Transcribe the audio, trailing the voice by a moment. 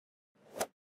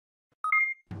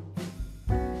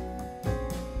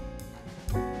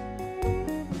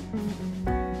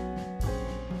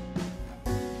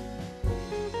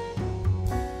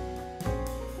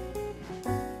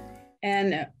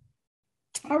And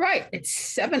all right, it's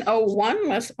 7:01.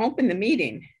 Let's open the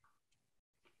meeting.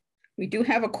 We do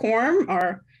have a quorum.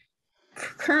 Our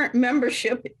current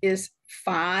membership is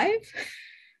 5.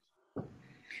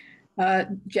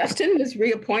 Justin was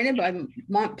reappointed by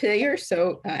Montpelier.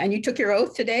 So, and you took your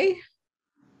oath today?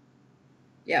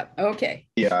 Yeah, okay.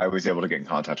 Yeah, I was able to get in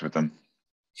contact with them.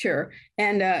 Sure.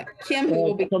 And Kim, who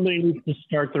will be... Somebody needs to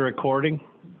start the recording.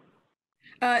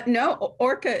 No,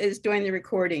 Orca is doing the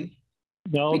recording.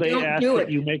 No, they asked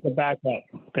that you make a backup.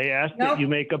 They asked that you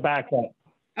make a backup.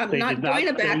 I'm not doing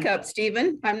a backup,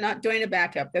 Stephen. I'm not doing a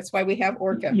backup. That's why we have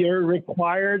Orca. You're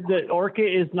required that Orca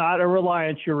is not a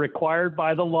reliance. You're required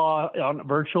by the law on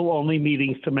virtual only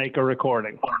meetings to make a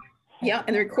recording. Yeah,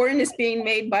 and the recording is being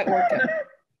made by Orca.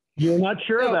 You're not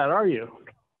sure of that, are you?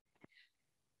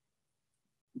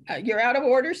 You're out of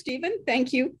order, Stephen.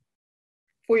 Thank you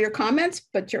for your comments,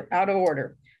 but you're out of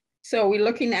order. So we're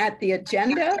looking at the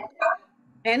agenda.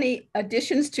 Any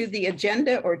additions to the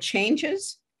agenda or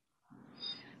changes?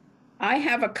 I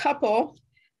have a couple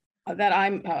that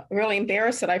I'm really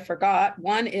embarrassed that I forgot.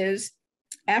 One is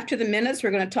after the minutes,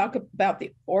 we're going to talk about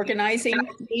the organizing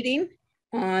meeting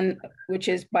on, which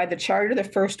is by the charter, the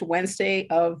first Wednesday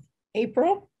of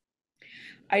April.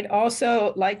 I'd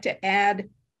also like to add,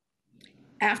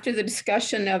 after the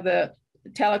discussion of the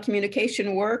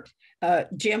telecommunication work,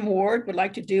 Jim Ward would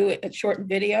like to do a short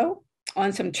video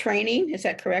on some training. Is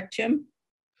that correct, Jim?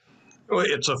 Well,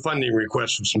 it's a funding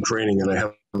request for some training, and I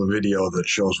have a video that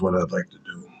shows what I'd like to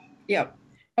do. Yep.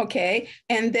 Okay.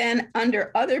 And then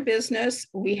under other business,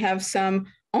 we have some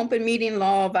open meeting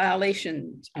law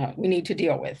violations we need to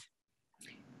deal with.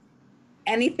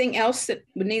 Anything else that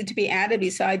would need to be added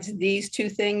besides these two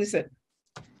things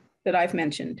that I've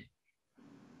mentioned?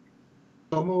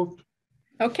 So moved.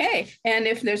 Okay. And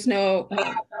if there's no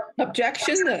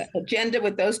objection, the agenda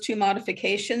with those two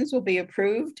modifications will be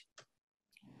approved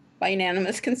by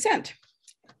unanimous consent.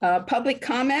 Public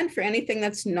comment for anything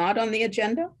that's not on the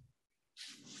agenda?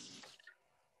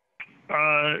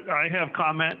 I have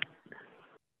comment.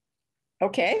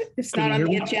 Okay, it's not on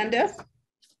the agenda.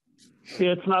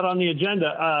 Yeah, it's not on the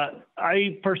agenda.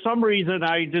 For some reason,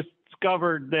 I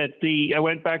discovered that I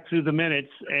went back through the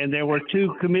minutes and there were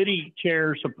 2 committee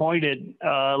chairs appointed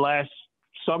last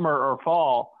summer or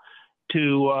fall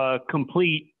to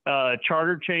complete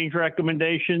charter change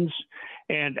recommendations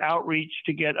and outreach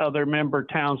to get other member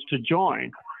towns to join.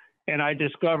 And I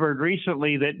discovered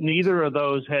recently that neither of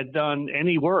those had done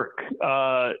any work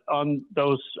on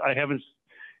those. I haven't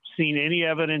seen any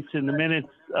evidence in the minutes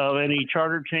of any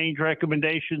charter change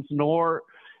recommendations,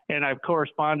 and I've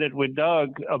corresponded with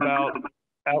Doug about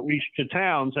outreach to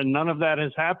towns, and none of that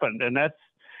has happened. And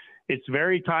it's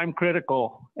very time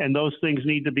critical, and those things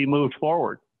need to be moved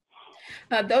forward.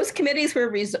 Those committees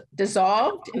were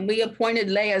dissolved and we appointed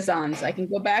liaisons. I can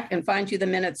go back and find you the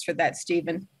minutes for that,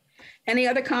 Stephen. Any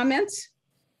other comments?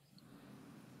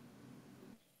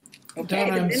 Okay,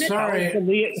 Don, I'm sorry.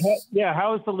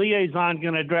 How is the liaison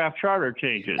going to draft charter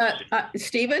changes?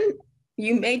 Stephen,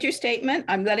 you made your statement.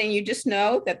 I'm letting you just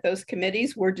know that those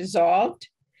committees were dissolved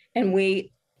and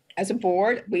we, as a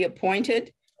board, we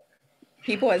appointed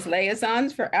people as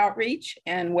liaisons for outreach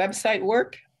and website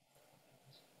work.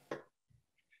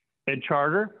 And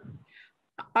charter?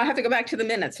 I have to go back to the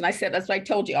minutes. And I said, that's what I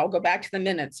told you, I'll go back to the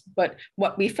minutes. But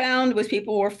what we found was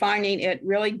people were finding it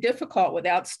really difficult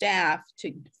without staff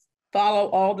to follow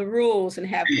all the rules and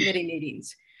have committee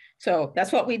meetings. So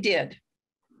that's what we did.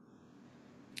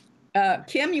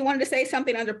 Kim, you wanted to say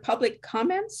something under public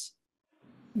comments?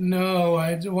 No,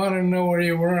 I want to know where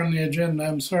you were on the agenda.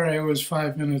 I'm sorry I was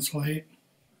 5 minutes late.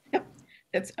 Yep.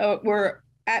 We're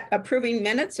at approving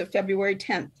minutes of February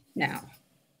 10th now.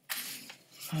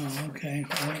 Oh, okay.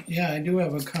 Well, yeah, I do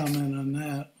have a comment on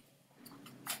that.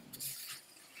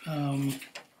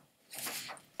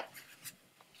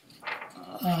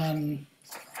 On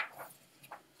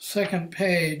second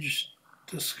page,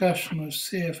 discussion with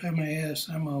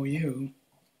CVPSA MOU.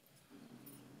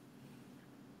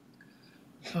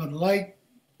 So I'd like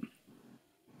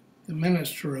the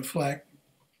minutes to reflect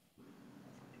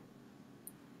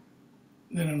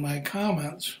that in my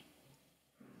comments,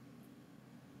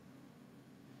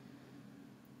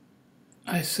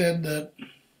 I said that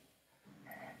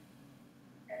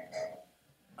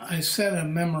I said a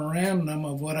memorandum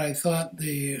of what I thought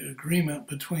the agreement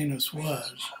between us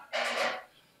was.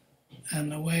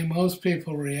 And the way most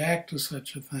people react to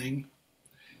such a thing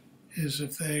is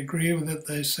if they agree with it,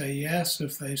 they say yes.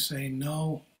 If they say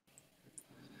no,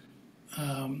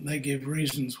 they give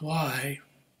reasons why.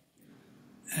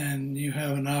 And you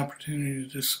have an opportunity to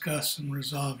discuss and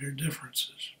resolve your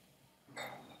differences.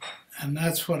 And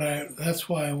that's why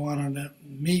I wanted to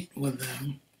meet with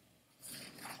them.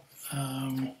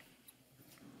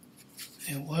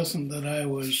 It wasn't that I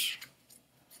was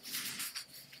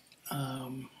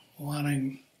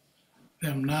wanting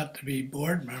them not to be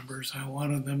board members. I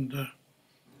wanted them to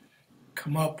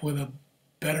come up with a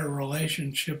better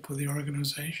relationship with the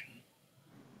organization.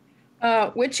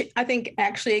 Which I think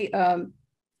actually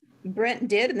Brent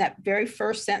did in that very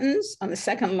first sentence on the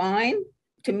second line,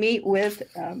 to meet with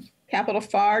Capital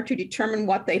FAR to determine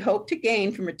what they hope to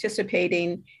gain from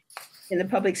participating in the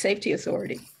Public Safety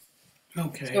Authority.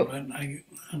 Okay, So but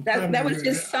that was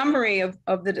his summary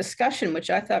of the discussion, which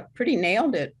I thought pretty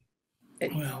nailed it.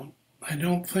 Well, I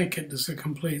don't think it is a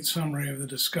complete summary of the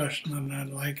discussion, and I'd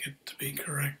like it to be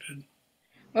corrected.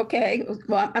 Okay,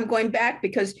 well, I'm going back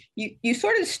because you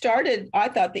sort of started, I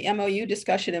thought, the MOU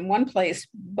discussion in one place,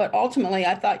 but ultimately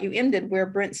I thought you ended where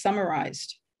Brent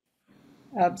summarized.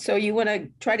 So you want to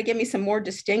try to give me some more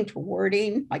distinct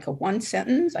wording, like a one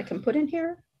sentence I can put in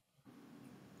here?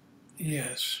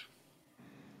 Yes.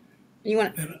 You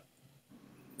want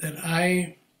that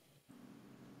I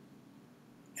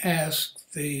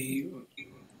asked the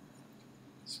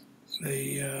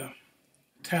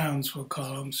towns, we'll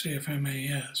call them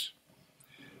CVPSA,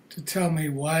 to tell me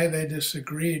why they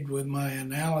disagreed with my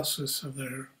analysis of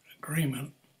their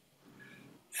agreement,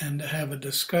 and to have a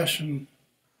discussion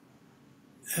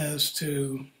as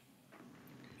to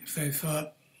if they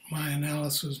thought my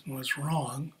analysis was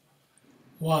wrong,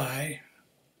 why,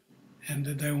 and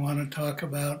did they want to talk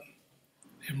about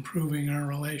improving our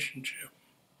relationship.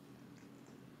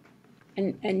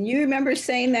 and you remember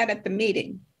saying that at the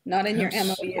meeting, not in your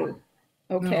MOU?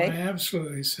 Okay. No, I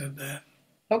absolutely said that.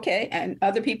 Okay, and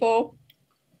other people,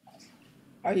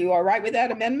 are you all right with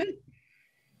that amendment?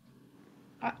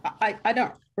 I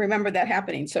don't remember that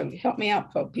happening, so help me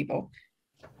out, people.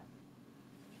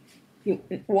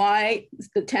 Why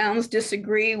the towns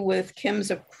disagree with Kim's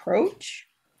approach?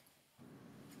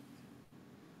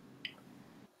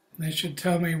 They should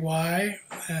tell me why,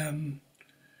 and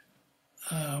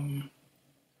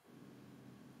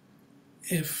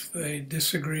if they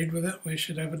disagreed with it, we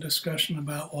should have a discussion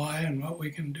about why and what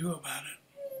we can do about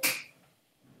it.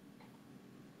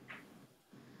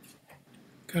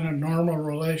 Kind of normal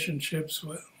relationships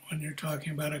when you're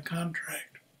talking about a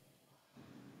contract.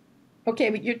 Okay,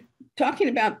 but you're talking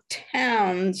about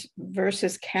towns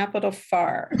versus Capital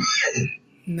FAR.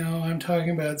 No, I'm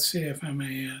talking about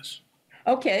CVPSA.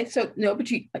 Okay, so no,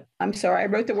 but I'm sorry, I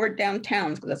wrote the word down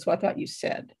towns because that's what I thought you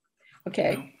said.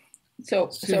 Okay, No. So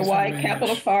why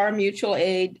Capital FAR Mutual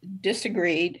Aid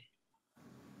disagreed?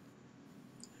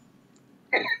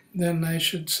 Then they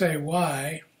should say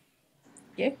why.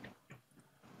 Yeah.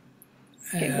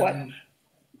 Okay, what?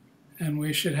 And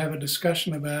we should have a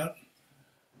discussion about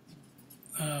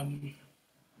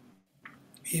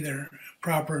either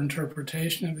proper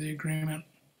interpretation of the agreement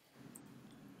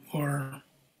or...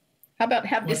 How about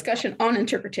have discussion on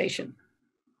interpretation?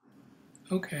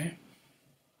 Okay.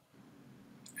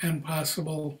 And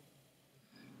possible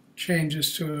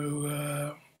changes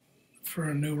to for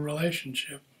a new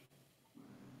relationship.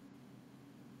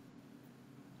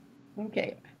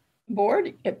 Okay,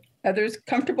 board, if others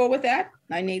comfortable with that,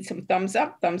 I need some thumbs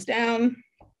up, thumbs down.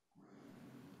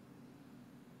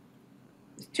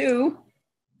 2.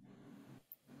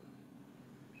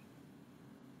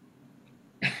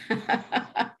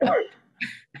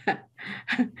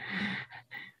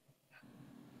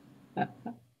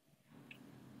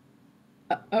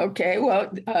 Okay,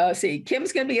 well, see,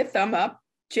 Kim's going to be a thumb up.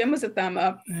 Jim was a thumb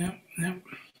up. Yep.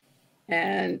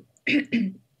 And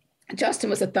Justin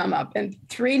was a thumb up. And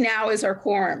 3 now is our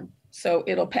quorum, so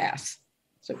it'll pass.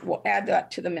 So we'll add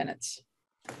that to the minutes.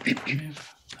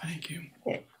 Thank you.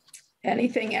 Okay.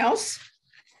 Anything else?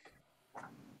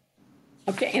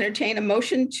 Okay, entertain a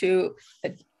motion to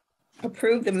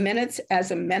approve the minutes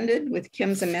as amended with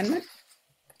Kim's amendment.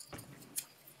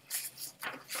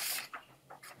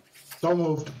 So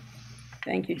moved.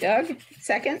 Thank you, Doug.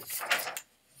 Second?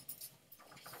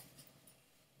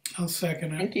 I'll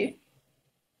second it. Thank you.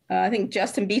 I think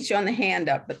Justin beats you on the hand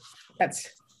up, but that's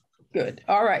good.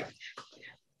 All right.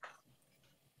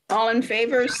 All in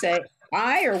favor, say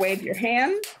aye or wave your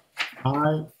hand.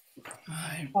 Aye.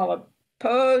 Aye. All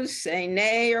opposed, say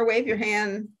nay or wave your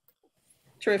hand.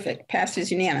 Terrific.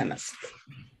 Passes unanimous.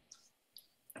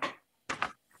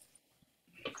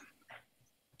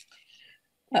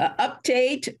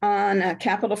 Update on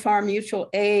Capital FAR Mutual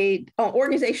Aid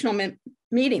organizational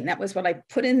meeting. That was what I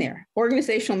put in there.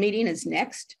 Organizational meeting is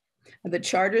next. The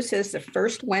charter says the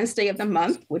first Wednesday of the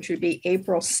month, which would be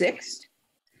April 6th.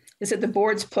 Is it the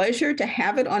board's pleasure to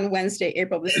have it on Wednesday,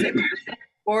 April the 6th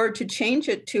or to change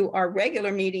it to our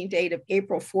regular meeting date of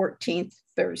April 14th,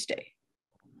 Thursday.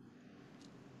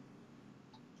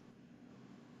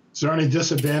 Is there any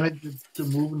disadvantage to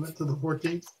moving it to the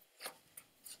 14th?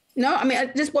 No, I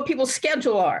mean, just what people's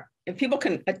schedule are. If people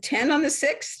can attend on the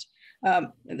 6th,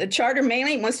 the charter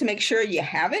mainly wants to make sure you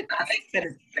have it,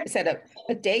 set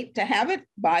a date to have it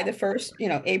by the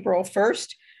 1st, April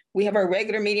 1st. We have our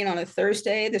regular meeting on a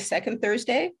Thursday, the 2nd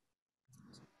Thursday.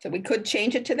 So we could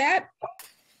change it to that.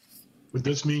 Would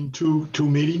this mean two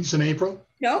meetings in April?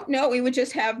 No, we would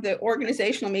just have the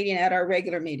organizational meeting at our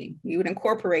regular meeting. We would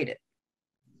incorporate it.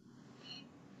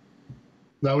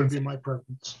 That would be my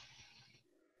preference.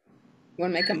 You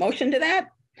want to make a motion to that?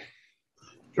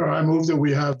 Sure, I move that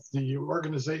we have the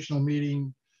organizational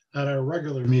meeting at our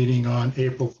regular meeting on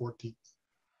April 14th.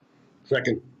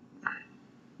 Second.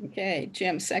 Okay,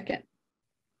 Jim, second.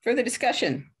 Further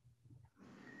discussion?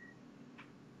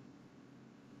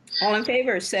 All in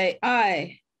favor, say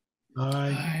aye.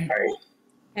 Aye.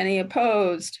 Any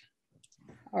opposed?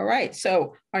 All right,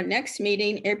 so our next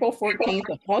meeting, April 14th,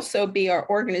 will also be our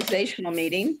organizational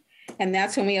meeting, and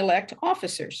that's when we elect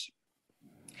officers.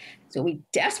 So we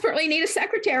desperately need a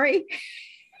secretary,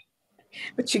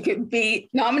 but you could be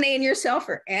nominating yourself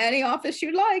for any office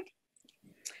you'd like.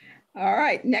 All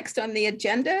right, next on the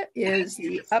agenda is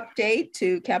the update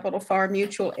to Capital Fire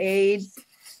Mutual Aid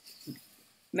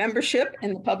membership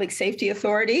in the Public Safety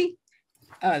Authority.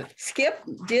 Skip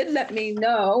did let me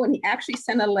know, and he actually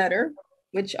sent a letter,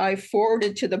 which I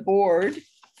forwarded to the board.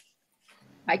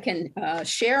 I can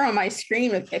share on my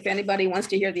screen if anybody wants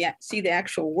to see the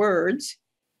actual words.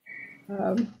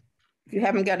 If you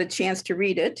haven't got a chance to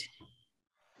read it.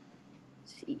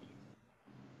 Let's see.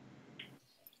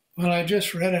 Well, I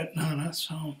just read it, Nana,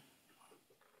 so.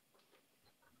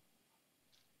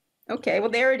 Okay, well,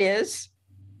 there it is.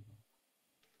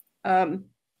 I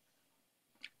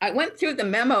went through the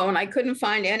memo and I couldn't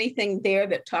find anything there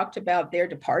that talked about their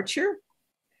departure.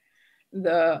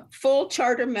 The full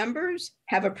charter members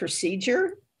have a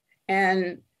procedure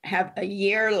and have a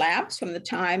year lapse from the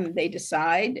time they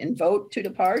decide and vote to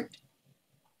depart.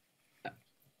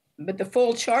 But the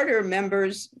full charter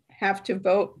members have to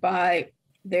vote by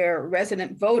their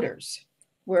resident voters,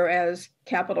 whereas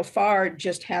Capital FAR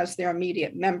just has their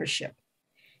immediate membership.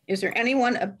 Is there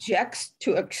anyone objects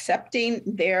to accepting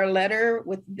their letter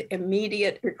with the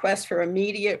immediate request for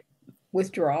immediate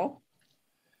withdrawal?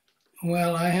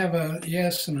 Well, I have a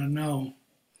yes and a no.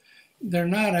 They're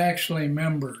not actually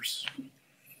members.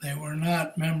 They were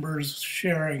not members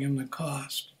sharing in the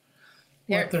cost.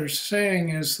 What they're saying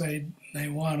is they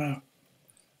want to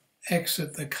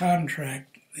exit the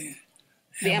contract.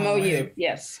 The MOU,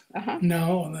 yes.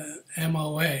 No, the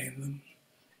MOA,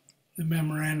 the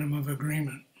Memorandum of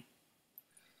Agreement.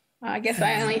 I guess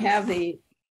I only have the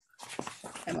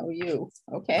MOU,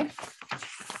 okay.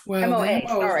 Well, MOA,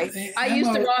 sorry. I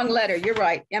used the wrong letter, you're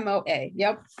right, MOA,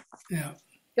 yep. Yeah.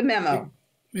 The memo.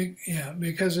 Yeah,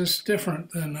 because it's different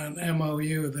than an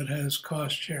MOU that has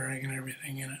cost sharing and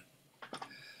everything in it.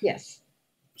 Yes.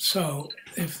 So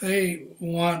if they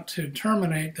want to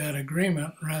terminate that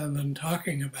agreement rather than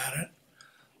talking about it,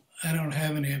 I don't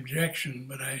have any objection,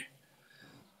 but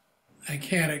I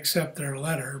can't accept their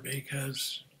letter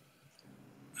because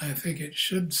I think it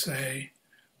should say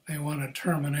they want to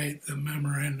terminate the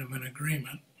memorandum of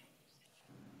agreement.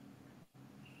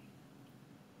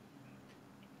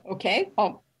 Okay,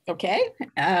 oh, okay.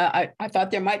 I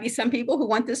thought there might be some people who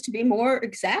want this to be more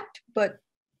exact, but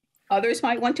others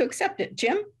might want to accept it.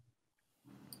 Jim?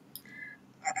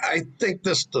 I think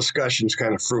this discussion is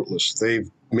kind of fruitless. They've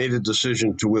made a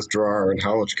decision to withdraw, and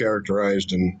how it's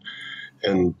characterized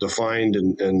and defined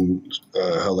and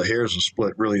how the hairs are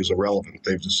split really is irrelevant.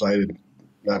 They've decided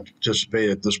not to participate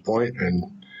at this point,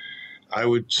 and I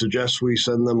would suggest we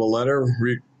send them a letter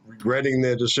regretting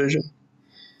their decision.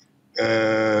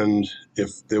 And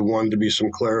if there wanted to be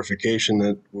some clarification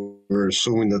that we're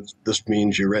assuming that this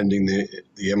means you're ending the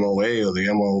MOA or the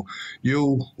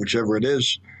MOU, whichever it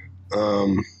is,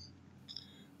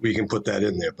 we can put that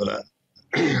in there. But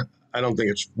I don't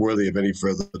think it's worthy of any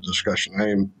further discussion. I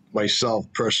am myself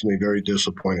personally very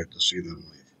disappointed to see them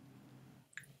leave.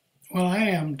 Well, I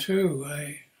am too.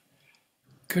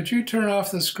 Could you turn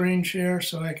off the screen share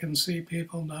so I can see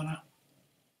people, Donna?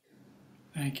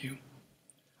 Thank you.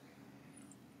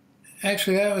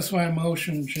 Actually, that was my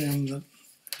motion, Jim, that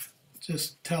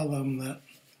just tell them that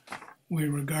we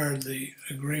regard the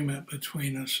agreement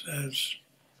between us as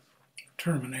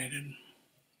terminated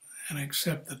and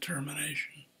accept the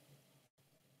termination.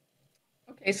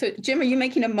 Okay, so Jim, are you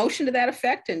making a motion to that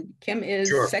effect and Kim is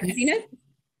Sure. seconding it?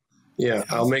 Yeah,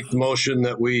 I'll make the motion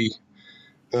that we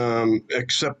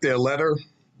accept their letter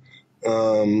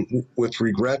with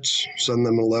regrets, send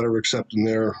them a letter accepting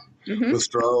their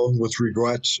withdrawal with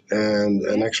regrets and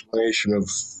an explanation of,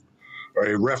 or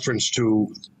a reference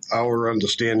to our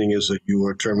understanding is that you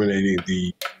are terminating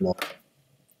the law.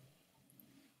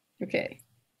 Okay.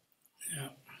 Yeah.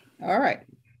 All right.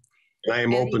 And I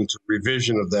am open to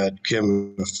revision of that,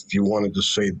 Kim, if you wanted to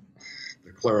say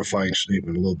the clarifying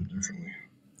statement a little bit differently.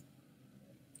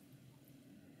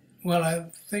 Well, I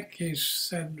think he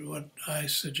said what I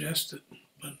suggested,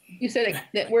 but You said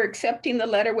that we're accepting the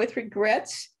letter with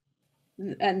regrets,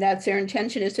 and that's their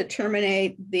intention is to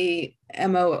terminate the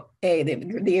MOA,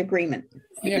 the agreement.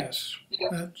 yes,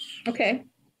 that's Okay.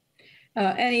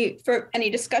 Any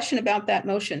discussion about that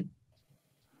motion?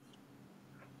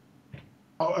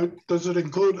 Does it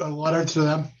include a letter to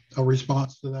them, a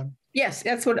response to them? Yes,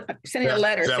 that's what sending a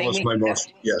letter That saying was my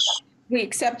motion, yes. we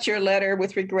accept your letter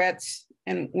with regrets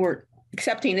and we're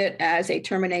accepting it as a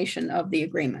termination of the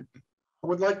agreement. I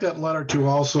would like that letter to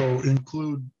also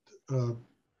include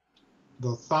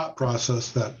the thought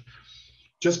process that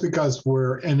just because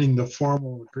we're ending the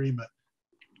formal agreement,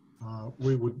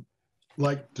 we would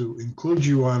like to include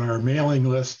you on our mailing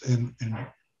list and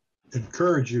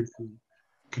encourage you to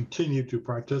continue to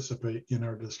participate in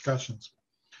our discussions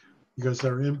because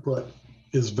their input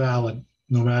is valid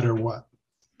no matter what.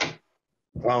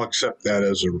 I'll accept that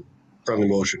as a friendly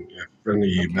motion, yeah,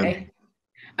 friendly amendment.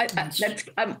 Okay.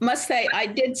 I must say, I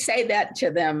did say that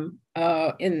to them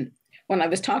when I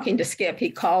was talking to Skip. He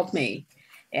called me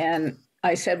and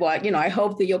I said, well, I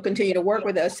hope that you'll continue to work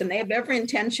with us. And they have every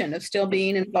intention of still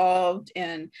being involved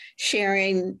and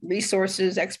sharing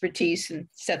resources, expertise, et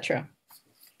cetera.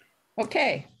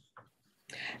 Okay.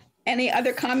 Any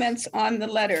other comments on the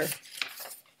letter?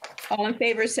 All in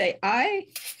favor say aye.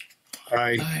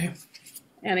 Aye. I.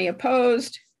 Any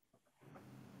opposed?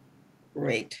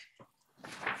 Great.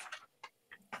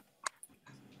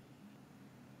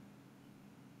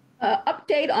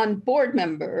 Update on board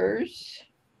members.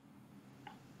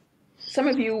 Some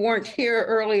of you weren't here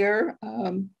earlier.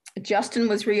 Justin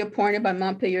was reappointed by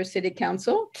Montpelier City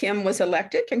Council. Kim was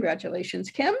elected.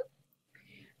 Congratulations, Kim.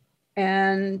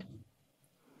 And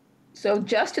so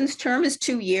Justin's term is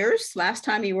 2 years. Last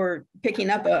time you were picking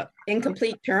up an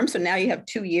incomplete term, so now you have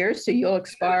 2 years. So you'll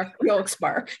expire.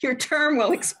 Your term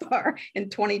will expire in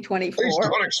 2024. Please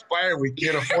don't expire. We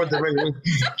can't afford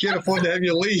to have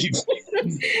you leave.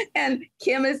 And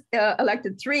Kim is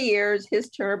elected 3 years. His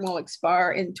term will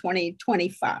expire in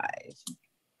 2025.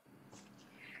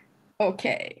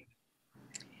 Okay.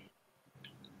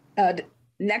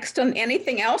 Next on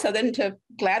anything else other than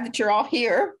glad that you're all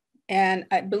here. And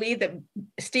I believe that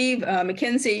Steve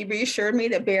McKenzie reassured me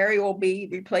that Barry will be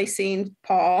replacing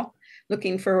Paul,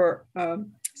 looking for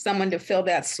someone to fill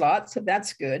that slot. So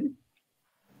that's good.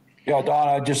 Yeah, Don,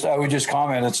 I would just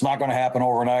comment, it's not going to happen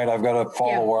overnight. I've got to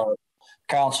follow our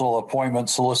council appointment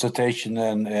solicitation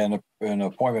and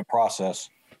appointment process.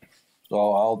 So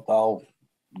I'll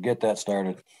get that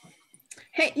started.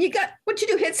 Hey, what'd you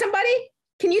do? Hit somebody?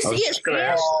 Can you see his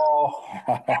face?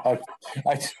 Oh,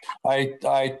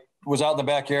 I was out in the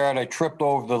backyard. I tripped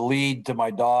over the lead to my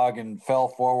dog and fell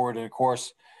forward. And of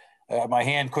course, my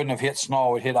hand couldn't have hit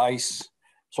snow; it hit ice.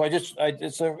 So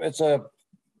it's a.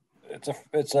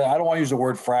 I don't want to use the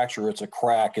word fracture. It's a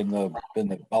crack in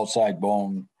the outside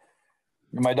bone.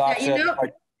 And my doc said,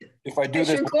 if I do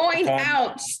this, you're going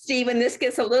out, Stephen, this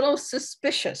gets a little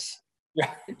suspicious. Yeah,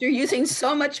 you're using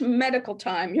so much medical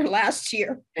time your last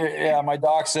year. Yeah, my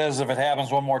doc says if it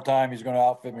happens one more time, he's going to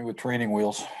outfit me with training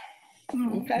wheels.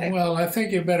 Okay. Well, I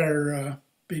think you better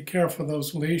be careful of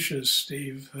those leashes,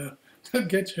 Steve. They'll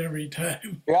get you every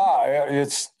time. Yeah,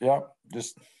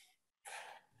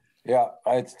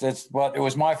 but it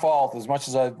was my fault. As much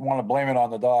as I want to blame it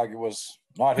on the dog, it was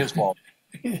not his fault.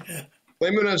 Yeah.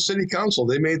 Blame it on city council.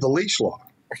 They made the leash law.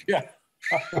 Yeah.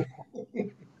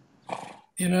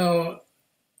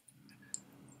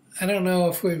 I don't know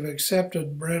if we've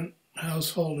accepted Brent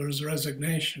Householder's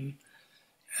resignation,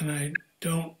 and I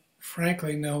don't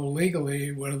frankly know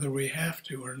legally whether we have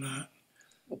to or not.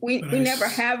 We never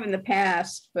have in the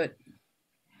past, but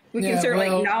we can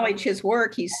certainly acknowledge his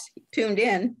work. He's tuned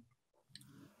in.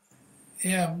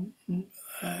 Yeah,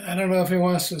 I don't know if he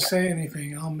wants to say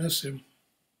anything. I'll miss him.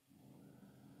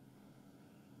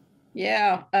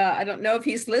 Yeah, I don't know if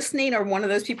he's listening or one of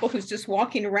those people who's just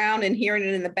walking around and hearing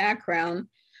it in the background.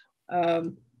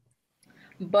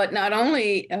 But not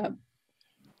only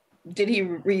did he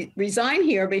resign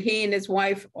here, but he and his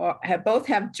wife both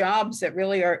have jobs that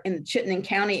really are in the Chittenden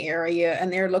County area,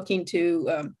 and they're looking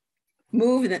to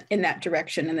move in that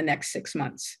direction in the next 6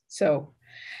 months. So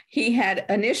He had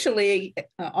initially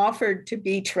offered to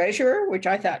be treasurer, which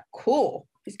I thought, cool.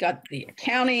 He's got the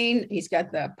accounting, he's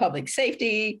got the public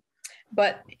safety,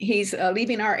 but he's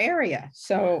leaving our area.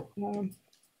 So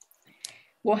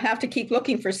we'll have to keep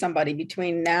looking for somebody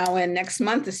between now and next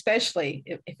month, especially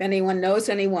if anyone knows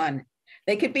anyone.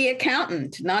 They could be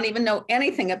accountant, not even know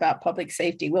anything about public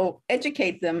safety. We'll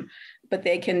educate them, but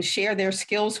they can share their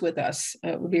skills with us.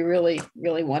 It would be really,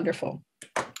 really wonderful.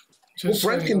 Well,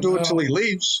 Brent can do it till he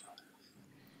leaves.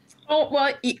 Oh,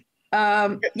 well,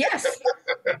 yes,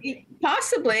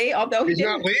 possibly, although he's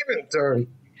not leaving, sir.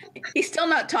 He's still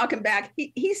not talking back.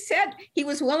 He said he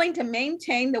was willing to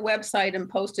maintain the website and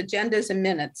post agendas and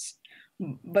minutes,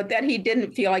 but that he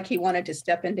didn't feel like he wanted to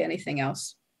step into anything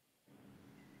else.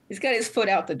 He's got his foot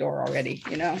out the door already,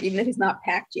 you know, even if he's not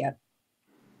packed yet.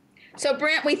 So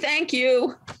Brent, we thank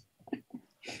you.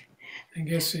 I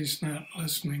guess he's not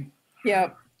listening. Yeah.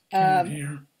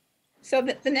 Here. So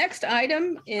the next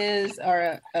item is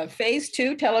our phase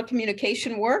 2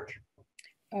 telecommunication work.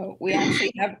 We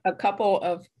actually have a couple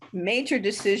of major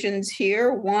decisions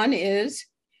here. One is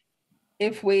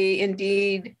if we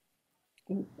indeed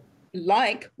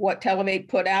like what Televate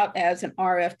put out as an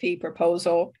RFP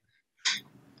proposal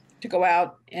to go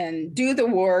out and do the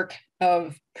work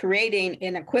of creating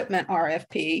an equipment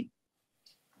RFP,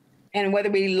 and whether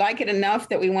we like it enough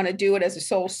that we want to do it as a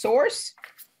sole source,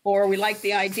 or we like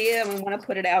the idea and we want to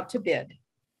put it out to bid.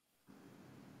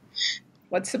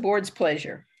 What's the board's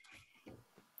pleasure?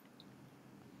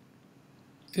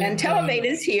 And Televate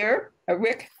is here.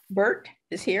 Rick Burt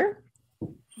is here.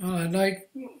 Well, I'd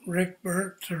like Rick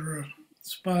Burt to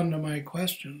respond to my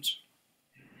questions.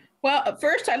 Well,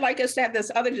 first, I'd like us to have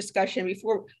this other discussion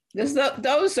before, because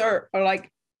those are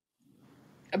like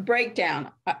a breakdown.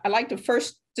 I'd like to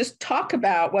first just talk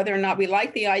about whether or not we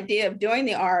like the idea of doing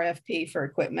the RFP for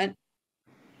equipment,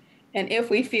 and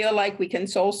if we feel like we can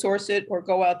sole source it or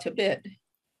go out to bid.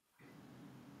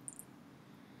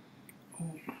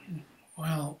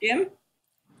 Wow. Jim?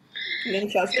 And then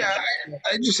Chelsea. Yeah,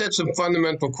 I just had some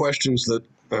fundamental questions that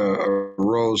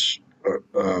arose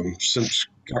since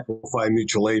Capital Fi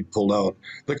Mutual Aid pulled out.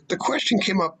 The question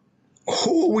came up,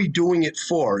 who are we doing it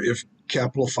for if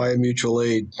Capital Fi Mutual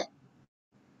Aid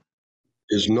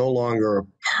is no longer a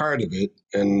part of it?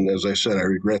 And as I said, I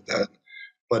regret that.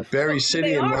 But Berry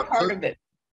City they and are part of it.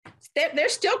 They're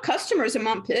still customers in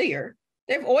Montpelier.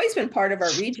 They've always been part of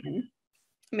our region.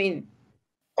 I mean,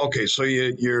 okay, so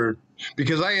you're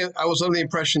because I was under the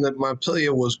impression that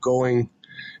Montpelier was going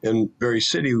and Berry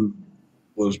City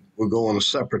would go in a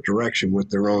separate direction with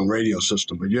their own radio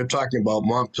system. But you're talking about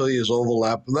Montpelier's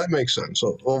overlap. That makes sense.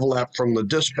 So overlap from the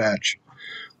dispatch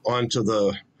onto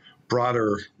the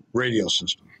broader radio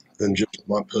system than just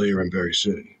Montpelier and Berry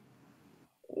City.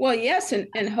 well, yes,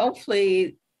 and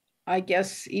hopefully, I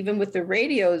guess even with the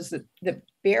radios, that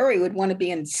Berry would want to be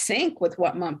in sync with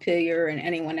what Montpelier and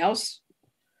anyone else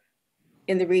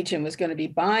in the region was going to be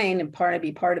buying and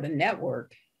be part of the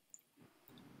network.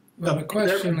 Well, the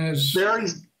question is,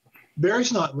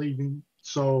 Barry's not leaving,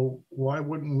 so why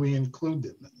wouldn't we include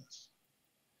them in this?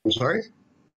 I'm sorry?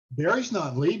 Barry's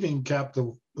not leaving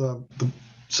the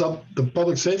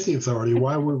Public Safety Authority.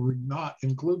 Why would we not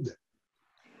include them?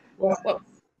 Well,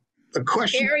 The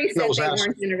question Berry that said was they asked,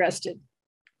 weren't interested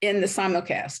in the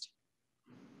simulcast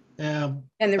and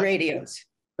the radios.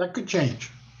 That could change.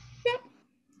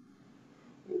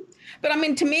 But I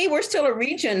mean, to me, we're still a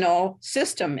regional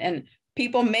system, and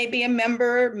people may be a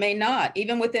member, may not.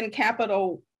 Even within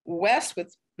Capital West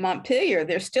with Montpelier,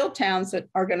 there's still towns that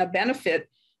are going to benefit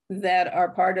that are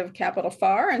part of Capital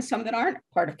FAR and some that aren't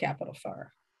part of Capital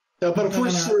FAR. Yeah, but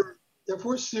if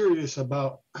we're serious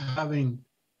about having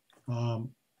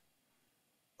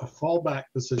a fallback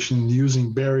position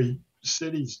using Berry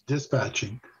City's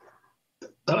dispatching,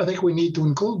 then I think we need to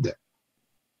include them.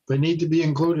 They need to be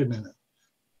included in it.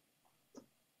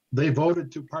 They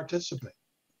voted to participate.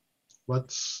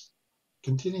 Let's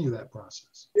continue that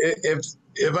process.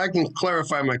 if I can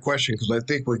clarify my question, because I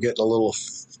think we're getting a little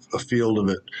afield of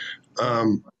it.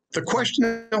 The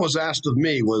question that was asked of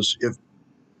me was if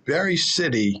Berry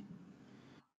City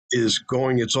is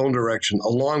going its own direction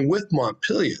along with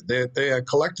Montpelier. They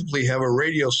collectively have a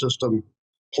radio system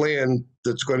plan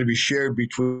that's going to be shared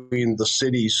between the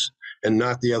cities and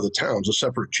not the other towns, a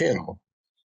separate channel.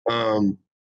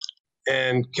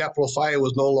 And Capital Fire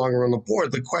was no longer on the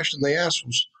board. The question they asked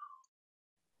was,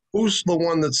 who's the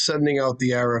one that's sending out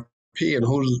the RFP, and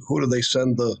who do they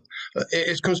send the?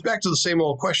 It comes back to the same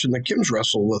old question that Kim's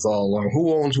wrestled with all along: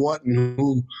 who owns what,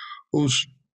 and who's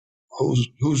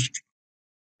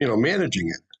managing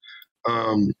it.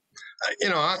 I'm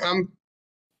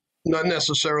not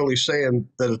necessarily saying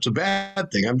that it's a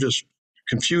bad thing. I'm just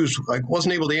confused. I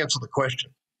wasn't able to answer the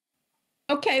question.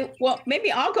 Okay, well,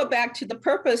 maybe I'll go back to the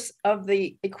purpose of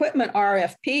the equipment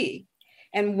RFP.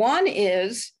 And one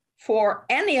is for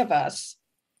any of us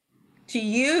to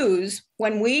use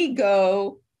when we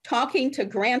go talking to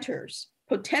grantors,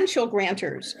 potential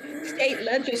grantors, state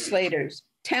legislators,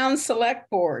 town select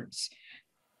boards,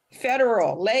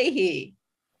 federal, Leahy,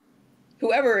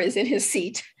 whoever is in his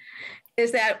seat,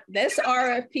 is that this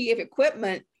RFP of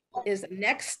equipment is the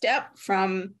next step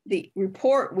from the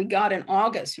report we got in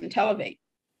August from Televate.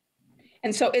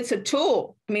 And so it's a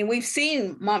tool. I mean, we've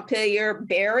seen Montpelier,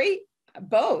 Barry,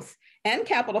 both, and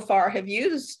Capital FAR have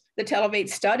used the Televate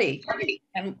study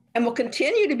and will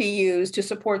continue to be used to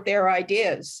support their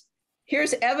ideas.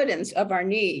 Here's evidence of our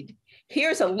need.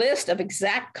 Here's a list of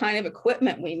exact kind of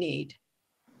equipment we need.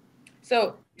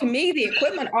 So to me, the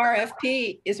equipment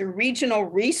RFP is a regional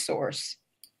resource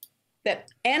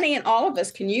that any and all of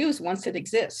us can use once it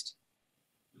exists.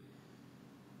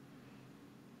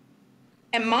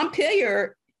 And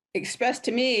Montpelier expressed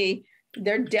to me,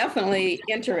 they're definitely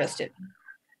interested,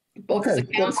 both as a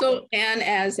council and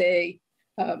as a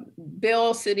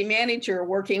Bill city manager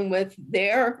working with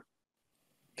their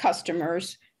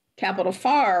customers, Capital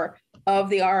FAR, of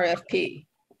the RFP,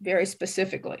 very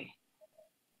specifically.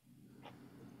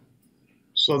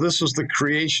 So this is the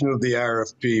creation of the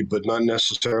RFP, but not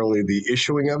necessarily the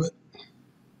issuing of it?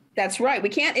 That's right. We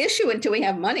can't issue until we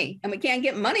have money, and we can't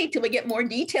get money till we get more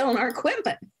detail on our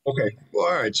equipment. Okay, well,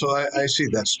 all right, so I see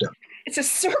that step. It's a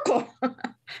circle.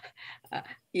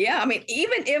 Yeah, I mean,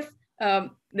 even if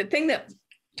the thing that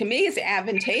to me is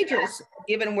advantageous,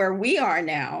 given where we are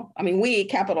now, I mean, we,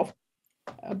 Capital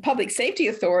Public Safety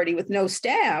Authority with no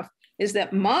staff, is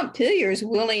that Montpelier is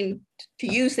willing to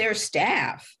use their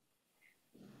staff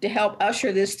to help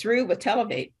usher this through with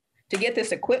Televate, to get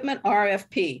this equipment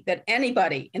RFP that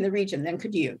anybody in the region then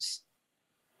could use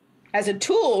as a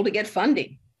tool to get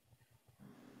funding.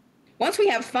 Once we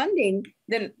have funding,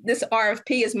 then this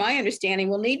RFP, is my understanding,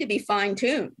 will need to be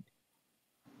fine-tuned,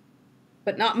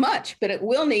 but not much, but it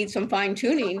will need some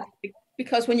fine-tuning,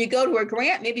 because when you go to a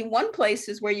grant, maybe one place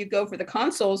is where you go for the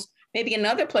consoles, maybe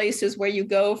another place is where you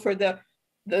go for the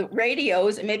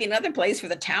radios, and maybe another place for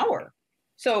the tower.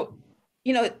 So,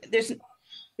 you know,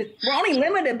 we're only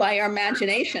limited by our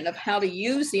imagination of how to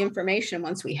use the information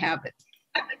once we have it.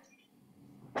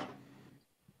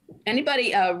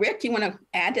 Anybody, Rick, you want to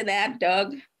add to that?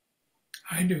 Doug?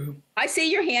 I do. I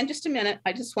see your hand, just a minute.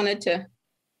 I just wanted to.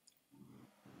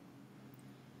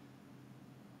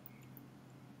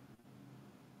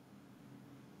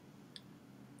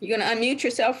 You're going to unmute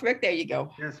yourself, Rick? There you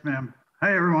go. Yes, ma'am.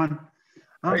 Hi, everyone.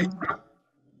 I'm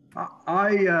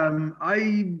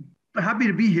happy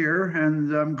to be here,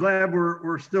 and I'm glad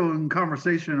we're still in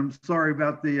conversation. I'm sorry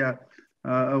about the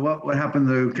what happened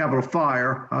to Capital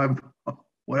Fire. I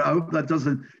hope that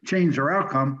doesn't change our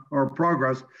outcome or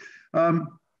progress. Do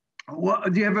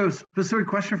you have a specific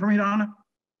question for me, Donna?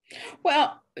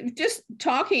 Well, just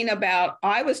talking about,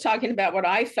 I was talking about what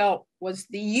I felt was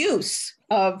the use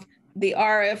of the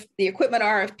equipment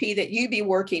RFP that you'd be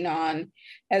working on,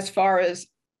 as far as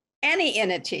any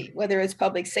entity, whether it's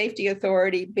Public Safety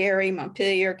Authority, Barry,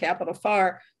 Montpelier, Capital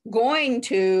FAR, going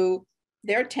to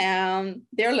their town,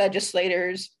 their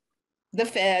legislators, the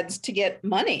feds to get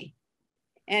money,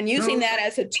 and using that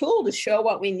as a tool to show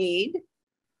what we need.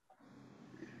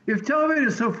 If Televate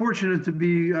is so fortunate to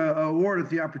be awarded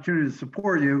the opportunity to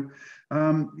support you,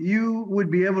 you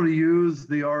would be able to use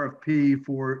the RFP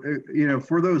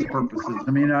for those purposes.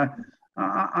 I mean,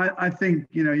 I think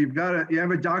you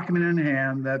have a document in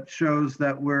hand that shows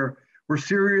that we're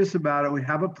serious about it. We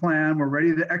have a plan. We're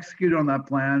ready to execute on that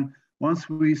plan once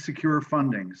we secure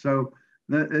funding. So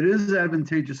it is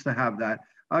advantageous to have that.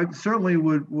 I certainly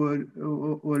would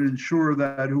ensure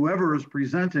that whoever is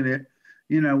presenting it,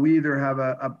 we either have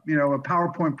a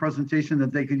PowerPoint presentation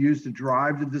that they could use to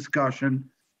drive the discussion,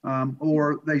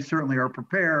 or they certainly are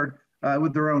prepared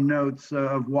with their own notes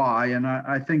of why. And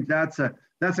I think that's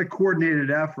a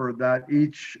coordinated effort that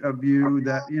each of you,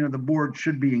 the board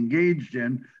should be engaged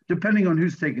in, depending on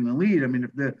who's taking the lead. I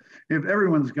mean, if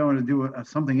everyone's going to do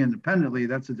something independently,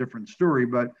 that's a different story.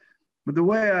 But the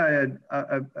way I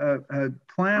had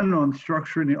planned on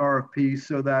structuring the RFP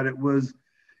so that it was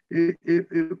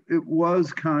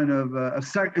kind of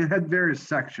it had various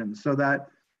sections, so that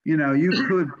you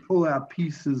could pull out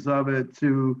pieces of it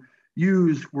to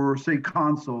use for, say,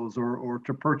 consoles or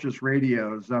to purchase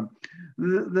radios.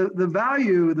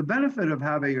 The benefit of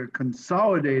having a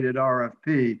consolidated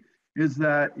RFP is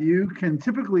that you can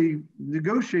typically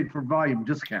negotiate for volume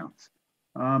discounts.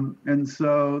 And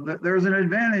so there's an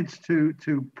advantage to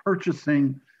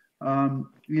purchasing,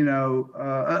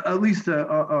 at least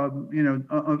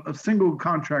a single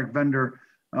contract vendor,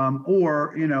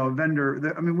 or a vendor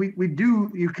that, I mean,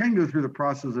 you can go through the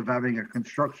process of having a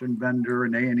construction vendor,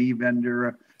 an A&E vendor,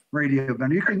 a radio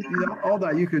vendor. You can, all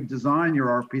that, you could design your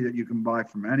RP that you can buy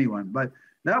from anyone, but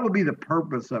that would be the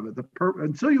purpose of it.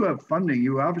 Until you have funding,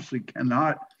 you obviously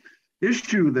cannot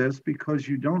issue this because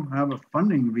you don't have a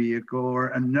funding vehicle,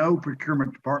 and no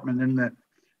procurement department in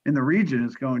the region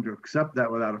is going to accept that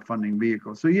without a funding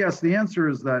vehicle. So yes, the answer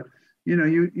is that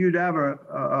you'd have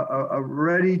a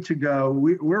ready to go.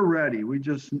 We're ready.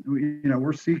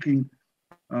 We're seeking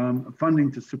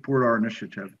funding to support our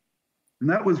initiative, and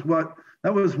that was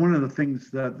one of the things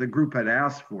that the group had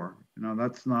asked for.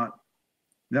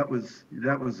 That was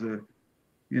a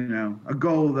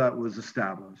goal that was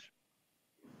established.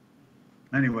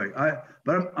 Anyway,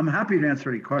 but I'm happy to answer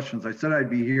any questions. I said I'd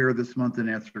be here this month and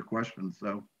answer questions.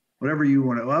 So however you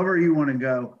want to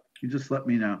go, you just let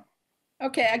me know.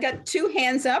 Okay, I got two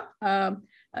hands up.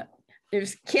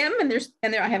 There's Kim and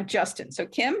there I have Justin. So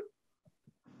Kim.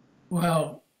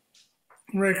 Well,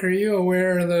 Rick, are you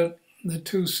aware that the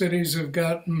two cities have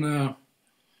gotten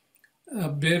a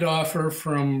bid offer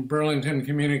from Burlington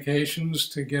Communications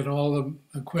to get all the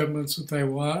equipments that they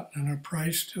want and a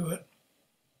price to it?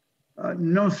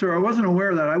 No, sir, I wasn't aware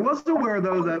of that. I was aware,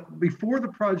 though, that before the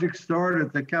project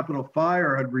started, the Capitol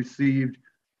Fire had received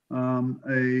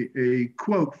a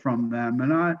quote from them,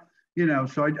 and I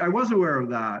was aware of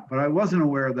that, but I wasn't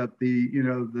aware that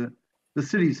the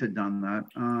cities had done that.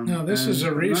 No, this is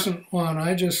a recent one.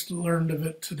 I just learned of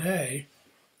it today,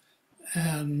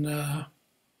 and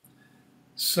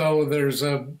so the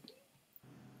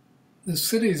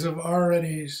cities have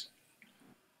already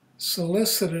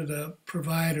solicited a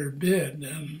provider bid,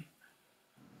 and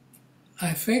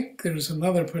I think there's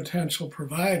another potential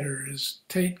provider is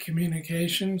Tate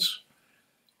Communications.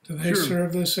 Do they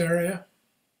serve this area?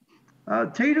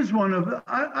 Tate is one of,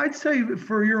 I'd say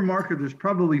for your market, there's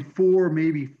probably 4,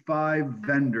 maybe 5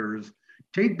 vendors,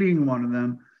 Tate being one of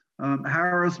them.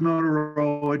 Harris,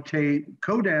 Motorola, Tate,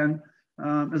 Codan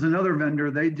is another vendor.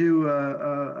 They do,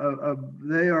 I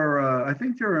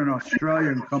think they're an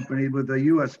Australian company with a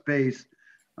US base.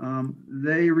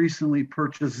 They recently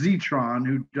purchased Zetron,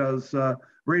 who does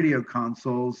radio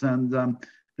consoles, and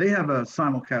they have a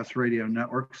simulcast radio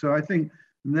network. So I think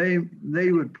they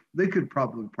could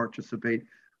probably participate.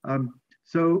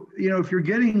 So if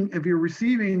you're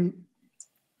receiving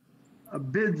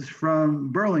bids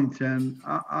from Burlington,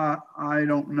 I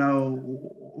don't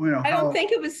know. I don't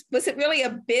think it was it really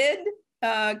a bid,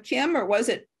 Kim, or was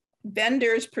it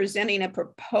vendors presenting a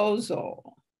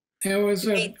proposal? It was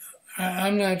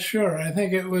I'm not sure. I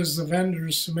think it was the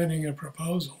vendors submitting a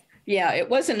proposal. Yeah, it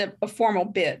wasn't a formal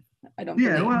bid. I don't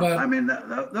believe. Well, but, I mean,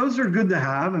 those are good to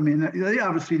have. I mean, they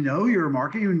obviously know your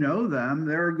market. You know them.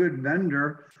 They're a good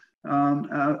vendor.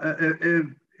 Obviously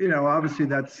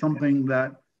that's something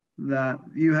that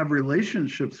you have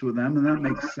relationships with them, and that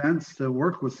makes sense to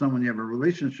work with someone you have a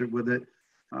relationship with it.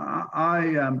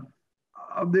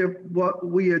 What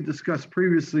we had discussed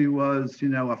previously was,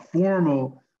 a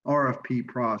formal RFP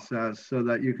process so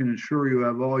that you can ensure you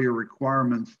have all your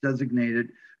requirements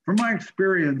designated. From my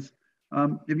experience,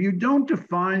 if you don't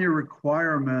define your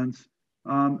requirements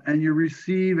and you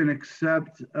receive and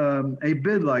accept a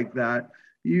bid like that,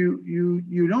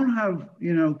 you don't have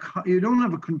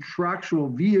a contractual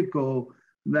vehicle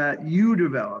that you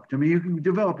developed. I mean, you can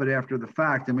develop it after the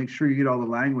fact and make sure you get all the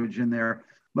language in there,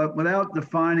 but without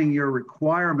defining your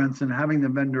requirements and having the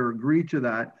vendor agree to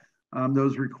that,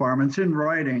 those requirements in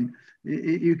writing,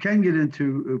 you can get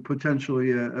into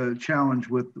potentially a challenge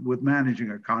with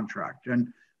managing a contract.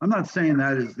 And I'm not saying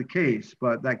that is the case,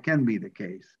 but that can be the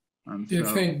case. Do you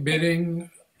think bidding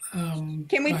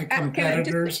by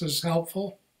competitors is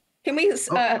helpful? Can we,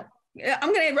 I'm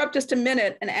going to interrupt just a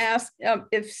minute and ask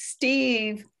if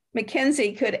Steve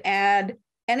McKenzie could add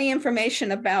any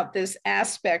information about this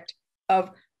aspect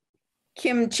of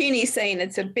Kim Cheney saying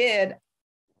it's a bid.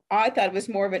 I thought it was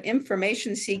more of an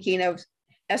information seeking of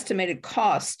estimated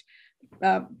cost.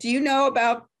 Do you know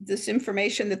about this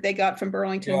information that they got from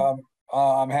Burlington? Yeah,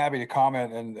 I'm happy to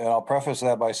comment, and I'll preface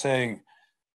that by saying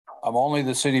I'm only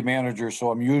the city manager,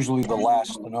 so I'm usually the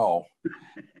last to know.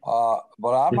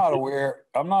 But I'm not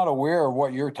aware of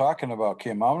what you're talking about,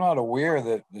 Kim. I'm not aware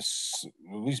that at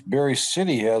least Berry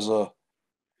City has a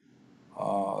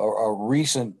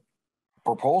recent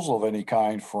proposal of any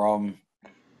kind from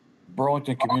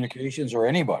Burlington Communications or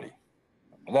anybody.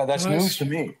 That's news to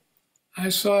me. I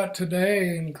saw it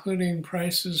today, including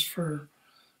prices for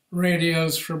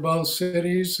radios for both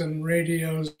cities and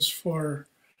radios for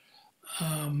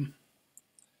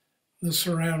the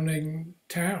surrounding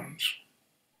towns.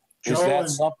 Is Joe that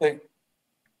and- something?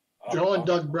 Joe and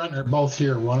Doug Brent are both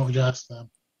here. Why don't we ask them?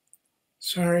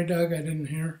 Sorry, Doug, I didn't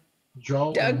hear.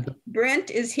 Joe Doug Brent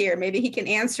is here. Maybe he can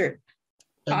answer.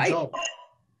 and Joe,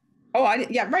 Oh,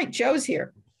 yeah, right. Joe's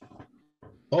here.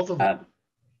 both of them.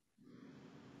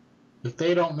 If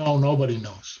they don't know, nobody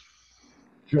knows.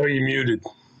 Joe, you muted.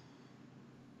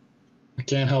 I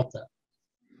can't help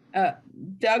that.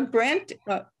 Doug Brent,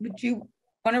 would you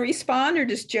want to respond or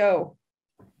just Joe?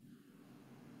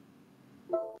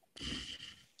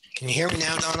 Can you hear me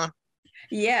now, Donna?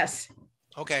 Yes.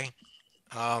 Okay.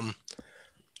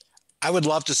 I would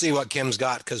love to see what Kim's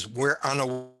got because we're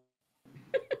unaware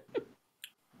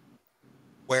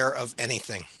of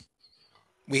anything.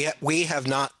 We have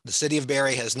not, the city of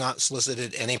Barre has not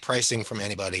solicited any pricing from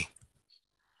anybody.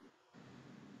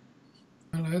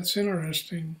 Well, that's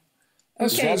interesting.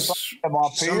 Is Okay. that something come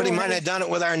up here? Somebody might have done it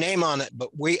with our name on it,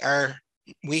 but we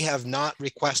have not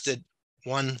requested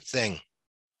one thing.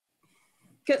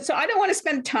 So I don't want to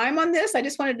spend time on this. I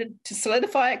just wanted to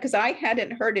solidify it because I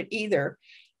hadn't heard it either.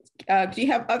 Do you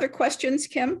have other questions,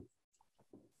 Kim?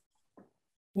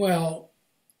 Well,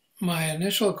 my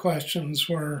initial questions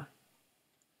were,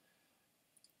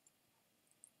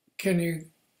 can you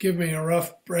give me a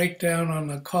rough breakdown on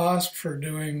the cost for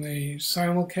doing the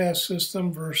simulcast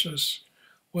system versus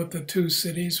what the two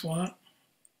cities want?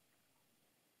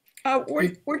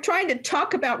 We're trying to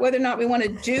talk about whether or not we want to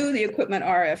do the equipment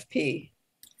RFP.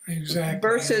 Exactly.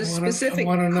 Versus specific I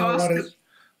want to know cost.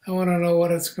 I want to know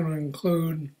what it's going to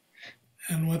include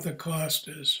and what the cost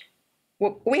is.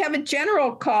 Well, we have a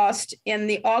general cost in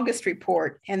the August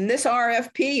report, and this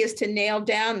RFP is to nail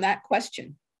down that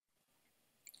question.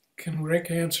 Can Rick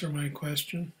answer my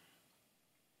question?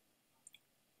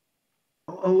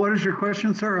 Oh, what is your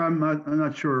question, sir? I'm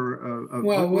not sure.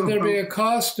 Well, would there be a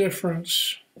cost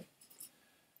difference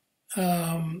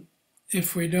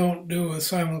if we don't do a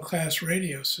simulcast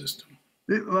radio system?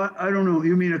 I don't know.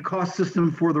 You mean a cost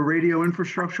system for the radio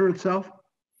infrastructure itself?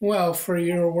 Well, for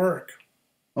your work.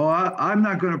 Oh, I'm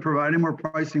not going to provide any more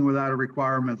pricing without a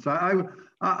requirements. I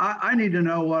need to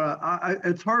know what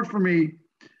it's hard for me,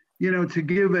 to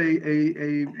give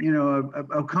a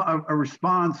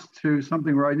response to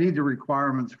something where I need the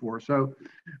requirements for. So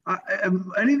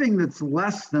anything that's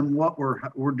less than what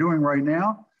we're doing right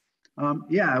now,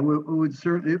 yeah, it would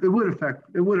certainly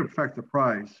affect the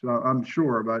price. I'm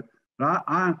sure, but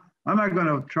I'm not going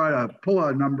to try to pull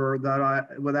a number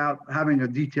without having a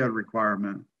detailed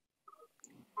requirement.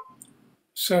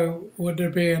 So would there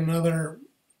be another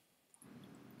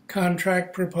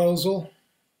contract proposal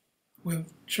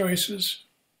with choices?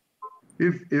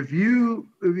 If you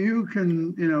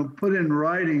can put in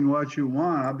writing what you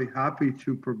want, I'll be happy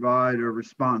to provide a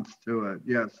response to it.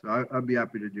 Yes, I'd be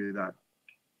happy to do that.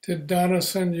 Did Donna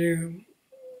send you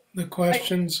the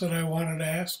questions that I wanted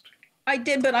asked? I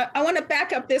did, but I want to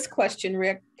back up this question,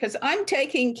 Rick, because I'm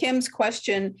taking Kim's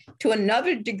question to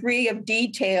another degree of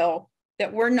detail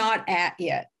that we're not at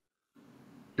yet.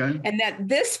 Okay. And that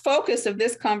this focus of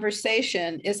this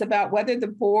conversation is about whether the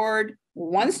board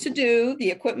wants to do the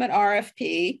equipment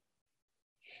RFP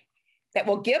that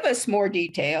will give us more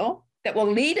detail, that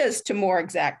will lead us to more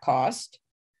exact cost,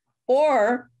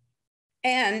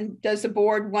 and does the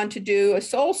board want to do a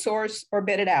sole source or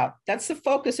bid it out? That's the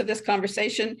focus of this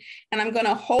conversation. And I'm going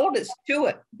to hold us to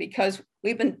it because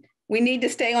we need to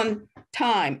stay on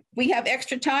time. We have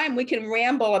extra time. We can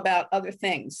ramble about other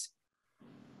things.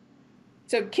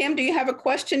 So Kim, do you have a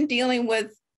question dealing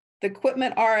with the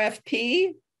equipment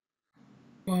RFP?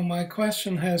 Well, my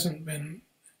question hasn't been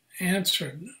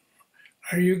answered.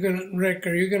 Rick,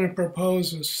 are you going to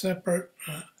propose a separate,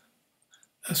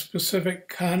 a specific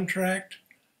contract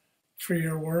for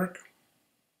your work?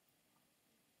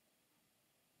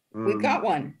 We've got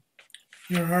one.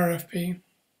 Your RFP?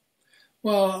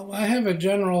 Well, I have a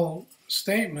general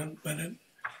statement, but it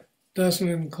doesn't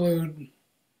include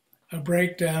a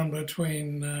breakdown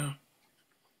between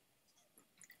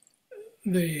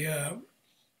the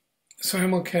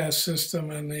simulcast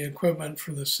system and the equipment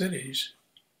for the cities.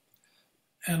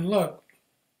 And look,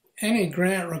 any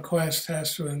grant request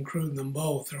has to include them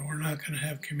both, or we're not going to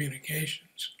have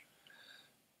communications.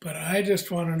 But I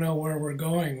just want to know where we're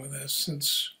going with this,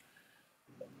 since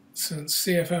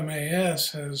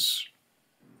CFMAS has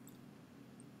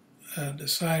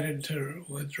decided to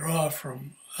withdraw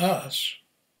from us,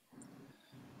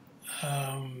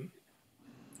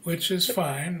 which is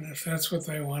fine. If that's what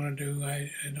they want to do, I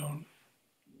don't.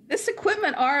 This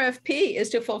equipment RFP is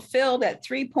to fulfill that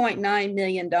 $3.9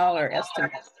 million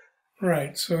estimate.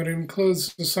 Right, so it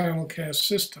includes the simulcast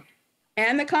system.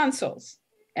 And the consoles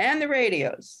and the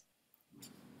radios.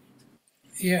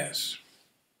 Yes.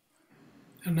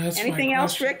 And that's Anything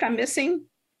else, Rick, I'm missing?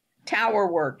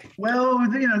 Tower work. Well,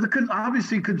 you know,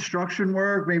 obviously construction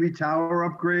work, maybe tower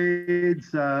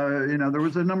upgrades. You know, there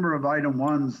was a number of item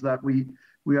ones that we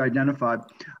identified.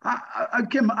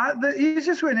 Kim, the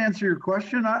easiest way to answer your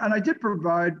question, and I did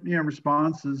provide, you know,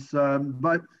 responses,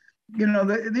 but you know,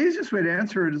 the easiest way to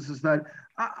answer it is that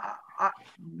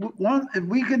one, if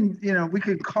we can, you know, we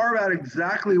could carve out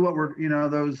exactly what we're, you know,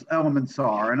 those elements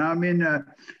are. And I mean,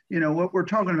 you know, what we're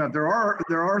talking about, there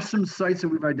are some sites that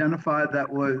we've identified that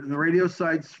was the radio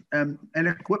sites and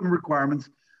equipment requirements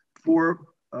for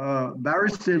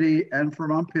Barry City and for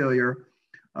Montpelier.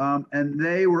 And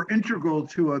they were integral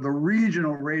to the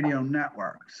regional radio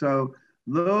network. So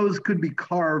those could be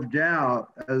carved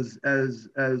out as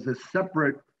a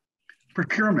separate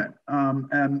procurement,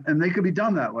 and they could be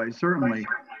done that way, certainly.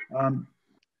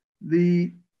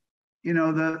 The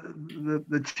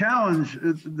challenge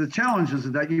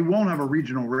is that you won't have a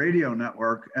regional radio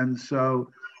network, and so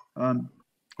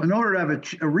in order to have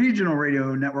a regional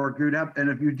radio network, you'd have, and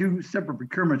if you do separate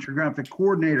procurements, you're going to have to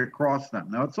coordinate across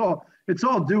them. Now it's all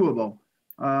doable,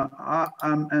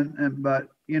 but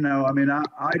you know, I mean,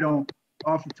 I don't.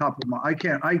 Off the top of my, I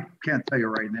can't tell you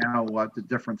right now what the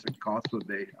difference in cost would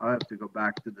be. I have to go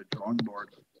back to the drawing board.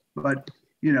 But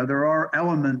you know, there are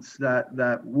elements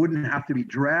that wouldn't have to be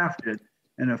drafted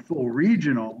in a full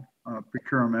regional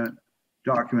procurement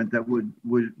document that would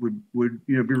you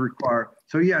know, be required.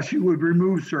 So yes, you would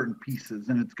remove certain pieces,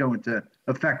 and it's going to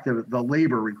affect the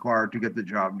labor required to get the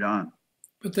job done.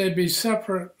 But they'd be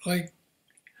separate, like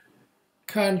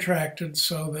contracted,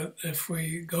 so that if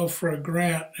we go for a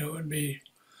grant, it would be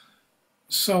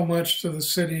so much to the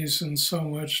cities and so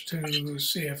much to the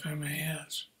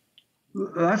CFMAS.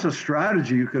 That's a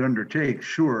strategy you could undertake,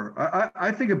 sure. I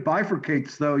think it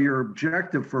bifurcates, though, your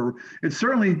objective for it.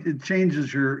 Certainly, it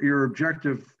changes your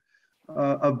objective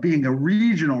of being a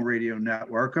regional radio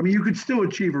network. I mean, you could still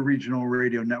achieve a regional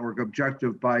radio network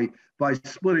objective by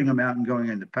splitting them out and going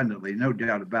independently, no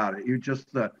doubt about it. You just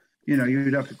you know,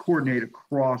 you'd have to coordinate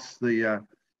across the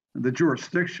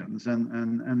jurisdictions,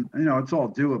 and you know, it's all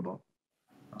doable.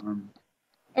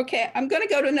 Okay, I'm going to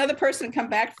go to another person and come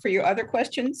back for your other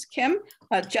questions, Kim.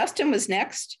 Justin was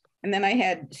next, and then I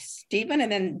had Stephen,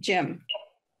 and then Jim.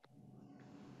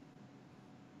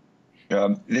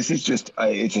 This is just,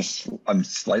 I'm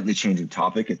slightly changing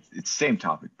topic. It's the same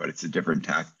topic, but it's a different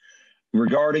tack.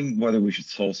 Regarding whether we should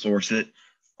sole source it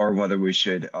or whether we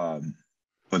should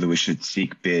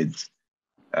seek bids.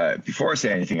 Before I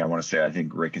say anything, I want to say I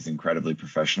think Rick is incredibly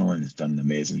professional and has done an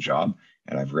amazing job.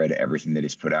 And I've read everything that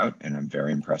he's put out, and I'm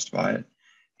very impressed by it.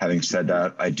 Having said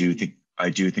that, I do think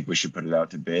we should put it out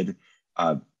to bid.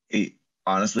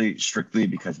 Honestly, strictly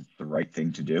because it's the right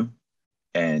thing to do.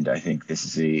 And I think the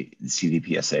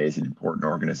CVPSA is an important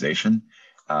organization.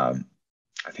 I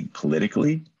think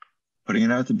politically, putting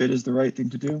it out to bid is the right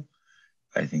thing to do.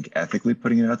 I think ethically,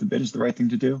 putting it out to bid is the right thing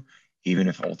to do. Even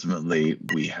if ultimately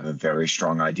we have a very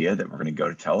strong idea that we're going to go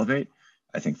to Televate,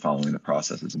 I think following the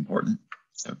process is important.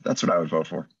 So that's what I would vote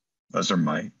for. Those are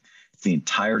the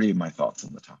entirety of my thoughts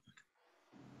on the topic.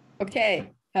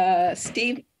 Okay,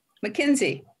 Steve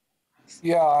McKenzie.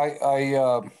 Yeah,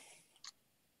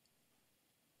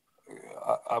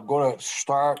 I'm going to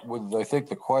start with, I think,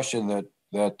 the question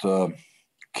that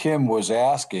Kim was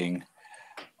asking.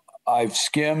 I've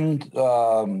skimmed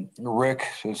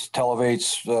Rick's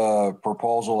Televate's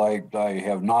proposal. I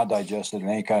have not digested in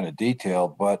any kind of detail,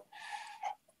 but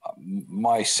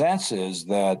my sense is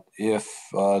that if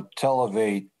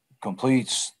Televate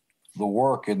completes the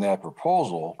work in that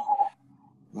proposal,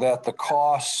 that the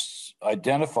costs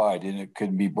identified in it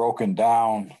can be broken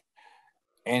down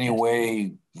any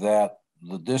way that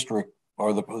the district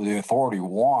or the authority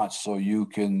wants, so you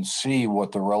can see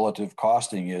what the relative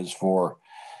costing is for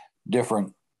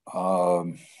different,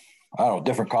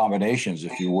 different combinations,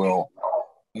 if you will.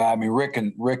 I mean, Rick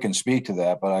can speak to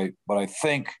that, but I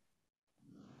think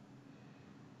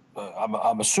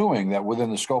I'm assuming that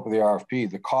within the scope of the RFP,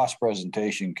 the cost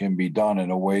presentation can be done in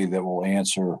a way that will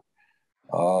answer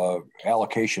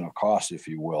allocation of costs, if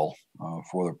you will,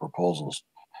 for the proposals,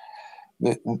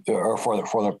 or for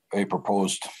a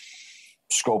proposed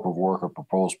scope of work or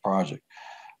proposed project.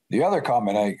 The other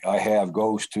comment I have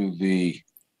goes to the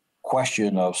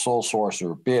question of sole source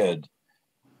or bid,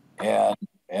 and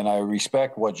I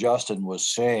respect what Justin was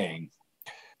saying,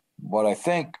 but I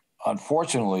think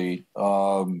unfortunately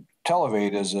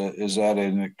Televate is at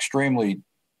an extremely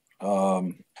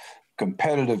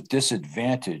competitive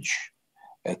disadvantage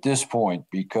at this point,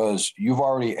 because you've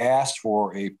already asked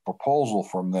for a proposal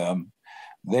from them.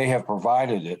 They have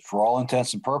provided it. For all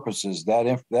intents and purposes,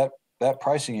 that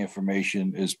pricing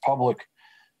information is public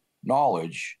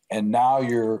knowledge, and now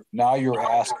you're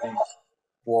asking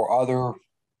for other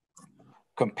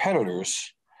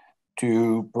competitors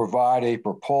to provide a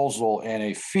proposal and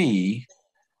a fee,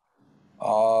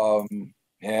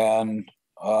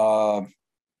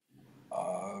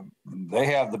 they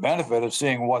have the benefit of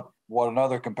seeing what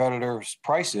another competitor's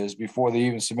price is before they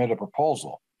even submit a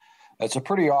proposal. That's a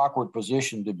pretty awkward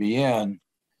position to be in,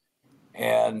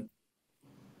 and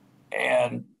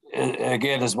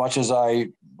again, as much as I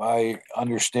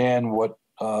understand what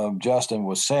Justin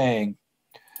was saying,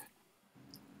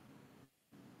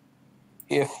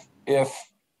 if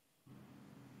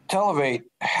Televate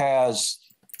has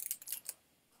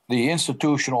the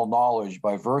institutional knowledge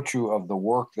by virtue of the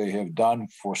work they have done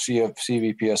for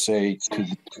CVPSA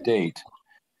to date,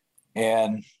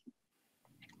 and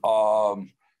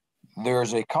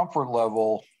there's a comfort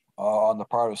level on the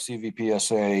part of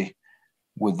CVPSA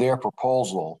with their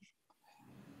proposal,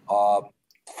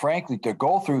 frankly, to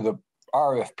go through the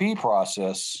RFP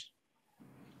process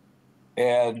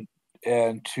and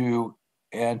to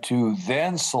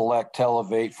then select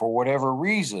Televate for whatever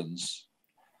reasons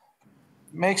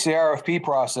makes the RFP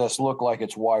process look like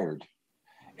it's wired.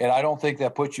 And I don't think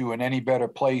that puts you in any better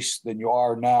place than you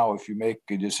are now if you make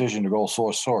a decision to go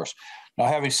sole source. Now,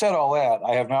 having said all that,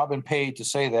 I have not been paid to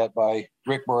say that by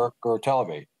Rick Burke or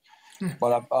Televate,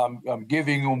 but I'm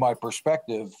giving you my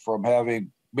perspective from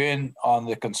having been on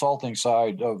the consulting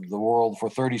side of the world for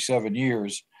 37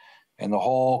 years and the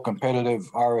whole competitive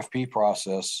RFP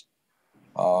process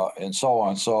and so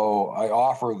on. So I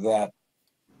offer that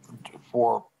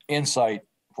for insight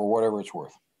for whatever it's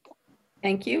worth.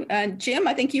 Thank you. Jim,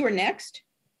 I think you were next.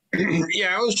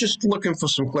 Yeah, I was just looking for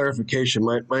some clarification.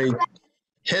 My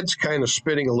head's kind of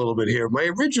spinning a little bit here. My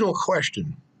original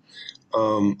question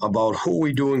about who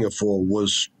we doing it for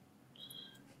was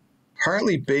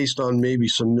partly based on maybe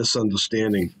some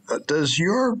misunderstanding. Does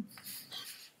your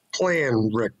plan,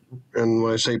 Rick, and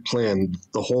when I say plan,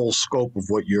 the whole scope of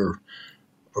what you're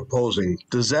proposing,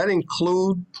 does that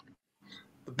include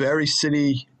the Barre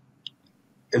City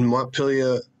and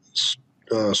Montpelier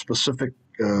specific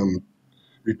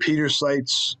repeater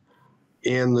sites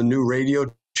and the new radio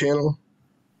channel?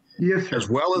 Yes, sir. As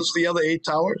well as the other 8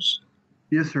 towers?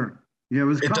 Yes, sir. Yeah, it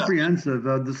was comprehensive.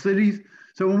 The cities.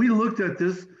 So when we looked at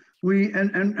this, we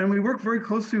worked very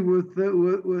closely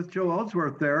with Joe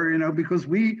Ellsworth there, because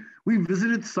we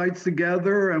visited sites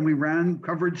together and we ran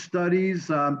coverage studies,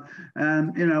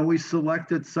 and we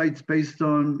selected sites based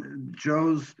on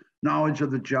Joe's knowledge of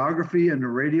the geography and the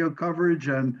radio coverage,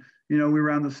 and we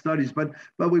ran the studies. But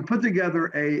we put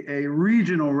together a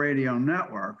regional radio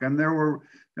network, and there were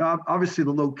obviously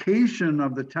the location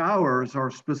of the towers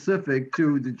are specific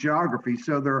to the geography.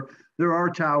 So there are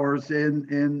towers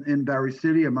in Barre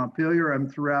City and Montpelier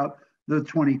and throughout the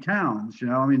 20 towns.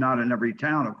 Not in every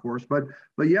town, of course, but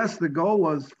yes, the goal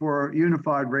was for a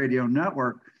unified radio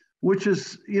network, which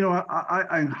is,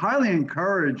 I highly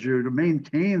encourage you to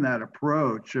maintain that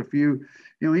approach. If even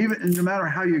no matter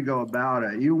how you go about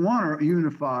it, you want a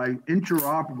unified,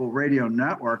 interoperable radio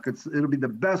network. It'll be the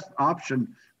best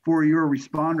option for your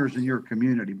responders in your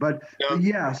community. But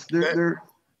yes, there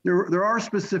are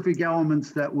specific elements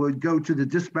that would go to the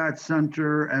dispatch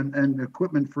center and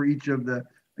equipment for each of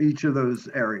those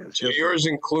areas. So yours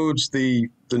includes the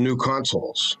new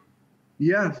consoles.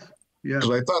 Yes. Yeah.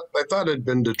 Because I thought it had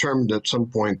been determined at some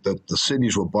point that the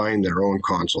cities were buying their own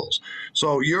consoles.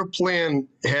 So your plan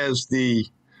has I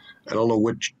don't know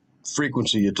which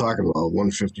frequency you're talking about,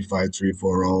 155.340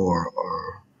 or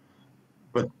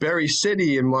but Barre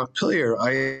City and Montpelier,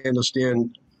 I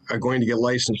understand, are going to get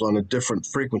licensed on a different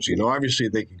frequency. Now, obviously,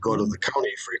 they could go to the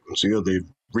county frequency or the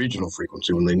regional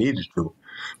frequency when they needed to,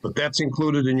 but that's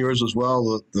included in yours as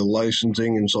well, the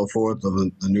licensing and so forth of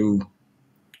the new,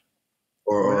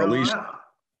 or at least.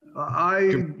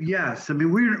 Yes. I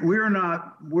mean, we're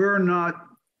not.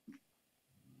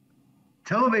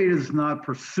 Televate is not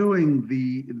pursuing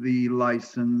the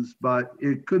license, but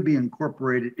it could be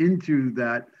incorporated into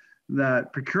that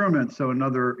procurement. So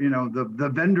another, the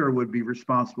vendor would be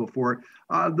responsible for it.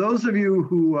 Those of you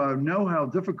who know how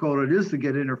difficult it is to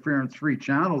get interference-free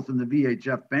channels in the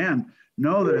VHF band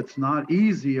know that it's not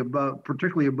easy,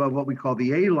 particularly above what we call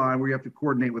the A line, where you have to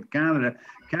coordinate with Canada.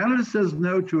 Canada says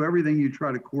no to everything you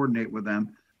try to coordinate with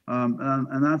them, and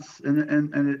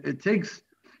it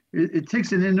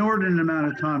takes an inordinate amount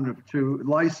of time to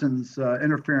license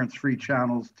interference-free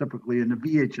channels, typically in the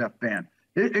VHF band.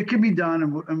 It can be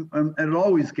done, and it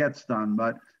always gets done,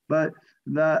 but but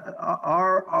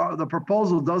the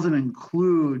proposal doesn't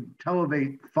include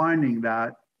Televate finding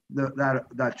that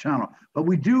channel. But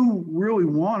we do really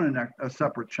want a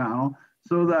separate channel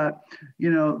so that,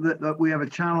 you know, that we have a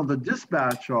channel to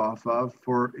dispatch off of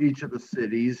for each of the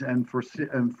cities and for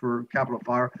Capital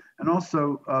Fire, and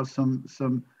also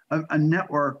a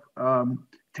network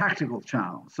tactical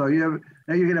channel. So you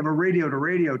can have a radio to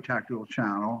radio tactical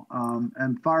channel,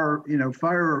 and a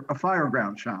fire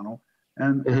ground channel.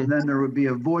 And then there would be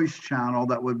a voice channel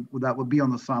that would be on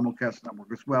the simulcast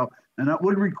network as well. And that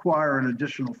would require an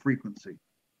additional frequency.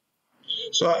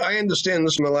 So I understand,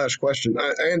 this is my last question.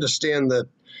 I understand that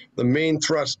the main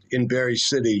thrust in Berry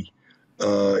City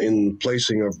in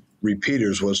placing of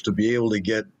repeaters was to be able to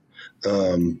get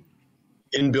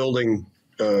in-building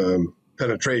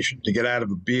penetration, to get out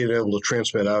of being able to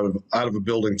transmit out of a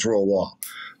building through a wall,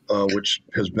 which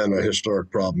has been a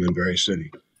historic problem in Berry City.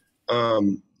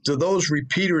 Do those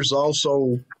repeaters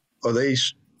also, are they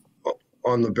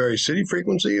on the Berry City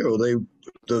frequency, or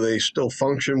do they still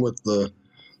function with the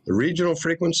regional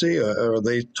frequency, or are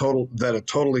they a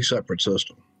totally separate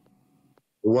system?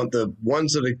 The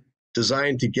ones that are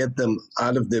designed to get them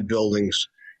out of their buildings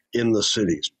in the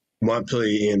cities,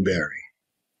 Montpelier and Berry.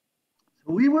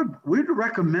 We'd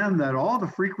recommend that all the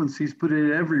frequencies put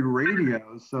in every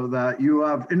radio so that you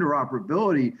have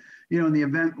interoperability, you know, in the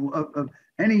event of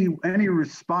any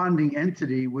responding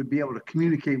entity would be able to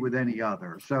communicate with any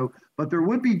other. So, but there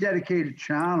would be dedicated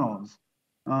channels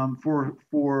for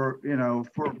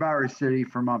Berry City,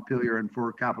 for Montpelier, and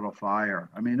for Capital Fire.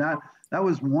 I mean, that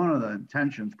was one of the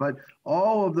intentions. But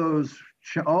all of those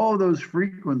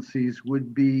frequencies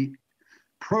would be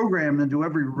programmed into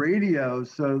every radio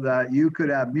so that you could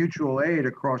have mutual aid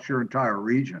across your entire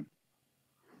region.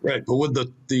 Right, but would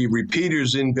the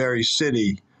repeaters in Berry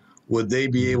City, would they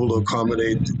be able to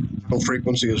accommodate the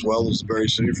frequency as well as the Berry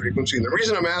City frequency? And the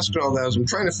reason I'm asking all that is I'm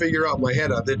trying to figure out in my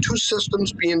head, are there two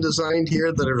systems being designed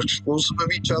here that are exclusive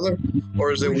of each other?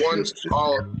 Or is there one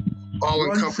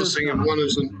all-encompassing and one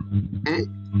isn't?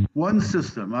 One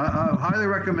system. I highly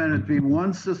recommend it be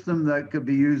one system that could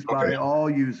be used by all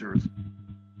users.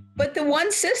 But the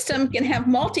one system can have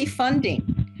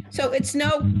multi-funding. So it's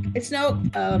not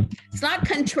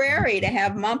contrary to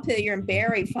have Montpelier and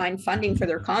Berry find funding for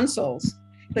their consoles,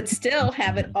 but still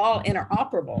have it all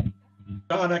interoperable.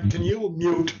 Donna, can you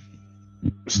mute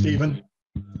Stephen?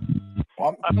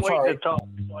 I'm waiting to talk,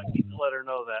 so I need to let her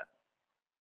know that.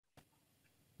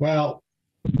 Well,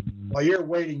 while you're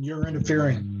waiting, you're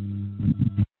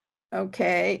interfering.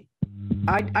 Okay.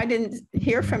 I didn't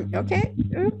hear from, okay.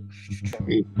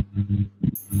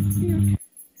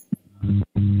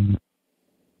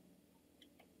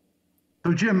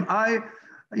 So Jim, I'm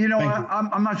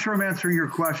not sure I'm answering your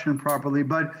question properly,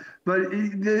 but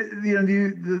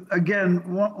again,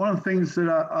 one of the things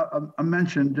that I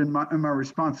mentioned in my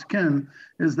response to Ken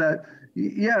is that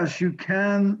yes, you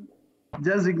can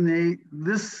designate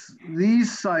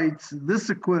these sites, this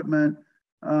equipment,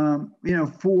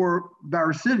 for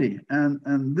Berry City,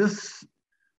 and this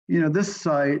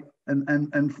site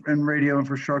and radio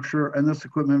infrastructure and this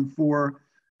equipment for,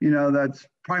 that's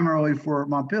primarily for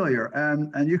Montpelier,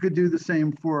 and you could do the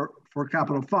same for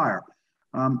Capital Fire.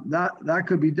 That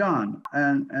could be done,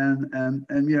 and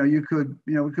we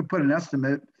could put an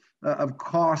estimate of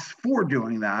costs for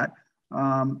doing that,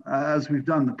 as we've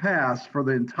done in the past for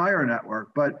the entire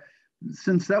network. But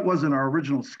since that wasn't our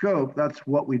original scope, that's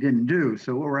what we didn't do.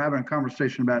 So what we're having a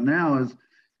conversation about now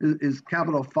is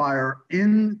Capital Fire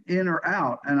in or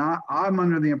out? And I'm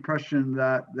under the impression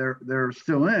that they're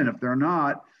still in. If they're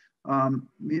not,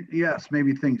 yes,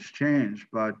 maybe things change.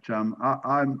 But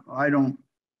I don't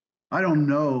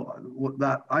know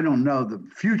that. I don't know the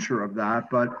future of that.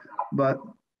 But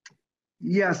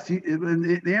yes,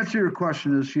 the answer to your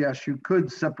question is yes. You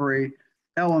could separate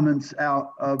elements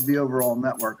out of the overall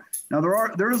network. Now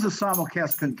there is a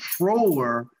simulcast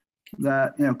controller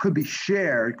that could be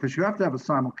shared, because you have to have a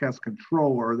simulcast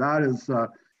controller. That is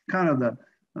kind of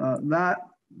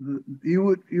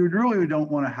you really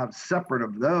don't want to have separate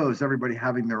of those, everybody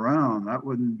having their own. That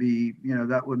wouldn't be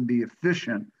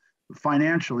efficient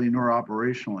financially nor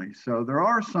operationally. So there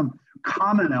are some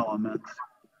common elements,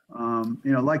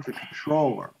 like the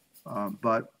controller,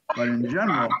 but in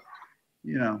general,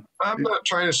 I'm not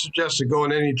trying to suggest to go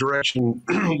in any direction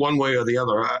one way or the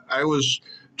other. I was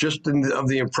just of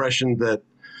the impression that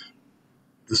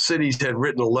the cities had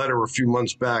written a letter a few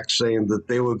months back saying that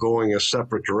they were going a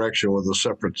separate direction with a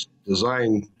separate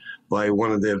design by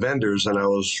one of their vendors. And I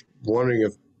was wondering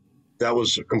if that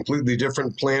was a completely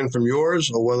different plan from yours,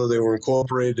 or whether they were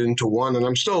incorporated into one. And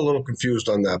I'm still a little confused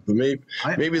on that, but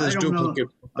maybe there's I don't know. duplicate.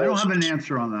 I don't have an proposals.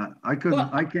 answer on that.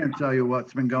 I can't tell you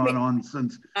what's been going on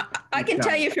since. I can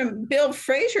tell you from Bill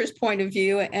Fraser's point of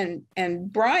view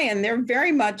and Brian, they're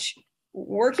very much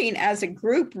working as a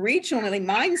group, regionally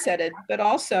mindseted, but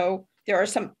also there are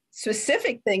some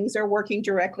specific things they're working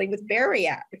directly with Barry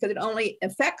at, because it only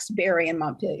affects Barry and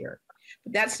Montpelier.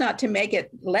 But that's not to make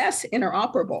it less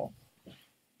interoperable.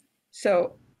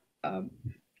 So,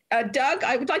 Doug,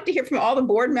 I would like to hear from all the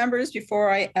board members before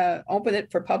I open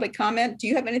it for public comment. Do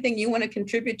you have anything you want to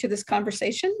contribute to this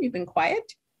conversation? You've been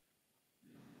quiet.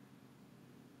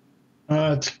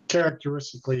 It's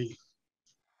characteristically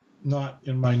not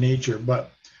in my nature,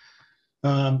 but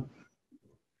I'm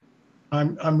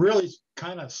really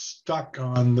kind of stuck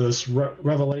on this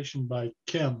revelation by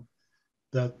Kim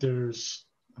that there's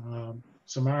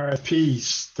some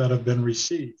RFPs that have been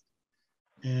received,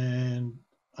 and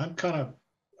I'm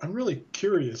really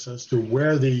curious as to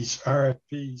where these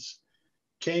RFPs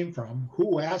came from,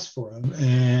 who asked for them,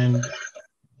 and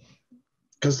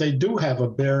because they do have a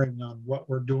bearing on what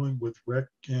we're doing with Rick,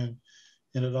 and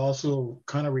it also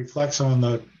kind of reflects on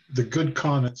the good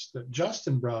comments that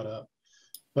Justin brought up.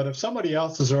 But if somebody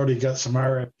else has already got some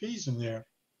RFPs in there,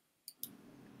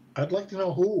 I'd like to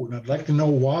know who, and I'd like to know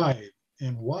why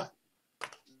and what.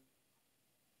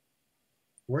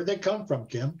 Where'd they come from,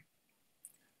 Kim?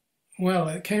 Well,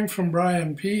 it came from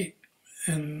Brian Pete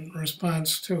in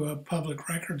response to a public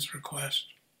records request.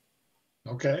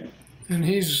 Okay. And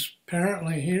he's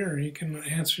apparently here. He can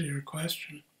answer your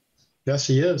question. Yes,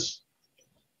 he is.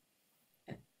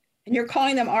 And you're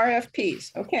calling them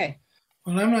RFPs. Okay.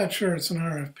 Well, I'm not sure it's an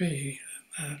RFP.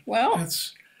 Well,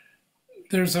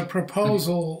 there's a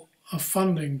proposal, a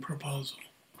funding proposal.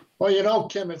 Well, you know,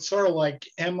 Kim, it's sort of like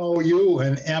MOU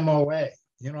and MOA.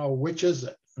 You know, which is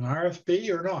it, an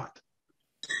RFP or not?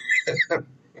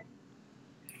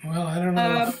 Well, I don't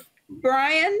know.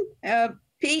 Brian,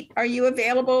 Pete, are you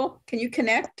available? Can you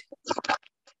connect?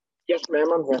 Yes, ma'am,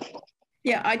 I'm here.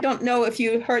 Yeah, I don't know if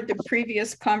you heard the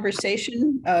previous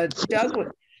conversation.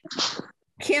 Doug,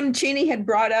 Kim Cheney had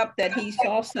brought up that he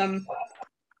saw some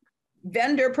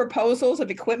vendor proposals of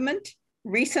equipment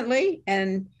recently,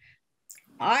 and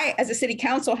I, as a city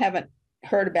council, haven't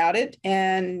heard about it,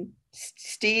 and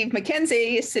Steve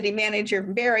McKenzie, city manager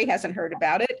from Barry, hasn't heard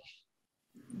about it.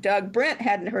 Doug Brent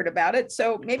hadn't heard about it,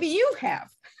 so maybe you have.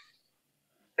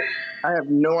 I have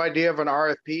no idea of an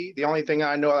RFP. The only thing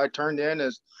I know I turned in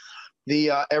is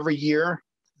every year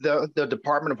the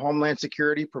Department of Homeland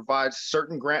Security provides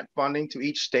certain grant funding to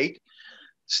each state.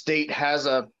 State has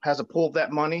a pool of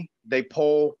that money. They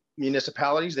poll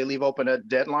municipalities. They leave open a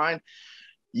deadline.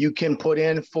 You can put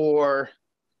in for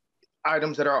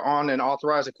items that are on an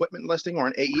authorized equipment listing or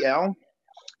an AEL.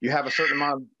 You have a certain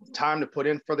amount of time to put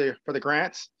in for the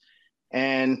grants,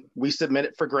 and we submit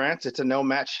it for grants. It's a no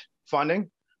match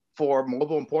funding for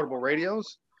mobile and portable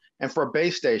radios and for a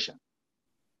base station.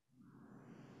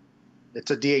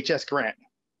 It's a DHS grant.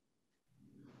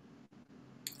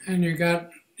 And you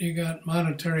got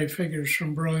monetary figures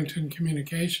from Burlington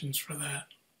Communications for that.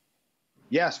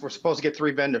 Yes, we're supposed to get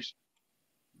 3 vendors.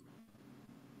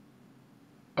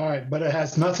 All right, but it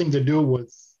has nothing to do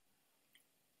with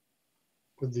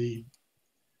the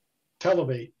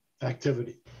Televate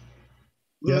activity.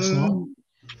 Yes, no?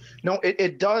 No,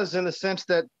 it does, in the sense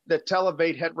that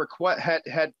Televate had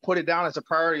put it down as a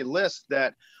priority list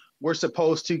that we're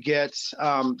supposed to get,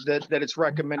 that it's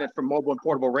recommended for mobile and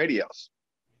portable radios.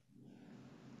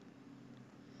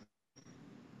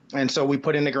 And so we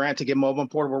put in the grant to get mobile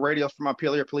and portable radios for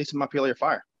Montpelier Police and Montpelier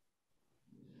Fire.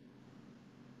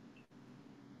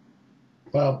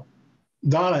 Well,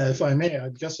 Donna, if I may, I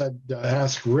guess I'd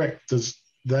ask Rick, does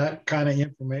that kind of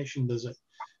information, does it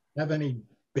have any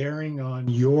bearing on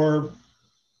your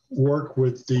work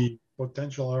with the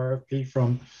potential RFP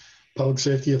from Public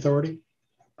Safety Authority?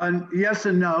 Yes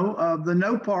and no. The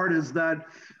no part is that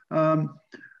the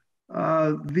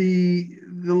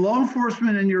law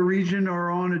enforcement in your region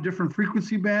are on a different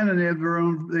frequency band, and they have their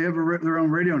own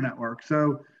radio network.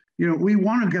 So, you know, we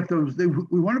want to get those.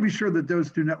 We want to be sure that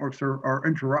those two networks are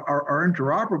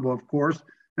interoperable, of course.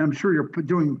 And I'm sure you're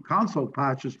doing console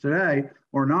patches today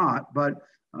or not, but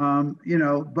you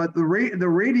know, but the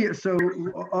radio. So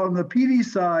on the PD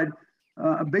side,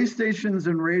 base stations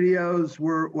and radios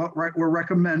were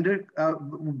recommended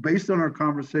based on our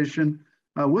conversation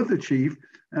with the chief,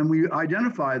 and we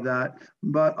identified that.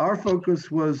 But our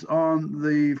focus was on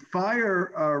the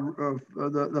fire,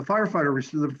 the fire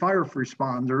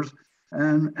responders,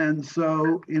 And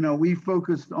so, we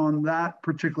focused on that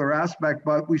particular aspect,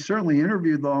 but we certainly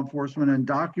interviewed law enforcement and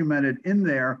documented in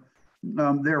there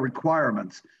their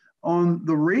requirements. On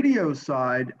the radio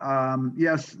side,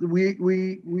 yes,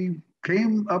 we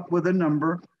came up with a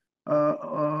number,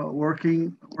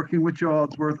 working with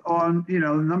Charlesworth on, the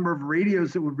number of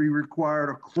radios that would be required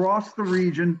across the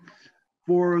region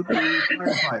for the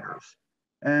firefighters.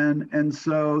 And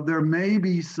so there may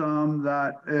be some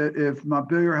that if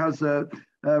Montpelier has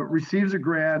receives a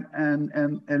grant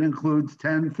and includes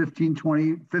 10, 15,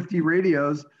 20, 50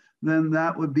 radios, then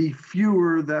that would be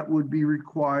fewer that would be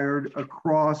required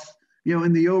across,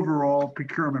 in the overall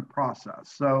procurement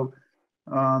process. So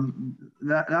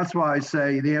that's why I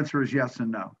say the answer is yes and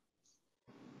no.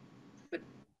 But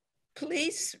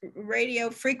police radio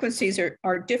frequencies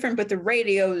are different, but the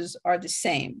radios are the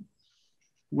same.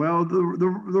 Well, the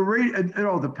radio, it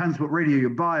all depends what radio you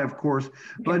buy, of course.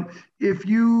 But if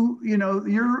you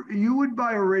would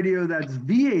buy a radio that's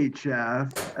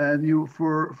VHF, and you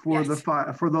for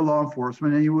the law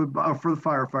enforcement, and you would buy for the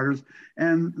firefighters,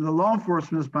 and the law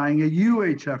enforcement is buying a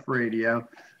UHF radio.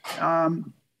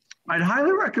 I'd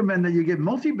highly recommend that you get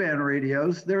multi-band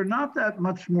radios. They're not that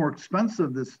much more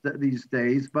expensive these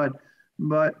days, but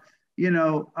the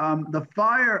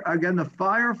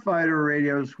firefighter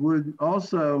radios would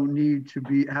also need to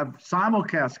have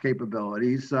simulcast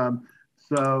capabilities. So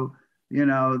you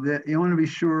want to be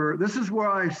sure. This is where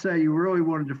I say you really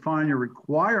want to define your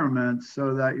requirements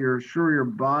so that you're sure you're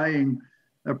buying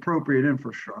appropriate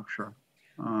infrastructure.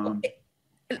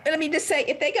 Let me just say,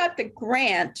 if they got the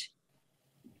grant,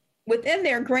 within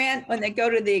their grant, when they go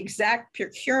to the exact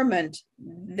procurement,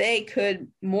 they could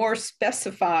more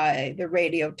specify the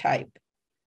radio type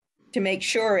to make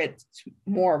sure it's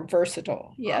more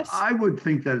versatile. Yes. I would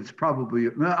think that it's probably,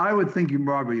 I would think you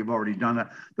probably have already done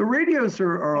that. The radios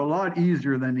are a lot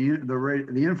easier than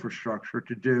the infrastructure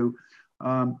to do.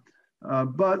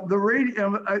 But the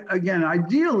radio, again,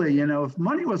 ideally, if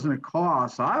money wasn't a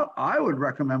cost, I would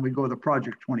recommend we go with a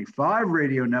Project 25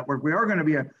 radio network. We are going to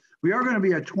be a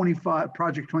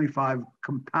Project 25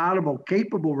 compatible,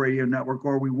 capable radio network,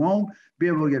 or we won't be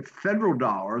able to get federal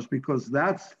dollars because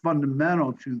that's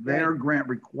fundamental to their grant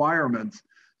requirements.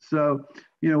 So,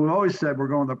 we've always said we're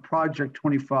going the Project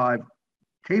 25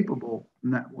 capable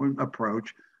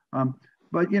approach.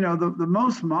 But the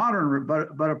most modern,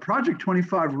 but a Project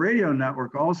 25 radio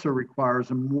network also requires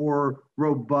a more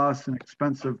robust and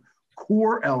expensive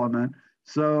core element.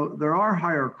 So there are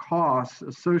higher costs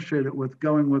associated with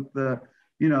going with the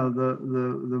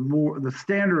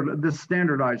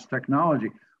standardized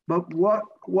technology. But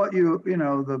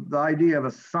the idea of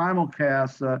a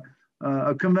simulcast,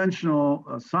 a conventional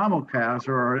simulcast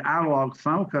or an analog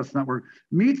simulcast network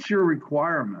meets your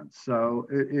requirements. So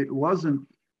it wasn't,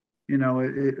 we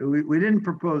didn't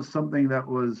propose something that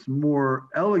was more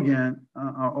elegant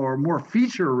or more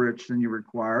feature rich than you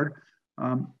required.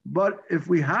 But if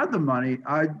we had the money,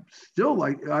 I'd still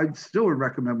would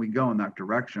recommend we go in that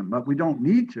direction. But we don't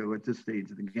need to at this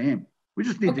stage of the game. We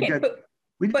just need to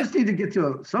get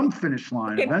to some finish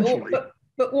line eventually.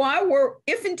 But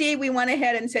if indeed we went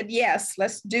ahead and said yes,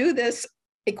 let's do this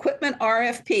equipment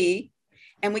RFP,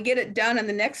 and we get it done in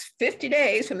the next 50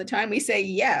 days from the time we say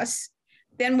yes,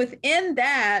 then within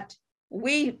that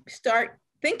we start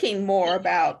thinking more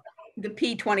about the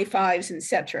P25s,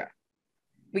 etc.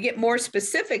 We get more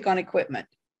specific on equipment.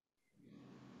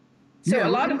 So a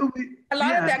lot of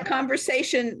that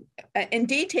conversation in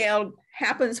detail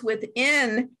happens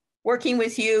within working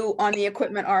with you on the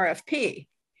equipment RFP.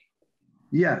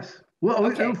 Yes. Well,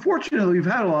 unfortunately, we've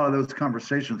had a lot of those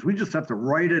conversations. We just have to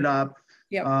write it up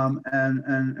and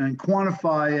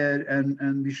quantify it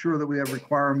and be sure that we have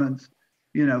requirements,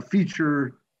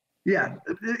 feature. Yeah,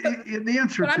 the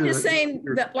answer. But I'm just saying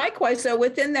that likewise, so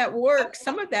within that work,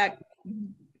 some of that,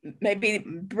 maybe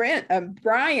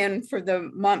Brian for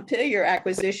the Montpelier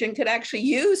acquisition could actually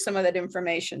use some of that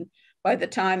information by the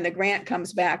time the grant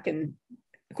comes back and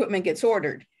equipment gets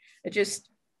ordered. It just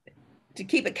to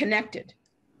keep it connected.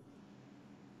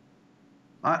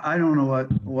 I don't know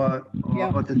what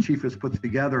the chief has put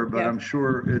together, but I'm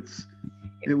sure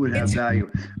it would have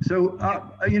value. So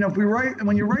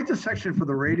when you write the section for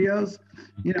the radios,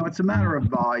 it's a matter of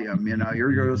volume.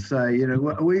 You're going to say,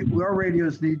 our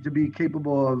radios need to be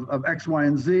capable of X, Y,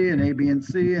 and Z, and A, B, and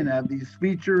C, and have these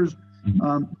features.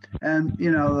 The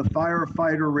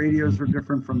firefighter radios are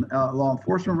different from law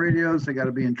enforcement radios. They got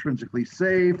to be intrinsically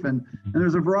safe, and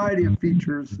there's a variety of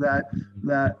features that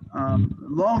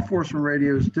law enforcement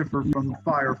radios differ from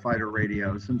firefighter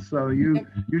radios. And so you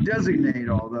designate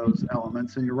all those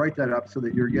elements and you write that up so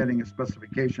that you're getting a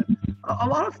specification. a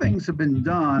lot of things have been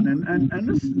done, and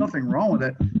there's nothing wrong with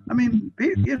it. I mean,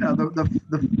 you know,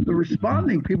 the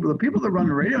responding people, the people that run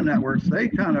the radio networks, they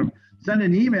kind of send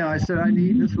an email. I said,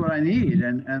 this is what I need,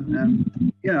 and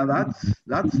you know, that's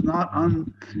not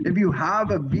if you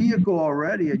have a vehicle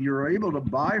already and you're able to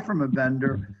buy from a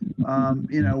vendor,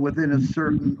 you know,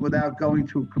 without going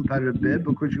to a competitive bid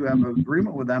because you have an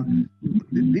agreement with them.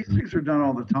 These things are done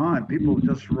all the time. People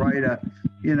just write a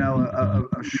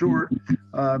short,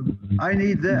 I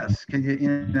need this. Can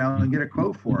you know, and get a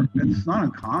quote for it. It's not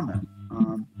uncommon.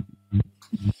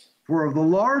 For the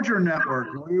larger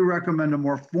network, we recommend a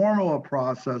more formal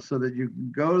process so that you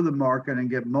can go to the market and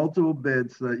get multiple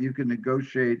bids so that you can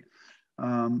negotiate,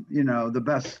 you know, the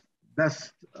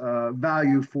best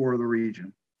value for the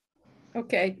region.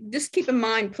 Okay, just keep in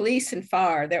mind, police and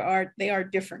fire, they are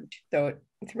different though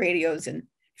with radios and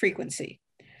frequency.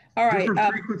 All right.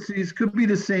 Different frequencies could be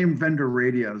the same vendor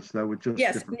radios though, with just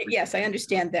yes, I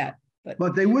understand that.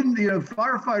 But they wouldn't, you know,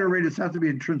 firefighter radios have to be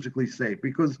intrinsically safe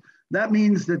because that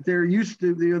means that they're used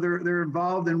to, they're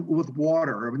involved with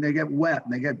water. I mean, they get wet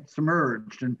and they get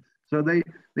submerged. And so they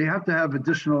have to have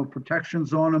additional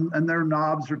protections on them, and their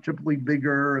knobs are typically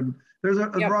bigger. And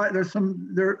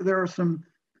there are some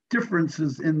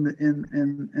differences in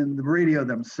the radio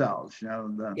themselves, you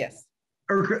know,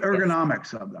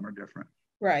 ergonomics of them are different.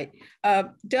 Right.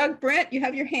 Doug, Brent, you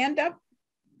have your hand up?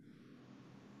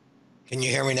 Can you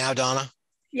hear me now, Donna?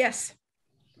 Yes.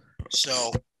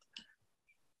 So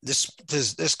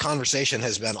this conversation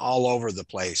has been all over the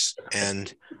place,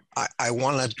 and I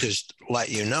want to just let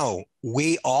you know,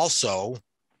 we also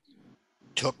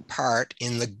took part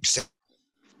in the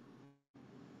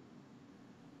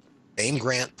same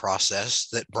grant process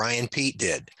that Brian Pete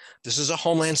did. This is a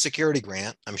Homeland Security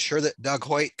grant. I'm sure that Doug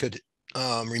Hoyt could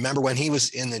remember when he was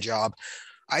in the job.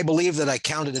 I believe that I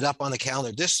counted it up on the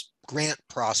calendar. This grant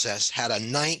process had a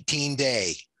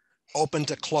 19-day open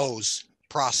to close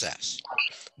process.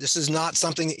 This is not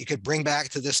something that you could bring back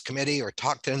to this committee or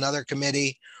talk to another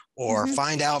committee or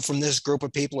find out from this group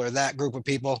of people or that group of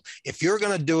people. If you're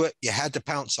going to do it, you had to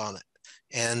pounce on it.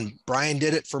 And Brian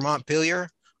did it for Montpelier.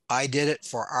 I did it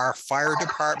for our fire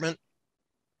department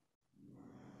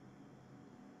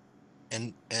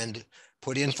and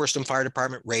put in for some fire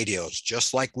department radios.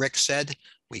 Just like Rick said,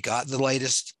 we got the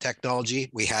latest technology.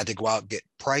 We had to go out and get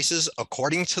prices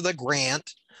according to the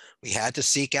grant. We had to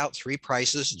seek out 3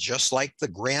 prices, just like the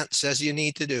grant says you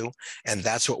need to do. And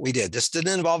that's what we did. This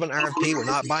didn't involve an RFP. We're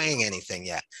not buying anything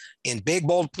yet. In big,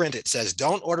 bold print, it says,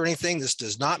 don't order anything. This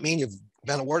does not mean you've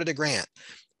been awarded a grant.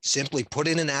 Simply put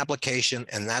in an application,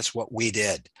 and that's what we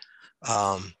did.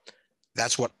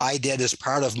 That's what I did as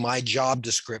part of my job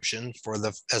description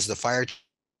as the fire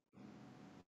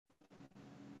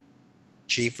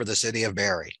chief for the city of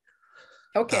Barrie.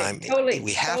 Okay,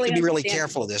 we have to be really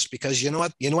careful of this because you know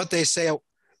what they say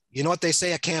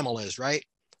a camel is, right?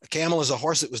 A camel is a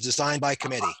horse that was designed by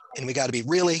committee, and we got to be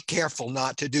really careful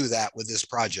not to do that with this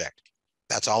project.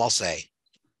 That's all I'll say.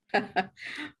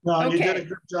 No, okay. You did a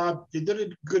good job. You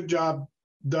did a good job,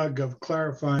 Doug, of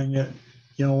clarifying it.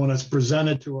 You know, when it's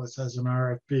presented to us as an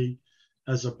RFP,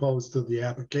 as opposed to the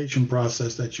application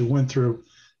process that you went through,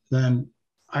 then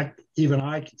even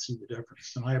I can see the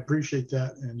difference, and I appreciate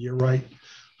that. And you're right,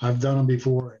 I've done them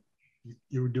before.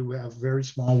 You do have very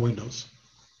small windows.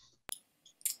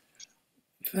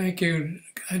 Thank you.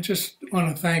 I just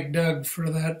want to thank Doug for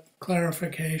that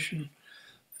clarification,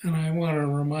 and I want to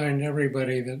remind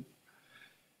everybody that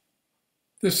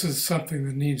this is something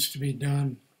that needs to be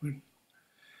done.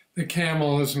 The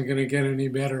camel isn't going to get any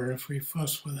better if we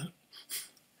fuss with it.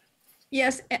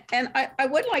 Yes, and I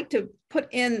would like to put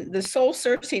in the soul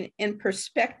searching in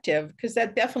perspective, because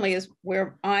that definitely is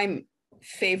where I'm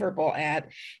favorable at,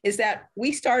 is that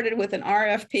we started with an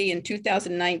RFP in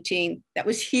 2019 that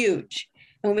was huge.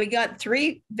 And when we got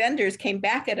 3 vendors came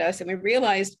back at us and we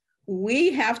realized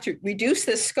we have to reduce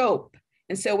the scope.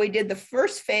 And so we did the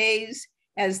first phase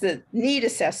as the need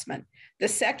assessment. The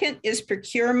second is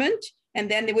procurement,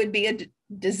 and then there would be a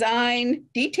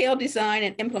detailed design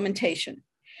and implementation.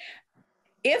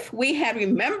 If we had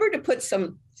remembered to put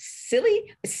some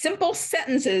simple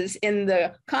sentences in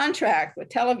the contract with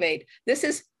Televate, this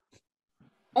is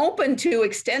open to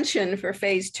extension for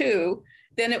phase 2,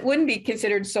 then it wouldn't be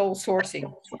considered sole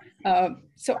sourcing.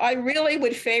 So I really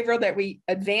would favor that we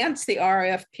advance the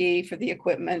RFP for the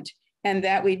equipment and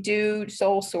that we do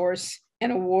sole source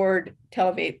and award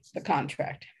Televate the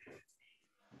contract.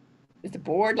 Does the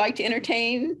board like to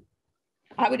entertain?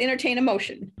 I would entertain a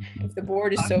motion if the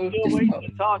board is so disposed.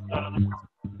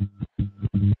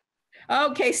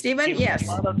 Okay, Stephen, yes.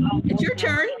 It's your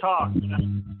turn.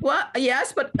 Well,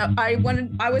 yes, but I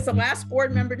was the last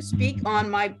board member to speak on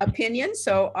my opinion,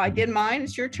 so I did mine.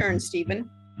 It's your turn, Stephen.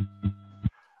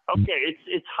 Okay,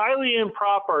 it's highly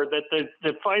improper that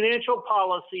the financial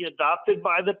policy adopted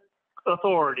by the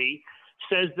authority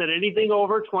says that anything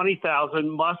over 20,000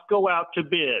 must go out to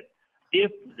bid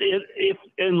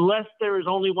unless there is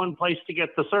only one place to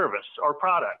get the service or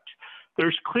product.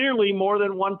 There's clearly more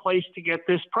than one place to get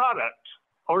this product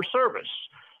or service.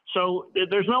 So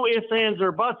there's no ifs, ands,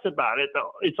 or buts about it.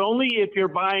 It's only if you're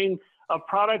buying a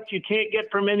product you can't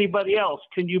get from anybody else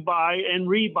can you buy and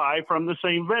rebuy from the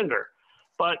same vendor.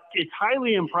 But it's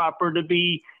highly improper to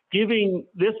be giving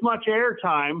this much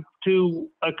airtime to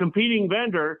a competing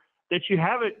vendor that you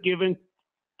haven't given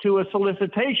to a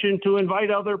solicitation to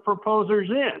invite other proposers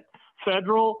in,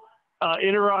 federal,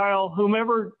 inter-aisle,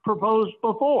 whomever proposed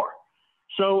before.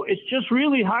 So it's just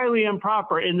really highly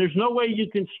improper, and there's no way you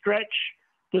can stretch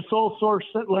the sole source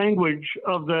language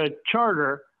of the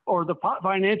charter or the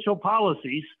financial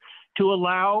policies to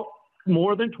allow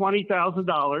more than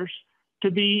 $20,000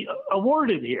 to be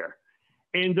awarded here.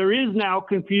 And there is now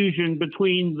confusion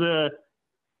between the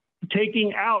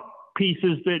taking out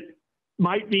pieces that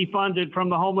might be funded from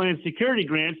the Homeland Security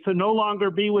grants to no longer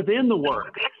be within the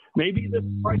work. Maybe the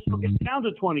price will get down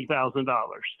to $20,000,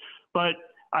 but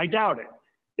I doubt it.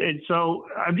 And so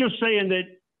I'm just saying that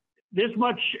this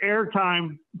much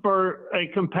airtime for a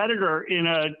competitor in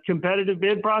a competitive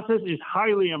bid process is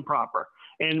highly improper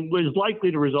and was likely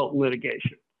to result in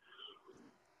litigation.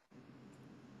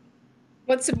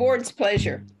 What's the board's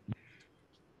pleasure?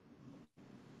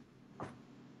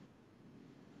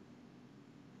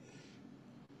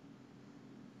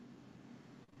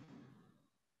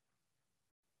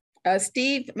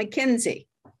 Steve McKenzie.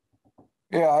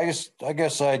 Yeah, I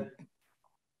guess again,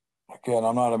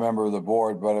 I'm not a member of the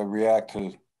board, but I react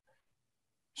to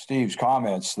Steve's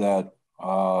comments that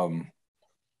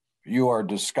you are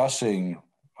discussing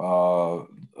how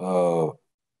to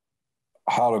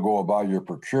go about your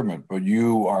procurement, but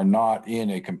you are not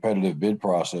in a competitive bid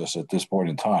process at this point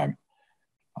in time.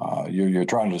 You're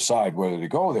trying to decide whether to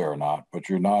go there or not, but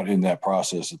you're not in that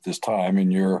process at this time,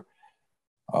 and you're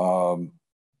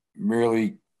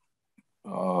merely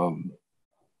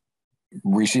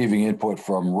receiving input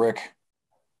from Rick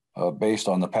based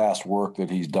on the past work that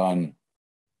he's done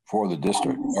for the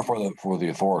district or for the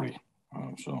authority.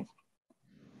 So.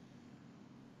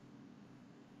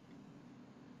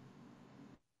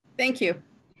 Thank you.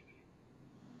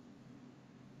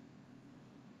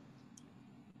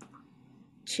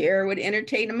 Chair would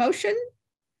entertain a motion.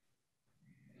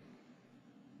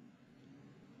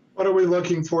 What are we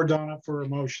looking for, Donna, for a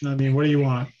motion? I mean, what do you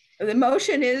want? The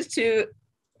motion is to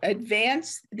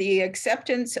advance the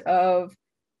acceptance of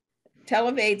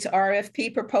Televate's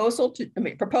RFP proposal to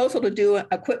do an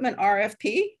equipment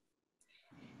RFP.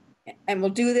 And we'll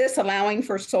do this allowing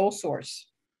for sole source.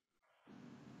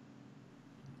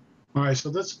 All right, so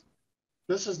this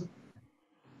is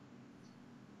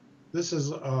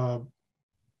I'm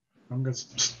going to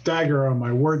stagger on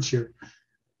my words here.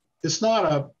 It's not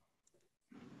a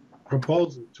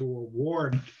proposal to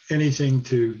award anything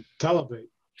to Televate.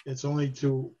 It's only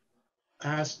to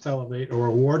ask Televate or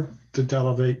award to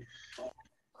Televate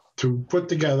to put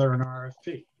together an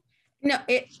RFP. No,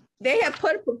 they have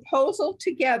put a proposal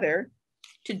together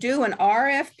to do an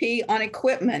RFP on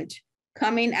equipment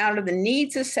coming out of the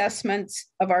needs assessments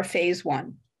of our phase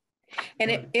one.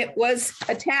 And it was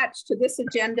attached to this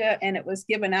agenda and it was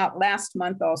given out last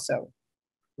month also.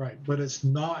 Right, but it's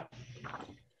not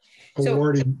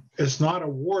awarding,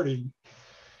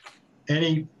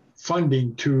 any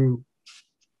funding to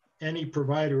any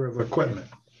provider of equipment.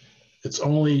 It's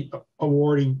only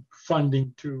awarding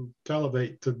funding to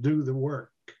Televate to do the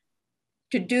work.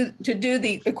 To do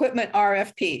the equipment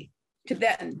RFP. To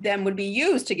then would be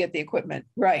used to get the equipment,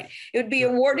 right? It would be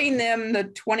awarding them the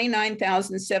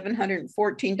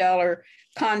 $29,714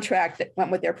 contract that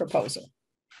went with their proposal.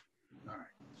 All right.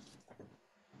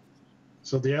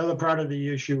 So the other part of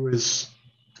the issue is,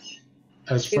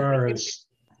 as far as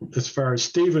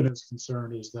Stephen is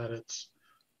concerned, is that it's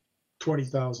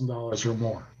 $20,000 or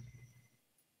more.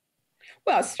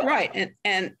 Well, that's right,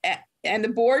 and the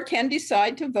board can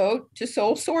decide to vote to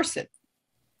sole source it.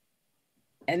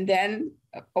 And then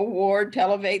award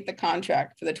Televate the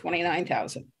contract for the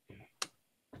 $29,000.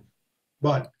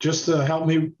 But just to help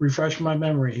me refresh my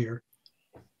memory here,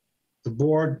 the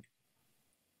board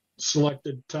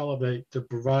selected Televate to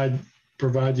provide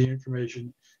the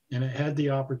information, and it had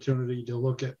the opportunity to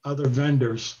look at other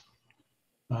vendors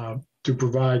to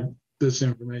provide this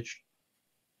information.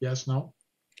 Yes, no?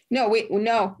 No,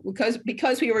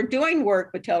 because we were doing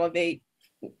work with Televate,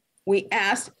 we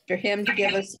asked for him to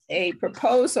give us a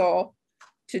proposal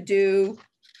to do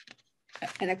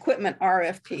an equipment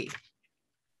RFP.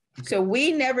 So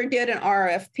we never did an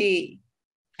RFP,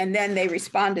 and then they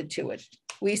responded to it.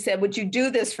 We said, would you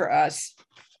do this for us?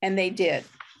 And they did.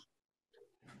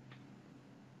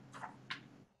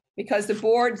 Because the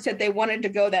board said they wanted to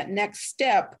go that next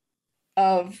step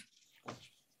of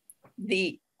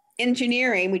the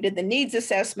engineering. We did the needs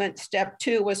assessment. Step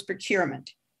 2 was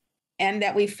procurement. And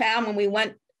that we found when we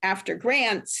went after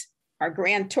grants, our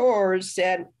grantors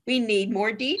said, we need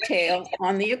more detail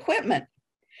on the equipment.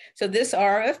 So this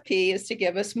RFP is to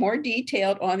give us more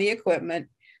detail on the equipment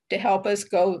to help us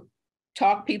go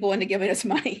talk people into giving us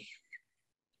money.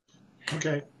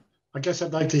 Okay, I guess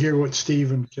I'd like to hear what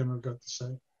Steve and Kim have got to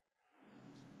say.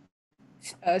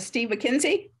 Steve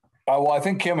McKinsey? Well, I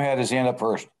think Kim had his hand up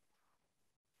first.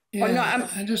 Yeah, Oh,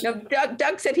 no,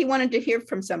 Doug said he wanted to hear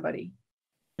from somebody.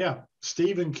 Yeah,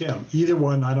 Steve and Kim, either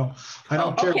one. I don't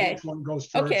care which one goes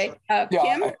first. Okay, Yeah,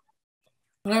 Kim?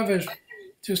 I have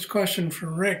just a question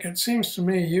for Rick. It seems to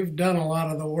me you've done a lot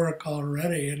of the work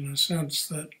already in the sense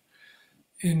that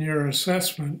in your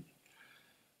assessment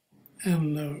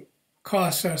and the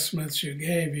cost estimates you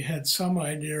gave, you had some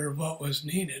idea of what was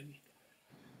needed,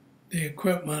 the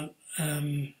equipment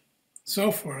and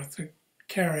so forth to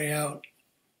carry out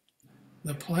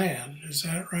the plan. Is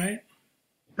that right?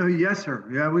 Yes, sir.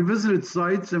 Yeah, we visited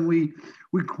sites and we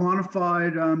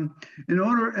quantified in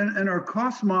order and our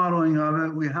cost modeling of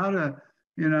it. We had to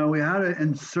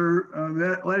insert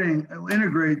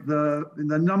integrate the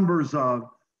numbers of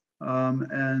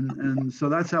and so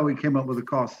that's how we came up with a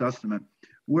cost estimate.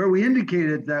 Where we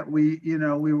indicated that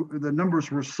the numbers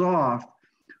were soft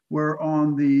were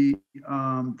on the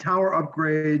tower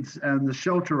upgrades and the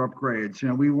shelter upgrades.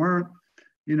 We weren't,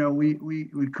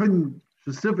 we couldn't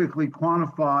specifically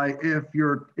quantify if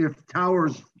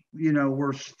towers,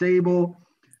 were stable,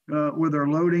 were their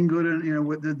loading good,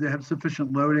 and did they have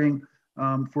sufficient loading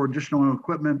for additional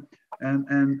equipment,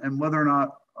 and whether or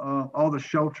not all the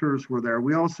shelters were there.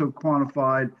 We also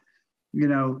quantified,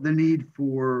 the need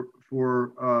for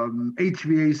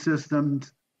HVA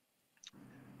systems.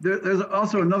 There's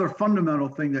also another fundamental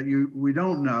thing that we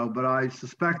don't know, but I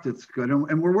suspect it's good.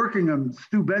 And we're working on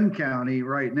Steuben County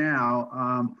right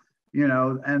now,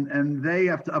 and they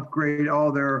have to upgrade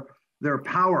all their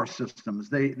power systems.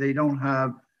 They don't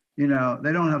have,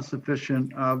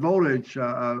 sufficient voltage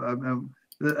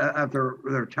at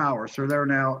their tower. So they're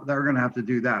going to have to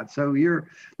do that. So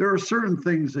there are certain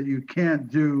things that you can't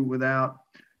do without,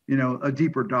 a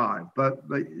deeper dive. But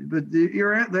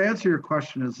the answer to your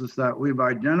question is that we've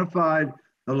identified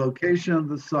the location of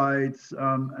the sites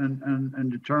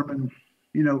and determined,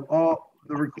 all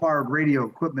the required radio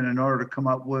equipment in order to come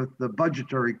up with the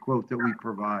budgetary quote that we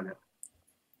provided.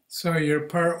 So you're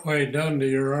partway done to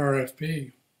your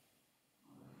RFP.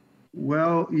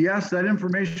 Well, yes, that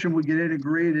information would get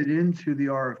integrated into the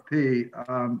RFP.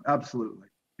 Absolutely.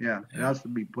 Yeah, it has to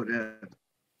be put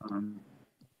in.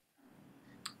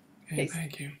 Okay,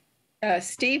 thank you.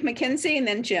 Steve McKinsey and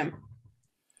then Jim.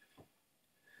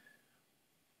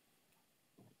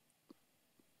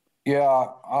 Yeah.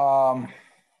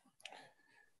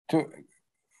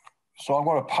 So I'm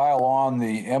going to pile on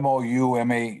the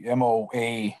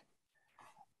MOA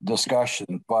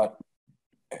discussion, but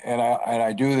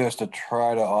I do this to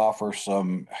try to offer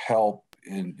some help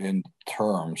in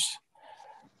terms.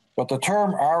 But the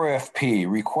term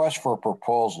RFP, request for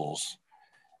proposals,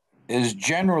 is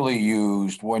generally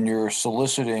used when you're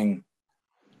soliciting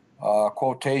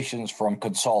quotations from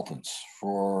consultants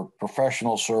for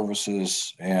professional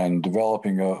services and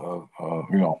developing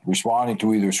responding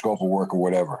to either scope of work or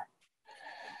whatever.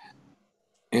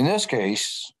 In this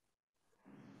case,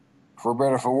 for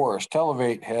better or for worse,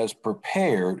 Televate has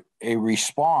prepared a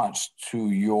response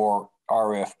to your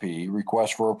RFP,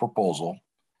 request for a proposal,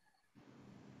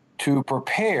 to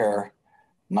prepare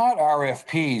not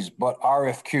RFPs, but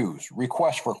RFQs,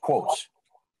 requests for quotes.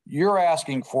 You're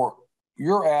asking for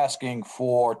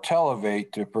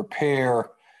Televate to prepare,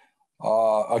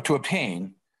 to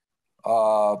obtain,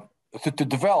 to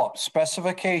develop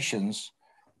specifications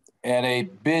and a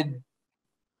bid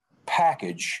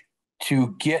package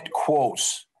to get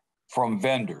quotes from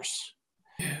vendors.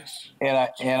 Yes. And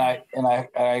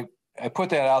I put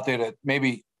that out there to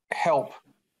maybe help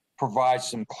provide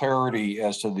some clarity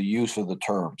as to the use of the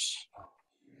terms.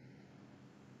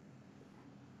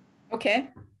 Okay.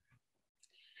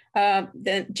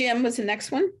 Then Jim was the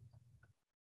next one.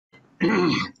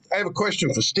 I have a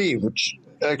question for Steve, which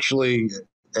actually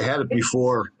I had it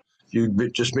before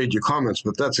just made your comments,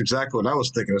 but that's exactly what I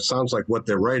was thinking. It sounds like what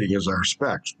they're writing is our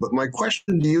specs. But my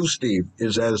question to you, Steve,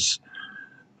 is as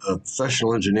a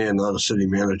professional engineer, not a city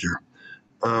manager,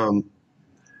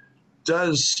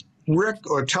 does Rick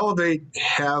or Televate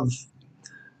have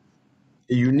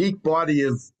a unique body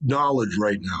of knowledge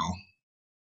right now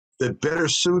that better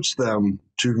suits them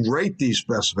to write these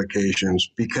specifications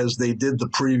because they did the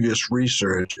previous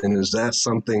research? And is that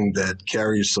something that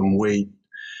carries some weight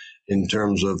in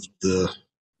terms of the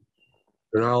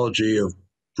chronology of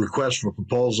requests for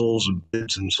proposals and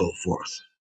bids and so forth?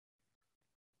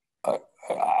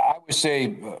 I would say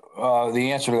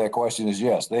the answer to that question is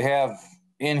yes. They have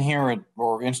inherent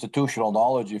or institutional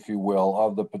knowledge, if you will,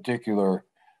 of the particular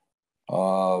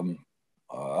of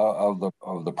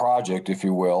the project, if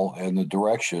you will, and the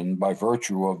direction by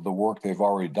virtue of the work they've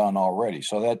already done already.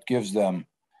 So that gives them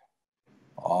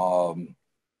a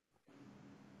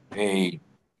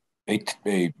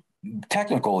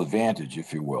technical advantage,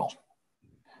 if you will.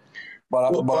 But I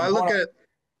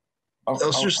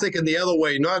was just thinking the other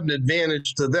way, not an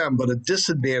advantage to them, but a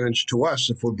disadvantage to us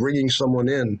if we're bringing someone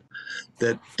in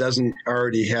that doesn't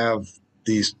already have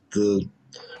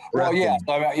Well,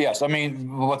 yes. I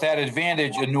mean, but that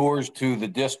advantage inures to the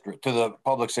district, to the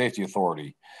Public Safety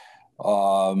Authority.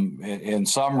 In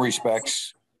some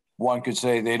respects, one could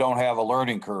say they don't have a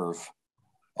learning curve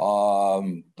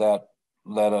that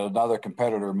another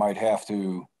competitor might have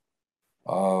to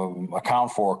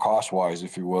account for cost-wise,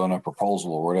 if you will, in a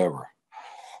proposal or whatever.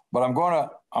 But I'm going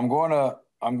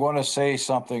to say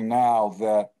something now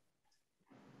that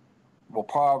will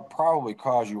probably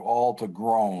cause you all to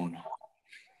groan,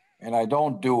 and I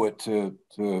don't do it to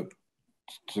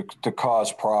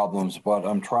cause problems, but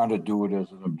I'm trying to do it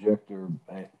as an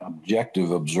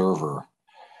objective observer.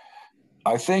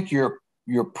 I think your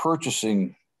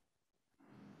purchasing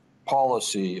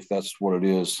policy, if that's what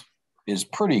it is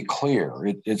pretty clear.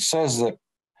 It says that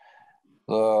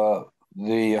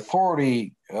the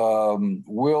authority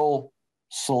shall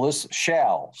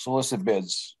solicit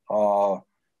bids for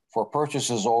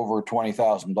purchases over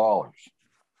 $20,000.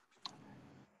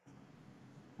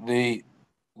 The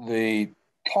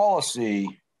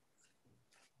policy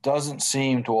doesn't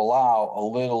seem to allow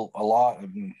a lot,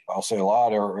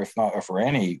 or if not for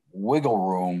any wiggle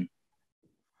room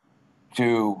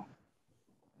to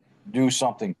do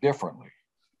something differently.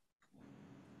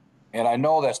 And I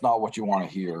know that's not what you want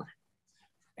to hear.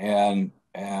 And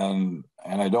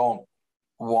I don't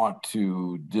want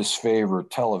to disfavor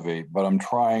Televate, but I'm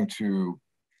trying to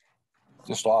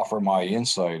just offer my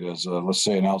insight as let's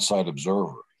say an outside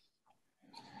observer.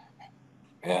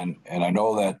 And I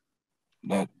know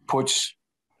that puts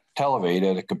Televate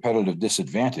at a competitive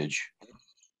disadvantage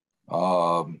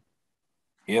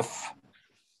if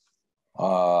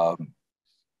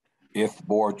the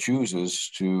board chooses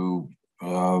to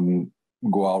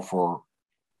go out for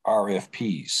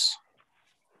RFPs.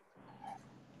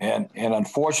 And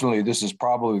unfortunately, this is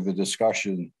probably the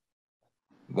discussion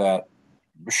that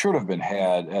should have been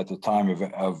had at the time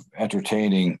of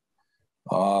entertaining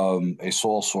a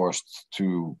sole source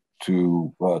to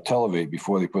Televate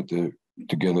before they put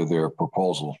together their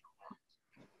proposal.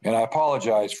 And I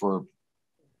apologize for,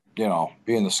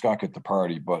 being the skunk at the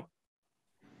party, but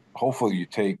hopefully you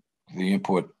take the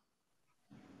input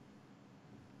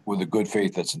with the good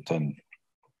faith that's intended.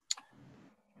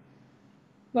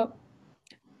 Well,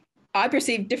 I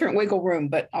perceive different wiggle room,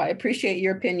 but I appreciate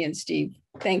your opinion, Steve.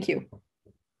 Thank you.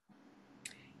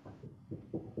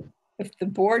 If the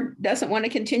board doesn't want to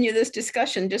continue this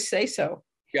discussion, just say so.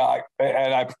 Yeah,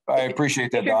 I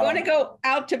appreciate that. If you're going to go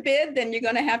out to bid, then you're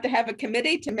going to have a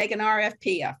committee to make an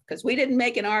RFP up, because we didn't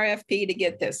make an RFP to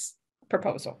get this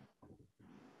proposal.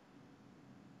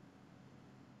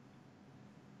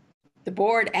 The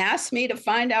board asked me to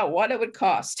find out what it would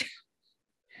cost.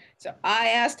 So I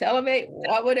asked Televate,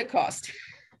 what would it cost?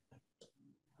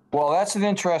 Well, that's an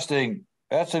interesting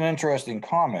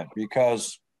comment,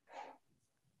 because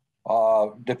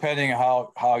depending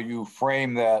how you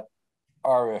frame that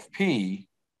RFP,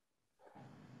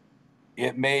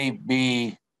 it may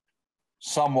be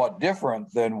somewhat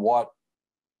different than what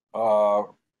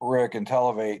Rick and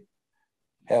Televate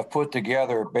have put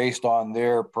together based on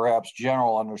their perhaps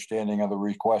general understanding of the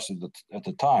request at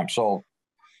the time. So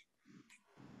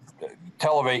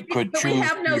Televate could choose. We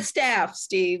have no staff,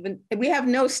 Steve, and we have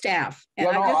no staff. And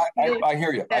I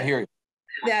hear you. I hear you.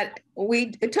 That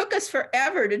it took us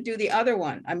forever to do the other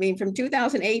one. I mean, from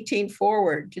 2018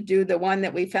 forward to do the one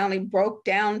that we finally broke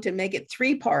down to make it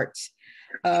 3 parts.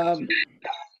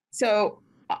 So,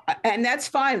 and that's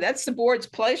fine. That's the board's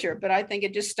pleasure, but I think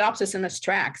it just stops us in its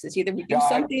tracks. It's either we do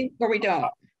something or we don't.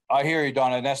 I hear you,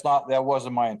 Donna. That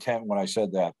wasn't my intent when I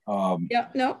said that. Yeah,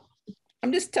 no,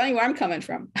 I'm just telling you where I'm coming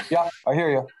from. Yeah, I hear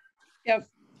you. Yep.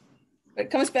 But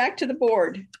it comes back to the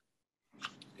board.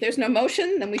 If there's no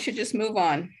motion, then we should just move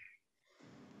on.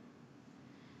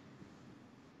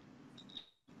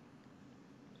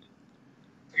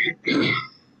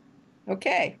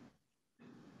 Okay.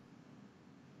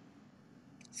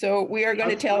 So we are going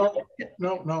to tell.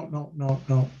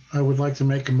 No. I would like to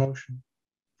make a motion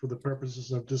for the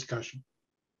purposes of discussion.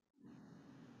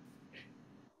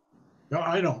 No,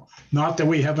 I know. Not that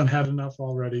we haven't had enough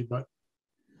already, but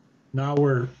now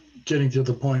we're getting to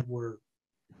the point where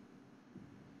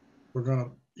we're going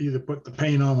to either put the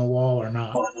paint on the wall or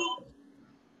not.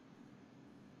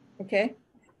 Okay.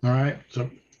 All right. So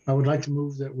I would like to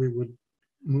move that we would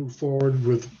move forward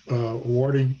with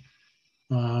awarding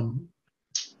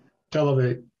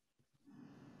Televate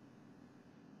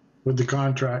with the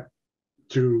contract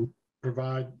to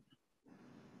provide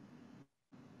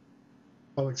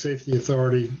Public Safety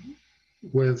Authority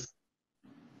with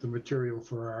the material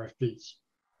for RFPs.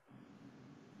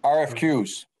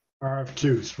 RFQs.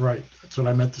 RFQs, right. That's what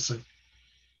I meant to say.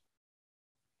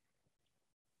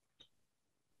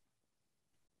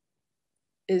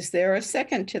 Is there a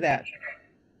second to that?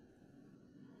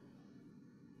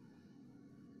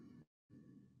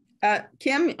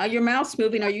 Kim, your mouth's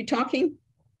moving. Are you talking?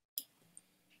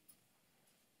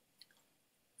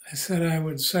 I said I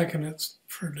would second it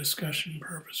for discussion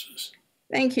purposes.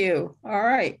 Thank you. All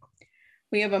right.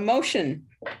 We have a motion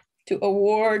to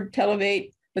award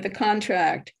Televate with a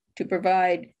contract to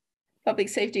provide Public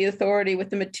Safety Authority with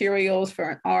the materials for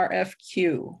an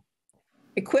RFQ.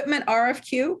 Equipment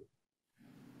RFQ?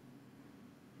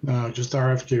 No, just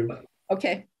RFQ.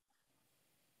 Okay.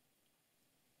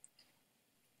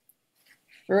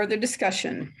 Further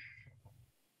discussion.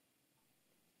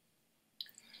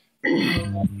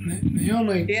 The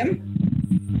only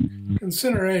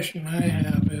consideration I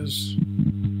have is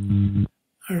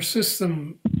our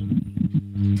system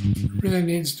really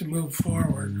needs to move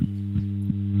forward.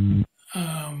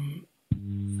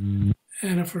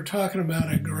 And if we're talking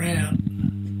about a grant,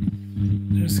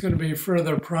 there's going to be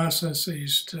further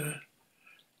processes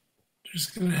there's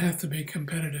going to have to be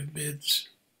competitive bids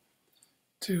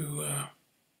to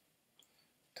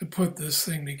put this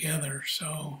thing together.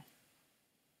 So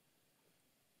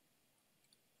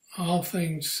all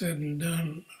things said and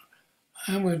done,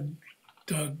 I'm with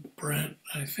Doug Brent.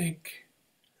 I think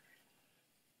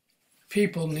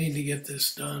people need to get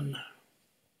this done.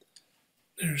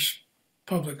 There's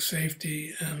public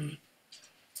safety, and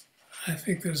I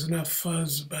think there's enough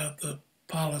fuzz about the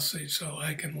policy so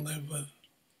I can live with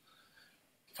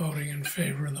voting in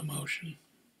favor of the motion.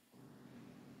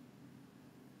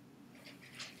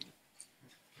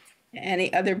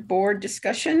 Any other board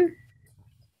discussion?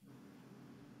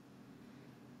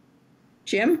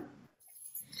 Jim?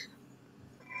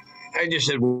 I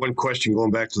just had one question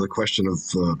going back to the question of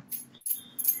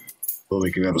whether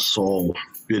we can have a sole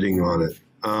bidding on it.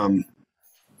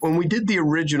 When we did the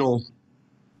original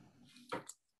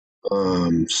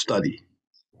study,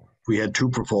 we had two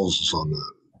proposals on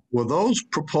that. Were those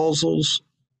proposals,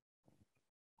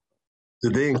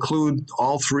 did they include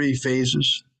all three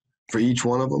phases for each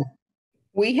one of them?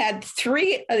 We had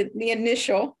three, the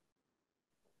initial,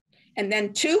 and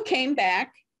then two came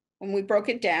back when we broke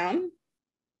it down.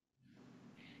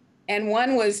 And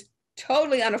one was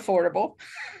totally unaffordable,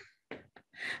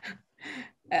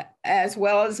 as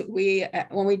well as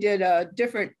when we did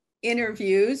different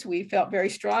interviews, we felt very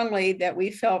strongly that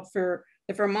we felt for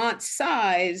the Vermont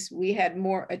size, we get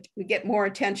more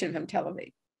attention from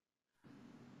Televate.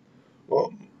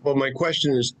 Well, my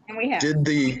question is,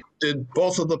 did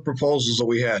both of the proposals that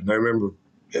we had, and I remember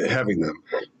having them,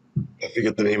 I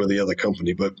forget the name of the other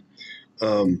company, but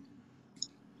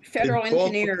Federal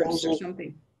Engineers or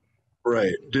something.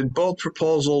 Right. Did both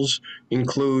proposals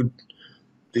include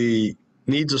the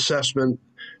needs assessment,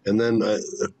 and then I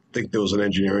think there was an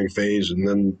engineering phase, and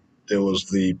then there was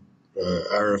the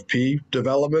RFP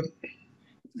development?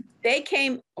 They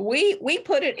came, we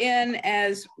put it in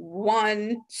as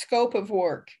one scope of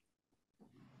work.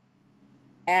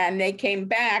 And they came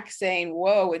back saying,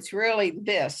 whoa, it's really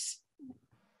this.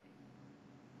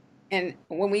 And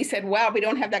when we said, wow, we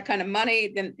don't have that kind of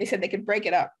money, then they said they could break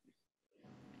it up.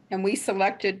 And we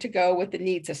selected to go with the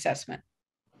needs assessment.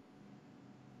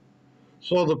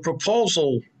 So the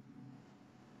proposal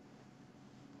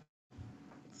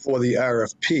for the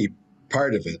RFP,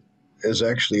 part of it, has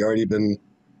actually already been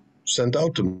sent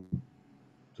out to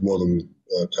more than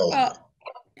Televate.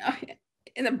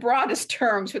 In the broadest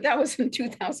terms, but that was in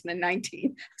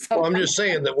 2019. So well, I'm just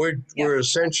saying that we're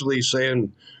essentially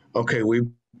saying okay, we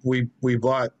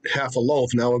bought half a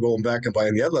loaf. Now we're going back and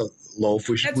buying the other loaf.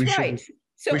 That's right.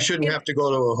 So we shouldn't have to go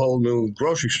to a whole new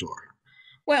grocery store.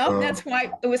 Well, that's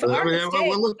why it was our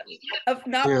mistake of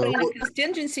not you know, putting a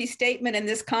contingency statement in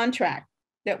this contract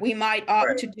that we might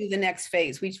opt to do the next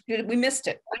phase. We missed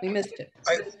it. We missed it.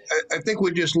 I think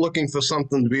we're just looking for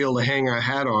something to be able to hang our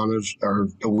hat on. Are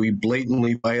we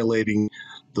blatantly violating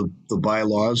the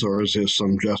bylaws, or is there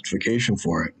some justification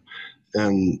for it?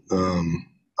 And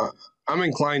I'm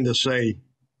inclined to say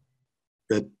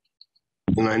that,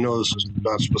 and I know this is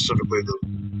not specifically the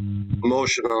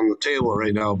motion on the table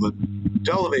right now, but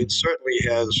Elevate certainly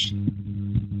has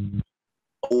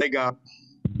a leg up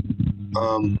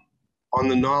on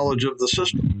the knowledge of the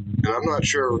system. And I'm not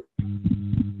sure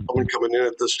someone coming in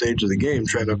at this stage of the game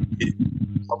trying to be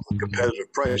up with a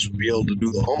competitive price would be able to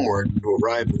do the homework to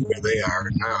arrive at where they are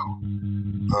now.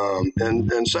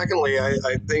 And secondly,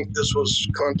 I think this was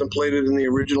contemplated in the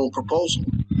original proposal.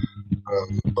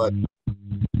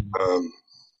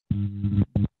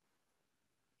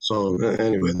 So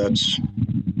anyway,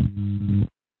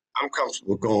 I'm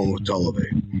comfortable going with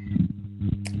Elevate.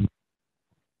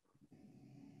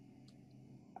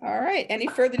 All right. Any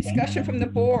further discussion from the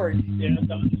board? Yeah,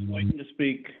 I'm just waiting to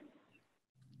speak.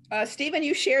 Stephen,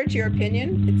 you shared your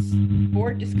opinion. It's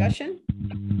board discussion.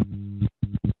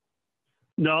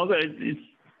 No, it's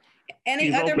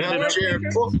any other board Madam Chair,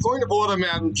 point of order,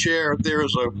 Madam Chair. There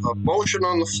is a motion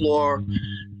on the floor,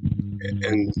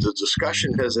 and the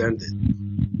discussion has ended.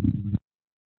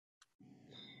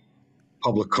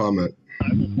 Public comment.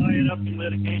 I will tie it up in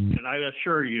litigation, I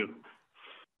assure you.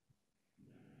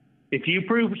 If you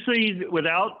proceed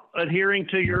without adhering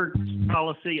to your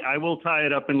policy, I will tie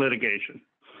it up in litigation.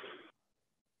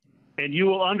 And you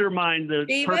will undermine the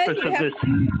purpose of this.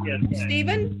 Yes.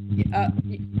 Stephen,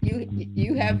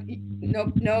 you have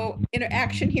no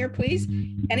interaction here, please.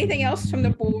 Anything else from the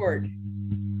board?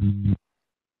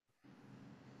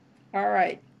 All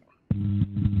right.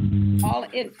 All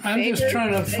in I'm favor, just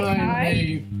trying to find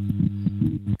aye.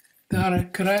 Donna,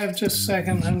 could I have just a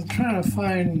second? I'm trying to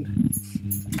find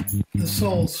the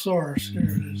sole source. Here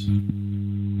it is.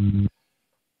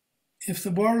 If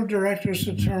the board of directors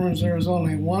determines there is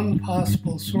only one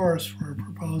possible source for a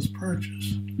proposed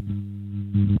purchase,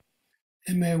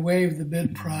 it may waive the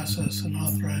bid process and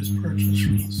authorize purchase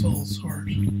from the sole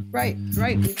source. Right.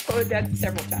 We've quoted that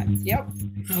several times. Yep.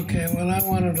 Okay, well, I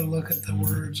wanted to look at the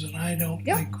words, and I don't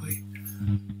think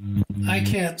I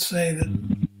can't say that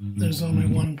there's only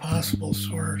one possible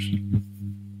source.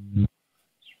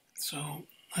 So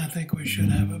I think we should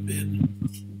have a bid.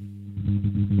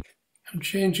 I'm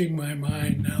changing my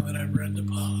mind now that I've read the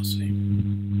policy.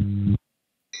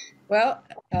 Well,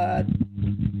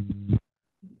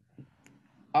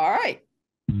 all right.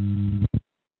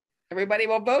 Everybody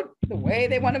will vote the way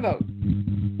they want to vote.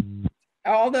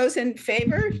 All those in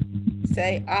favor,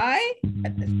 say aye.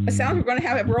 It sounds we're going to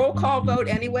have a roll call vote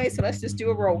anyway, so let's just do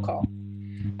a roll call.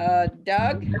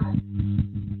 Doug?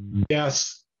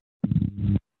 Yes.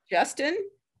 Justin?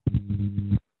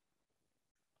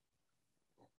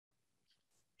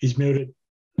 He's muted.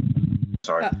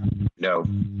 Sorry. No.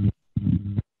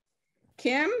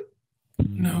 Kim?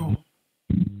 No.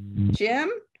 Jim?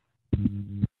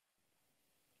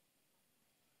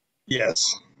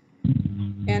 Yes.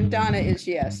 And Donna is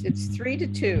yes. It's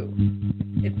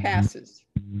 3-2. It passes.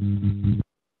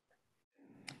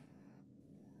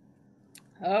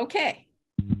 Okay.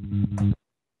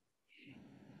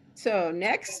 So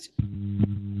next,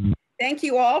 thank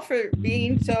you all for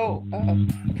being so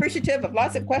appreciative of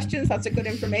lots of questions, lots of good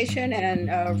information.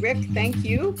 And Rick, thank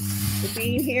you for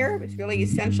being here. It's really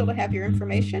essential to have your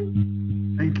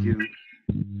information. Thank you.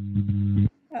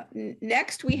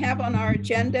 Next we have on our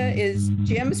agenda is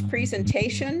Jim's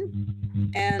presentation.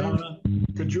 And Donna,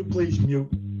 could you please mute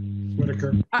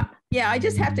Whitaker? yeah, I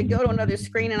just have to go to another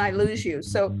screen and I lose you.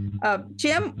 So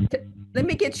Jim, let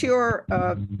me get your,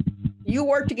 you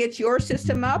work to get your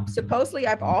system up. Supposedly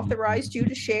I've authorized you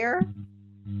to share.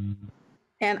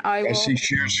 And I see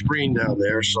share screen down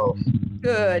there, so.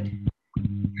 Good.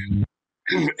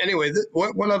 Anyway,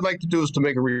 what I'd like to do is to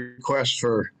make a request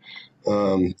for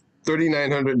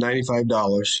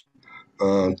 $3,995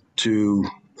 to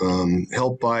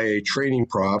help buy a training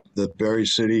prop that Berry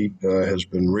City has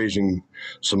been raising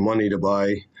some money to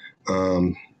buy.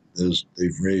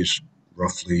 They've raised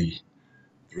roughly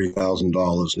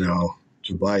 $3,000 now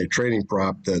to buy a training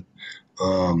prop that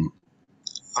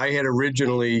I had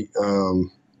originally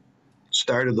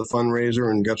started the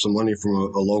fundraiser and got some money from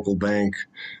a local bank.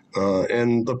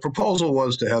 And the proposal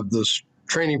was to have this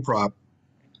training prop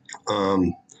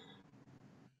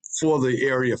for the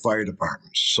area fire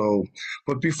departments. So,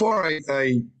 but before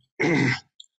I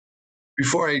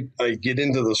before I get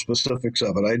into the specifics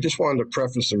of it, I just wanted to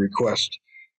preface the request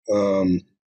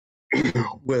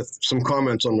with some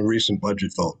comments on the recent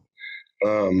budget vote.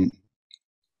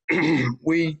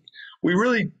 We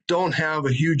really don't have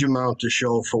a huge amount to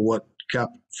show for what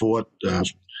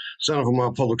Center of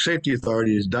Vermont Public Safety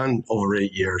Authority has done over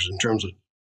 8 years in terms of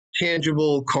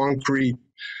tangible, concrete,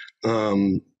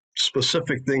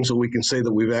 specific things that we can say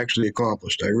that we've actually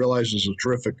accomplished. I realize there's a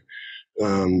terrific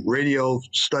radio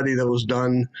study that was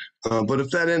done, but if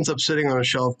that ends up sitting on a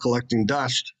shelf collecting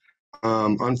dust,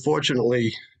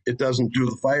 unfortunately, it doesn't do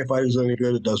the firefighters any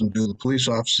good. It doesn't do the police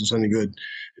officers any good.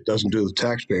 It doesn't do the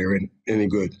taxpayer any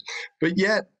good. But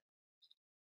yet,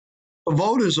 the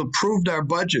voters approved our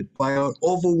budget by an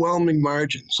overwhelming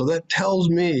margin. So that tells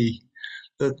me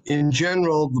that in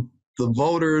general, the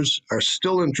voters are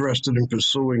still interested in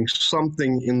pursuing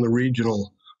something in the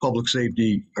regional public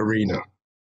safety arena.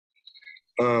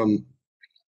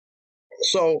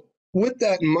 So with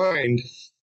that in mind,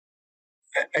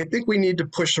 I think we need to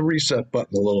push the reset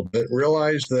button a little bit,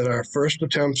 realize that our first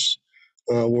attempts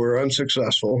were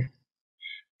unsuccessful,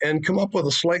 and come up with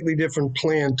a slightly different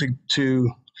plan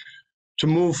to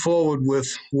move forward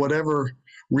with whatever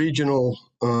regional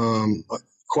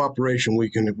cooperation we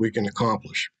can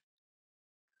accomplish.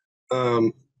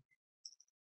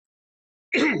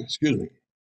 Excuse me.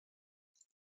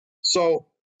 So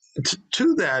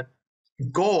to that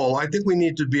goal, I think we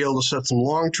need to be able to set some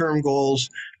long-term goals,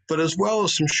 but as well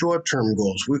as some short-term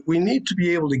goals. We need to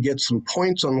be able to get some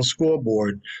points on the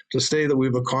scoreboard to say that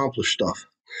we've accomplished stuff.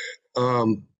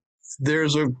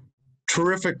 There's a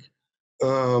terrific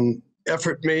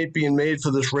effort being made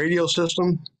for this radio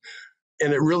system,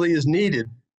 and it really is needed,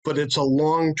 but it's a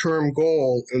long-term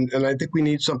goal, and I think we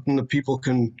need something that people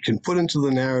can put into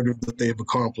the narrative that they've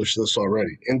accomplished this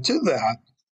already. And to that,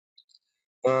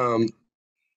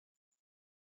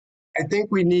 I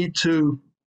think we need to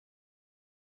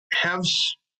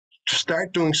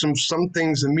start doing some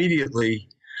things immediately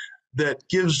that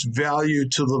gives value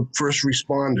to the first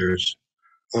responders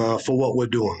for what we're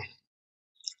doing.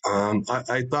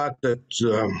 I thought that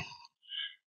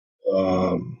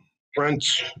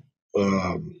Brent's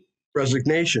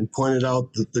resignation pointed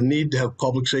out that the need to have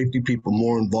public safety people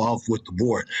more involved with the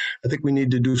board. I think we need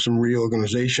to do some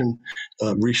reorganization,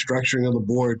 restructuring of the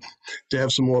board to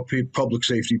have some more public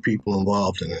safety people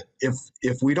involved in it.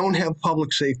 If we don't have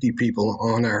public safety people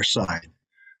on our side,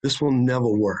 this will never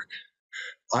work.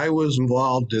 I was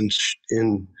involved in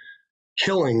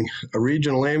killing a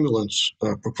regional ambulance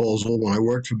proposal when I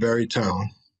worked for Barry Town.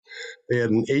 They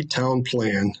had an 8-town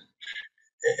plan,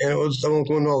 and I won't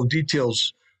go into all the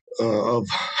details of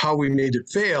how we made it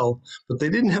fail, but they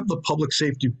didn't have the public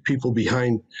safety people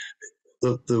behind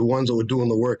the ones that were doing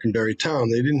the work in Barry Town.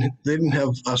 They didn't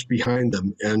have us behind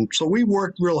them, and so we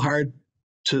worked real hard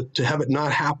to have it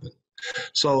not happen.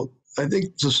 So I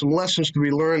think there's some lessons to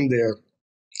be learned there.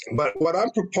 But what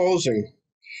I'm proposing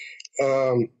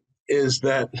is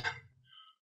that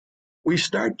we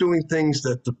start doing things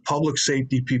that the public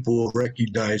safety people will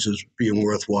recognize as being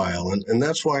worthwhile. And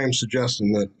that's why I'm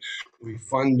suggesting that we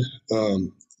fund a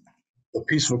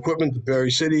piece of equipment the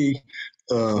Barry City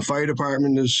Fire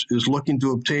Department is looking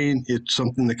to obtain. It's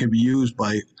something that can be used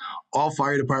by all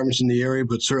fire departments in the area,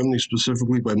 but certainly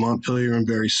specifically by Montpelier and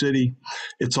Barry City.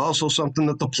 It's also something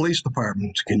that the police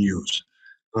departments can use.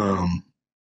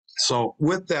 So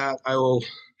with that, I will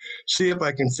see if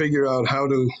I can figure out how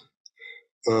to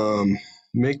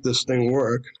make this thing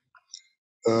work.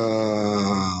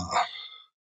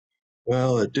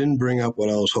 Well, it didn't bring up what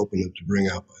I was hoping it to bring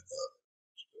up, I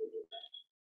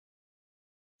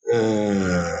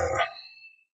thought.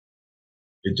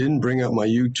 It didn't bring up my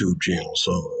YouTube channel,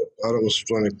 so I thought it was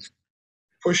going to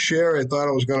push share. I thought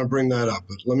I was going to bring that up,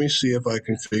 but let me see if I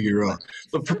can figure out.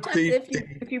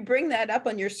 If you bring that up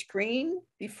on your screen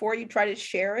before you try to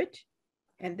share it,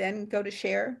 and then go to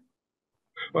share.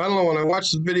 Well, I don't know. When I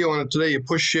watched the video on it today, you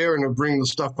push share and it'll bring the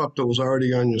stuff up that was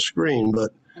already on your screen.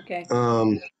 But okay.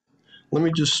 Let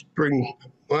me just bring.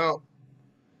 Well,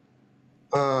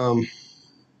 I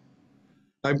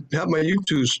have my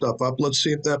YouTube stuff up. Let's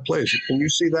see if that plays. Can you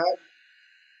see that?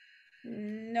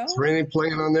 No. Is there anything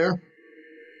playing on there?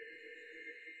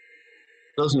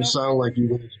 Doesn't sound like you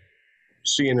guys are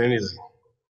seeing anything.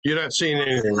 You're not seeing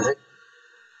anything, right?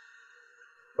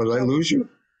 Or did I lose you?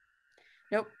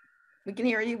 Nope. We can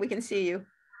hear you. We can see you.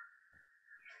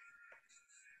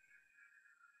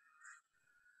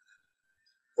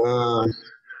 All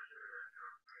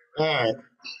right.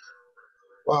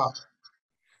 Wow.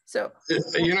 So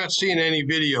you're not seeing any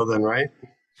video then, right?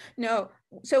 No.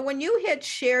 So when you hit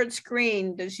shared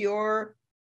screen, does your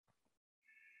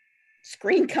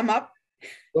screen come up?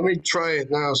 Let me try it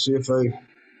now, see if I,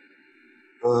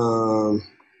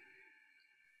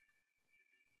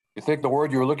 You think the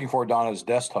word you were looking for, Donna, is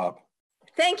desktop?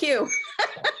 Thank you.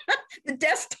 The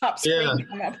desktop screen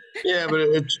come up. yeah, but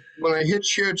it's, when I hit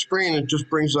shared screen, it just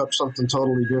brings up something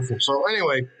totally different. So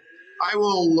anyway, I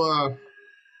will,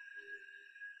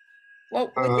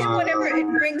 Well, within whatever it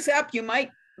brings up, you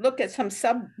might look at some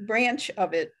sub branch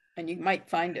of it and you might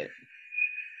find it.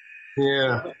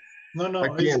 yeah. No.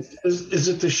 Is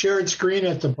it the shared screen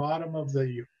at the bottom of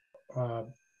the?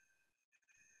 Well,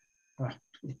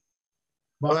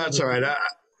 that's all right.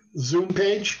 Zoom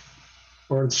page,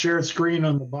 or the shared screen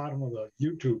on the bottom of the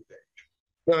YouTube page?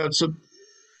 It's a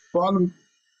bottom.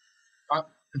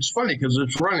 It's funny because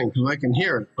it's running because I can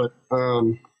hear it, but let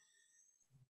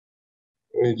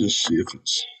me just see if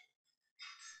it's.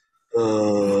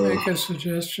 Make a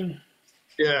suggestion.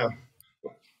 Yeah.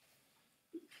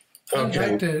 I'd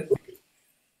like to.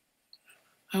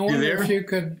 I wonder if you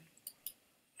could.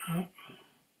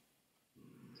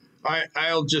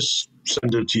 I'll just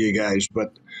send it to you guys,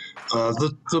 but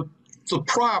the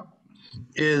prop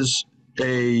is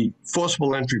a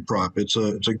forcible entry prop. It's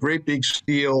a great big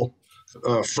steel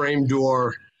frame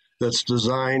door that's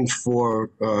designed for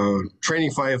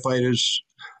training firefighters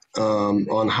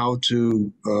on how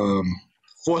to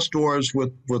force doors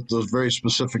with the very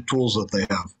specific tools that they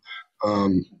have.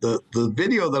 The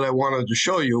video that I wanted to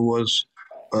show you was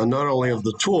not only of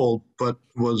the tool, but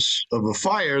was of a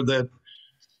fire that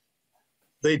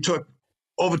they took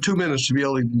over 2 minutes to be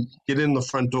able to get in the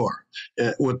front door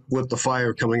with the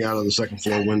fire coming out of the second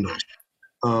floor windows.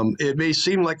 It may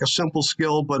seem like a simple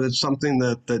skill, but it's something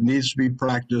that needs to be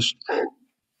practiced.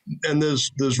 And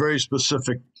there's very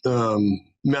specific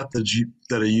methods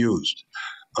that are used.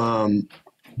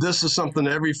 This is something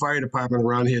every fire department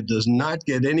around here does not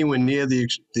get anywhere near the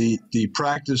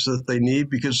practice that they need,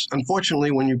 because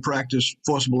unfortunately when you practice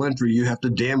forcible entry, you have to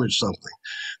damage something.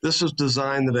 This is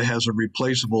designed that it has a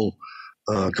replaceable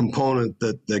component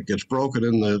that gets broken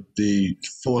in the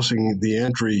forcing the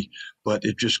entry, but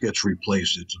it just gets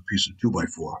replaced. It's a piece of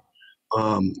 2x4.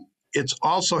 It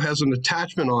also has an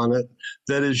attachment on it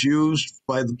that is used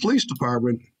by the police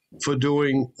department for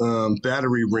doing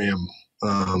battery ram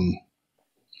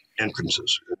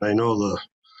entrances. And I know the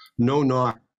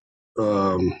no-knock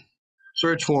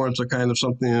search warrants are kind of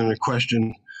something in a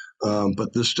question,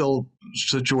 but there's still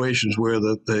situations where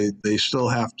they still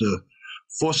have to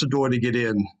force a door to get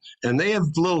in. And they have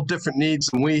little different needs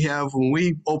than we have. When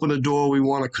we open a door, we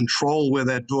want to control where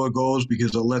that door goes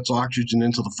because it lets oxygen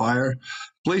into the fire.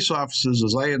 Police officers,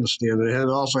 as I understand it, and it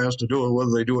also has to do with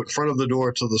whether they do it in front of the door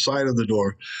or to the side of the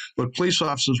door, but police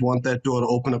officers want that door to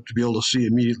open up to be able to see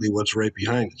immediately what's right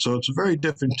behind it. So it's a very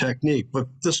different technique, but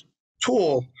this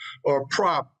tool or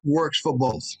prop works for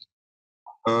both.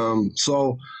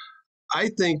 So I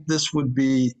think this would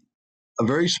be a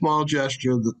very small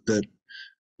gesture that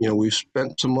you know, we've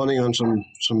spent some money on some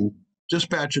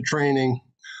dispatcher training,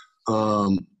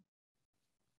 but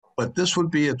this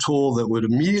would be a tool that would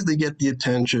immediately get the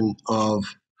attention of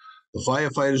the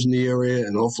firefighters in the area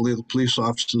and hopefully the police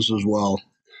officers as well,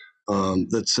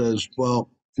 that says, well,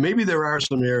 maybe there are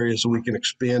some areas that we can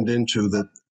expand into that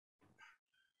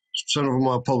some of them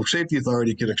our public safety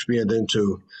authority can expand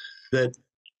into, that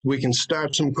we can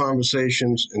start some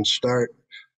conversations and start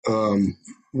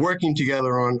working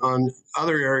together on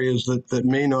other areas that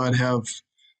may not have,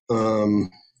 you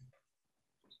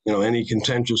know, any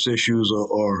contentious issues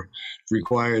or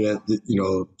require that, you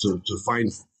know, to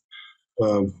find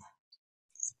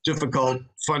difficult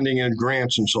funding and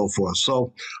grants and so forth.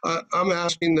 So I'm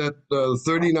asking that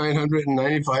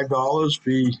 $3,995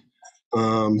 be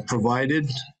provided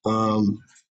to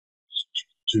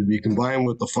be combined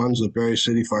with the funds of Berry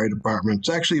City Fire Department. It's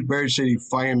actually Berry City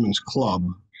Firemen's Club.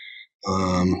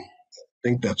 I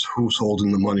think that's who's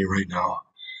holding the money right now.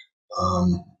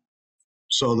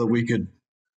 So that we could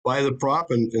buy the prop,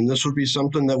 and this would be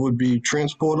something that would be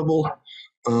transportable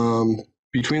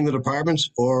between the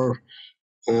departments, or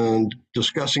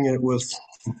discussing it with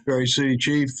Berry City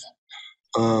Chief,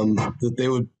 that they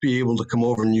would be able to come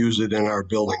over and use it in our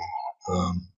building.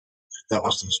 That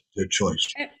was their choice.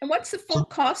 And what's the full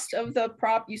cost of the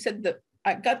prop? You said that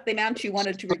I got the amount you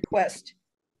wanted to request.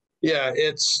 Yeah,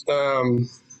 it's $7,000.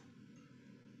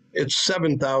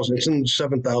 It's in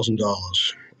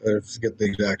 $7,000. I forget the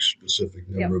exact specific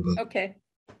number, but okay,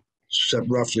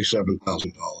 roughly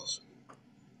 $7,000.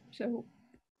 So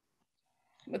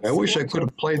I wish I could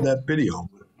have played that video.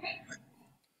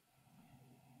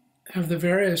 Have the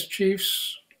various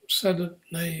chiefs said that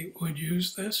they would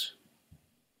use this?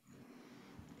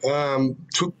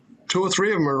 Two or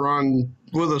three of them are on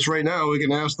with us right now. We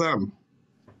can ask them.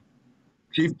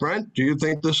 Chief Brent, do you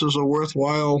think this is a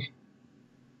worthwhile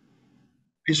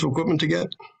piece of equipment to get?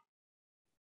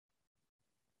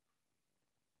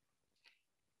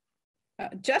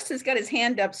 Justin's got his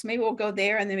hand up, so maybe we'll go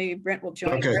there and then maybe Brent will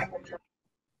join. Okay.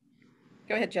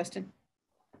 Go ahead, Justin.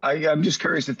 I'm just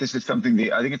curious if this is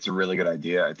something I think it's a really good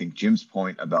idea. I think Jim's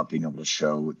point about being able to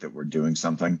show that we're doing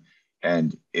something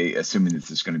and assuming that this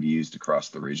is going to be used across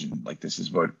the region, like this is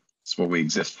what we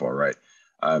exist for, right?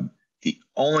 The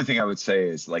only thing I would say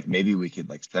is like maybe we could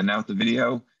like send out the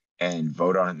video and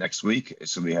vote on it next week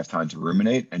so we have time to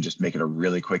ruminate and just make it a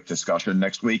really quick discussion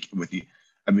next week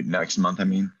next month.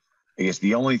 I guess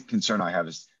the only concern I have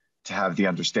is to have the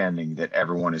understanding that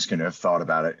everyone is going to have thought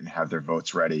about it and have their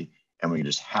votes ready, and we can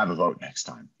just have a vote next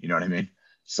time. You know what I mean?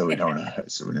 So we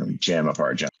don't jam up our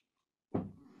agenda.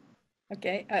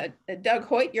 Okay, Doug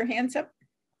Hoyt, your hand's up.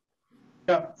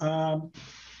 Yeah,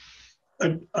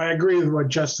 I agree with what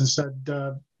Justin said.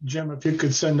 Jim, if you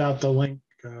could send out the link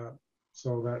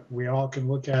so that we all can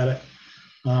look at it.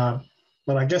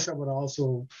 But I guess I would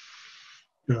also,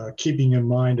 keeping in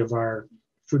mind of our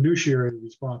fiduciary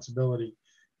responsibility,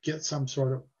 get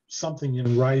something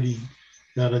in writing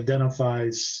that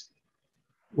identifies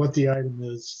what the item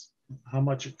is, how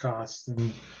much it costs,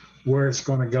 and where it's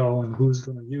going to go and who's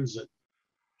going to use it,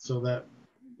 so that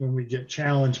when we get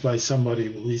challenged by somebody,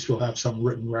 at least we'll have some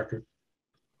written record.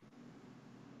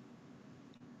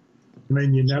 I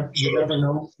mean, you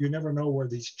never know where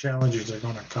these challenges are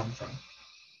going to come from.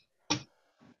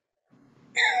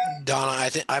 Donna, I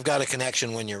think I've got a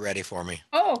connection when you're ready for me.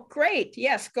 Oh, great.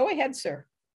 Yes, go ahead, sir.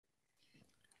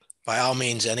 By all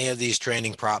means, any of these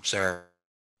training props are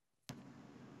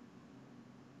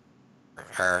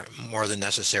more than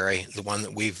necessary. The one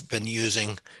that we've been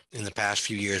using in the past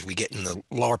few years, we get in the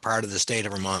lower part of the state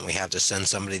of Vermont, we have to send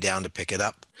somebody down to pick it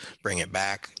up, bring it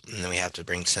back, and then we have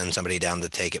to send somebody down to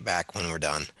take it back when we're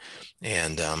done.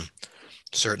 And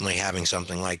certainly having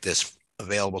something like this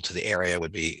available to the area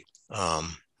would be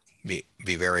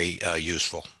very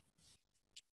useful.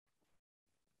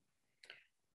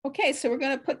 Okay, so we're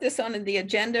going to put this on the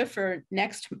agenda for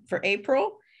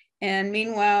April. And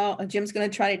meanwhile, Jim's going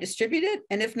to try to distribute it.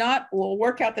 And if not, we'll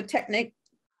work out the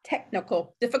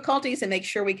technical difficulties and make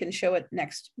sure we can show it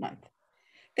next month.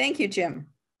 Thank you, Jim.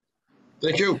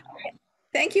 Thank you.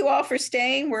 Thank you all for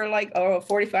staying. We're like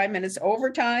 45 minutes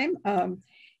overtime.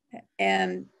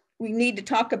 And we need to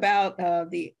talk about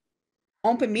the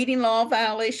open meeting law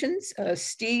violations.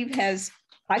 Steve has,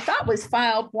 I thought was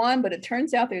filed one, but it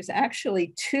turns out there's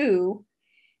actually two.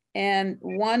 And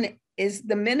one is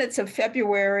the minutes of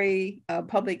February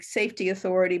Public Safety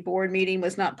Authority board meeting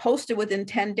was not posted within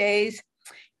 10 days.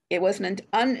 It was an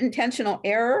unintentional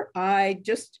error. I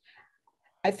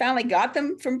finally got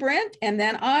them from Brent and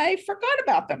then I forgot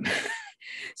about them.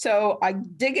 So I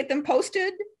did get them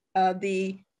posted.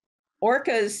 The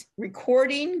ORCA's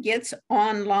recording gets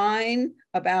online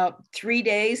about 3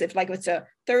 days. If it's a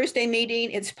Thursday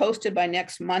meeting, it's posted by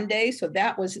next Monday. So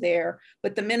that was there,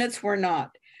 but the minutes were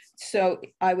not. So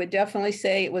I would definitely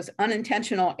say it was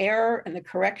unintentional error, and the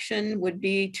correction would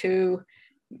be to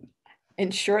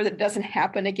ensure that it doesn't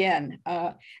happen again.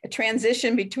 A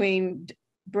transition between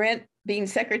Brent being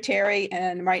secretary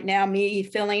and right now me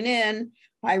filling in,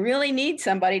 I really need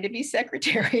somebody to be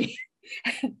secretary.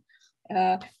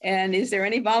 And is there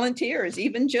any volunteers,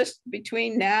 even just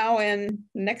between now and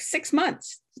the next 6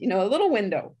 months, a little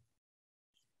window?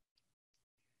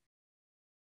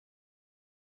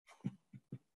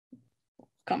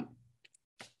 Come.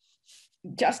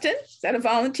 Justin, is that a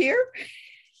volunteer?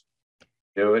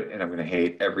 Do it, and I'm going to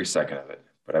hate every second of it,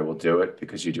 but I will do it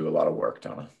because you do a lot of work,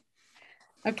 Donna.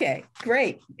 Okay,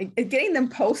 great. Getting them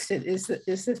posted is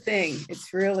the thing.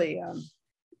 It's really,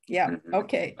 yeah,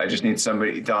 okay. I just need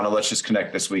somebody, Donna, let's just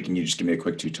connect this week and you just give me a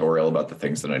quick tutorial about the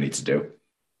things that I need to do.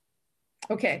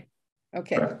 Okay,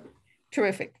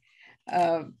 terrific.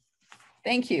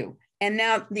 Thank you. And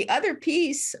now the other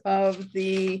piece of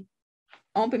the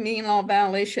open meeting law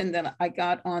violation that I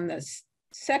got on the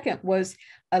second was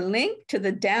a link to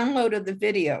the download of the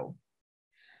video.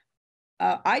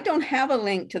 I don't have a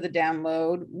link to the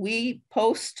download. We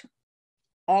post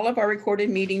all of our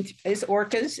recorded meetings as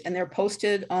ORCAs, and they're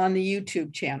posted on the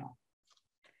YouTube channel.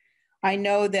 I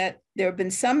know that there have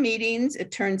been some meetings,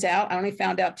 it turns out, I only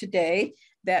found out today,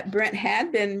 that Brent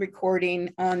had been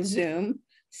recording on Zoom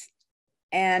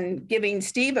and giving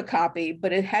Steve a copy,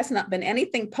 but it has not been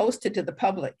anything posted to the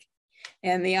public.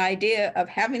 And the idea of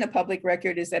having a public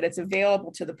record is that it's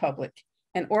available to the public.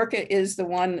 And ORCA is the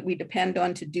one that we depend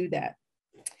on to do that.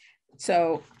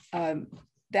 So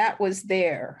that was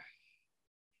there.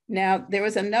 Now, there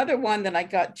was another one that I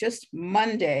got just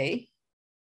Monday,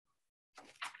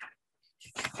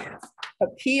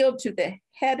 appealed to the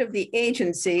head of the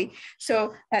agency.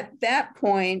 So at that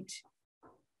point,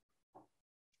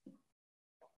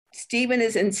 Stephen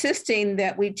is insisting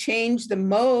that we change the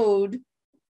mode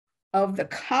of the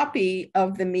copy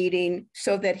of the meeting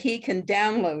so that he can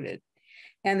download it.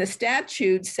 And the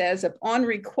statute says, upon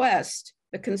request,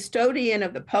 the custodian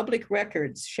of the public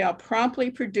records shall promptly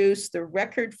produce the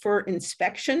record for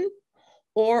inspection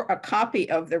or a copy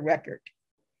of the record.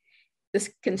 This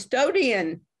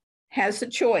custodian has the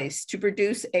choice to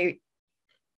produce a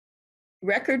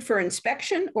record for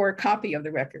inspection or a copy of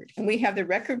the record. And we have the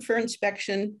record for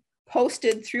inspection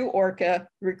posted through ORCA.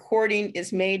 Recording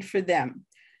is made for them.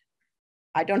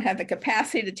 I don't have the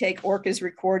capacity to take ORCA's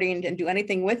recording and do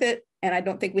anything with it, and I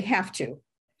don't think we have to.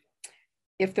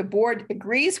 If the board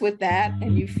agrees with that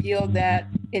and you feel that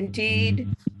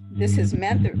indeed this has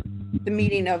meant the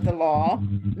meeting of the law,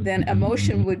 then a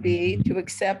motion would be to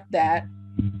accept that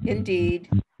indeed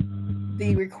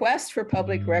the request for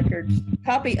public records,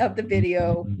 copy of the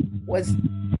video, was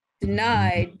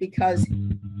denied because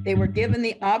they were given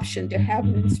the option to have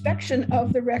an inspection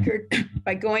of the record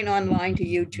by going online to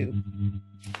YouTube.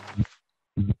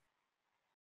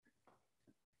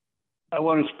 I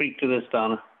want to speak to this,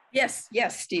 Donna. Yes,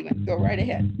 Stephen, go right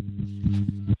ahead.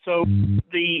 So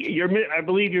I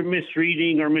believe you're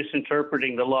misreading or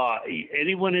misinterpreting the law.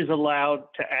 Anyone is allowed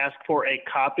to ask for a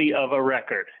copy of a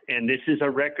record, and this is a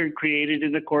record created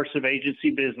in the course of agency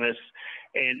business,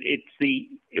 and it's the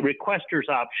requester's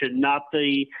option, not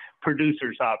the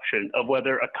producer's option of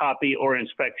whether a copy or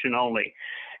inspection only.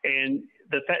 And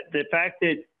the fact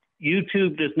that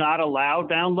YouTube does not allow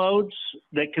downloads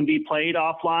that can be played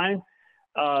offline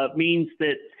means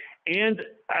that, and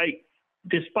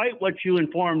despite what you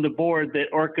informed the board that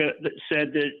ORCA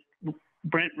said that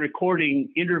Brent recording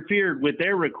interfered with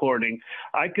their recording,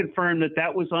 I confirmed that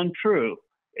that was untrue.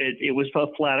 It was a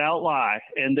flat out lie,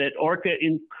 and that ORCA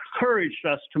encouraged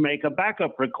us to make a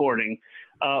backup recording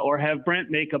or have Brent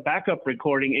make a backup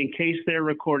recording in case their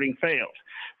recording failed.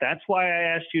 That's why I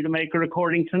asked you to make a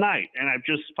recording tonight, and I've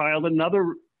just filed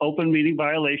another open meeting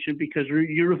violation because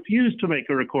you refused to make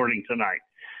a recording tonight.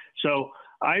 So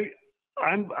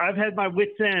I've had my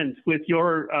wits' end with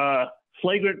your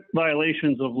flagrant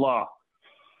violations of law.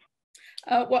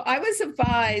 Well, I was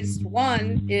advised,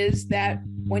 one is that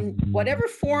when whatever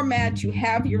format you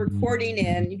have your recording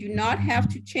in, you do not have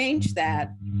to change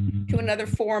that to another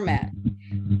format.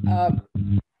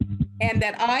 And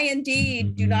that I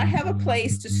indeed do not have a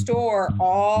place to store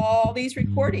all these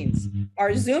recordings.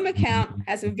 Our Zoom account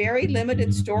has a very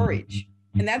limited storage.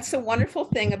 And that's the wonderful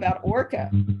thing about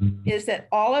ORCA, is that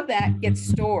all of that gets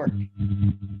stored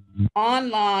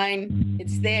online.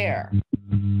 It's there.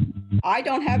 I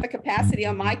don't have the capacity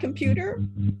on my computer.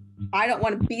 I don't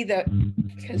want to be the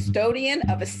custodian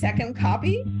of a second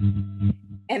copy.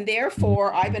 And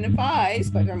therefore, I've been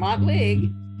advised by Vermont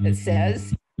League that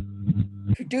says,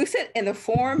 produce it in the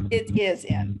form it is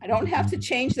in. I don't have to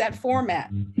change that format.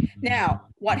 Now,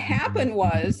 what happened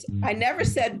was, I never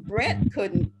said Brent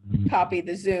couldn't copy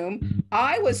the Zoom.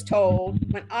 I was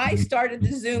told when I started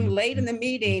the Zoom late in the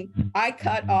meeting, I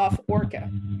cut off ORCA,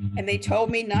 and they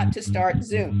told me not to start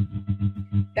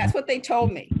Zoom. That's what they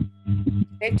told me.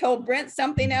 They told Brent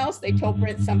something else. They told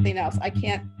Brent something else. I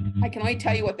can only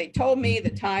tell you what they told me the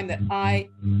time that I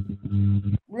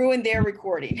ruined their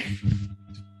recording.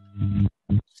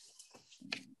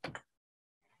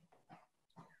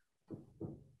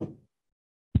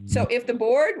 So if the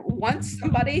board wants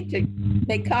somebody to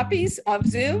make copies of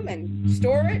Zoom and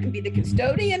store it and be the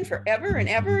custodian forever and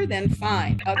ever, then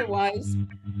fine. Otherwise,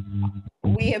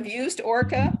 we have used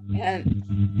ORCA,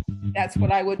 and that's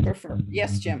what I would prefer.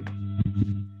 Yes, Jim.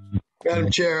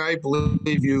 Madam Chair, I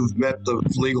believe you've met the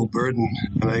legal burden,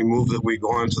 and I move that we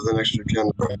go on to the next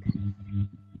agenda item.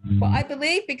 Well, I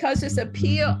believe because this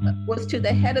appeal was to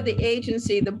the head of the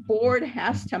agency, the board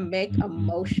has to make a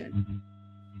motion.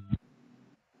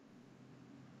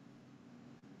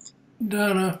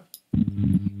 Donna,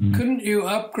 couldn't you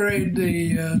upgrade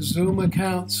the Zoom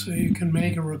account so you can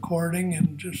make a recording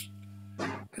and just,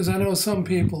 because I know some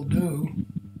people do.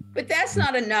 But that's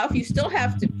not enough. You still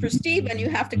have to, for Stephen, you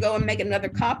have to go and make another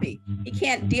copy. He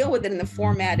can't deal with it in the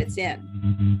format it's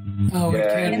in. Oh,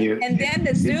 Yeah, and then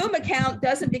the Zoom account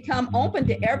doesn't become open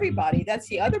to everybody. That's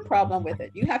the other problem with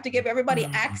it. You have to give everybody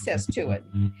access to it.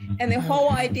 And the whole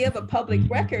idea of a public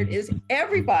record is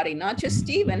everybody, not just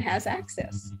Stephen, has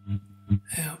access.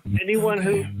 Yeah. Anyone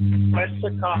who requests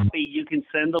a copy, you can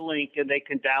send the link and they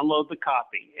can download the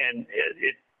copy. And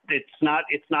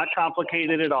It's not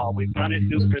complicated at all. We've done it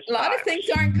numerous A lot of times. things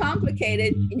aren't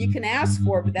complicated and you can ask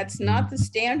for, but that's not the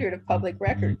standard of public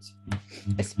records.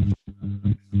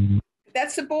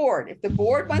 That's the board. If the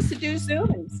board wants to do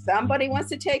Zoom and somebody wants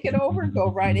to take it over, go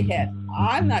right ahead.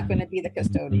 I'm not going to be the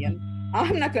custodian.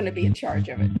 I'm not going to be in charge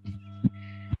of it.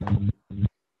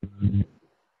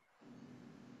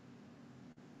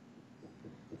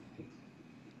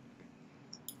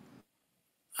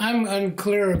 I'm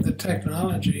unclear of the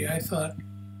technology. I thought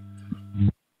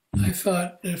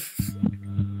if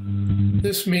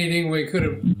this meeting we could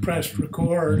have pressed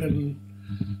record and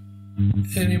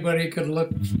anybody could look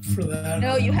for that.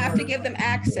 No, you have to give them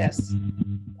access.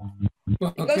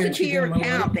 Well, It goes can't into you your give them a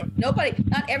account. link?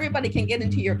 Not everybody can get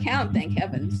into your account, thank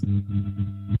heavens.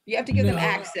 You have to give them No.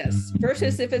 access.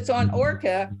 Versus if it's on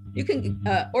Orca, you can,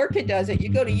 Orca does it. You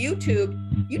go to YouTube,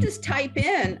 you just type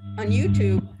in on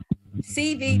YouTube,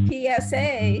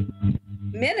 CVPSA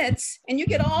minutes, and you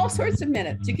get all sorts of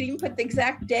minutes. You can even put the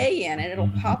exact day in and it'll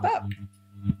pop up.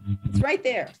 It's right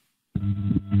there.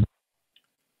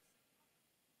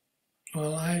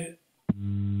 Well, I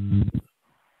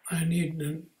need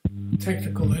a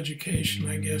technical education,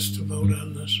 I guess, to vote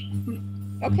on this.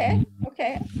 Okay,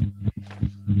 okay.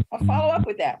 I'll follow up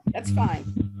with that. That's fine.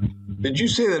 Did you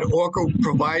say that Orca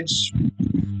provides?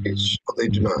 They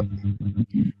do not.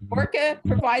 Orca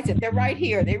provides it. They're right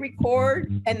here. They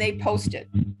record and they post it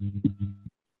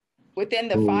within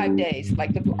the 5 days.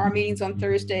 Like our meeting's on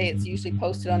Thursday, it's usually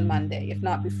posted on Monday, if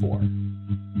not before.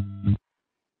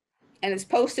 And it's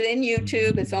posted in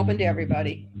YouTube. It's open to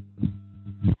everybody.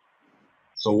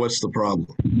 So what's the problem?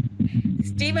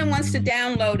 Stephen wants to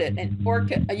download it, and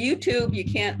Orca, YouTube, you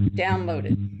can't download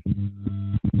it.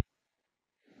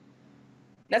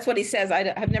 That's what he says.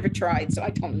 I've never tried, so I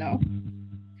don't know.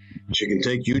 You can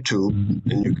take YouTube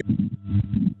and you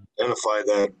can identify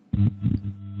that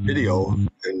video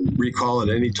and recall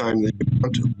it anytime that you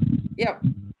want to. Yep,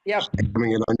 yep,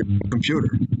 Having it on your computer.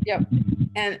 yep.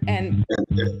 And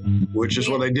Which is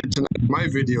what I did tonight in my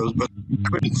videos, but I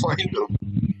couldn't find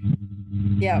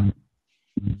them. yeah,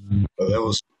 That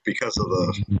was because of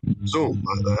the Zoom.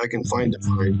 I can find it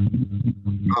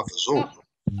fine off of Zoom. well,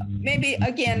 maybe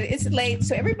again, it's late,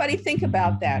 so everybody think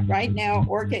about that. Right now,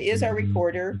 Orca is our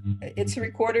recorder. It's a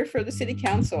recorder for the city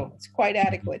council. It's quite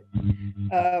adequate.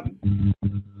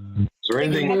 Is there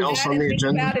anything else on the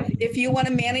agenda? If you want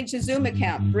to manage a Zoom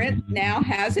account, Brent now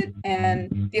has it,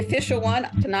 and the official one,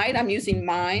 tonight I'm using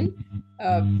mine.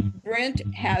 Brent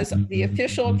has the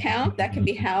official account that can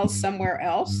be housed somewhere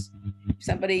else. If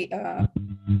somebody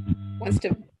wants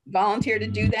to volunteer to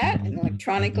do that and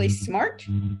electronically smart,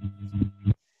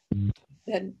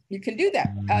 then you can do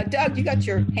that. Doug, you got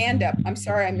your hand up. I'm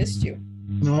sorry I missed you.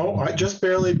 No, I just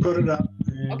barely put it up.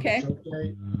 and Okay. it's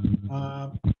okay.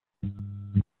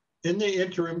 In the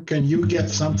interim, can you get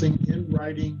something in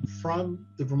writing from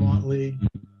the Vermont League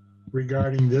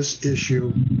regarding this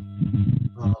issue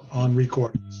on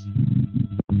recordings?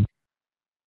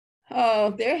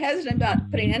 Oh, they're hesitant about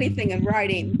putting anything in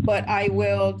writing, but I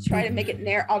will try to make it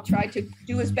narrow. I'll try to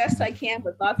do as best I can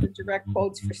with lots of direct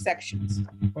quotes for sections.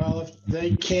 Well, if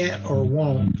they can't or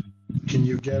won't, can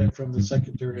you get it from the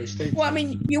Secretary of State? Well, I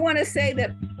mean, you want to say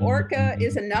that Orca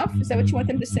is enough? Is that what you want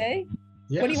them to say?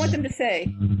 Yes. What do you want them to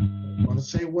say? I want to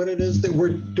say what it is that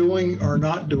we're doing or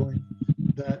not doing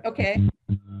that Okay,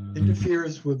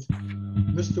 interferes with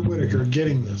Mr. Whitaker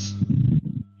getting this.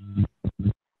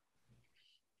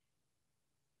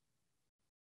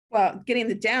 well, getting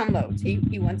the downloads.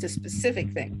 He wants a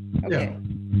specific thing. Okay.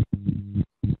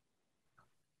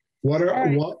 What All are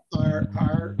right. what are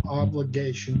our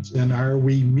obligations, and are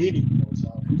we meeting those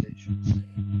obligations?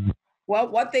 Well,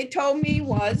 what they told me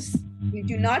was we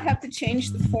do not have to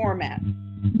change the format.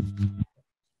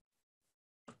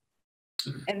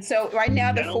 And so right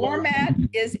now the format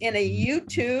is in a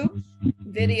YouTube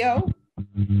video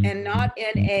and not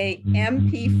in a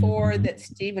MP4 that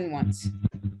Stephen wants.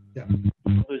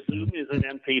 The Zoom is an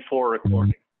MP4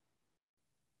 recording.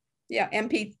 Yeah,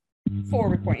 MP4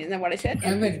 recording. Isn't that what I said?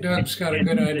 I think Doug's got a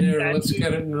good idea. Let's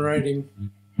get it in writing.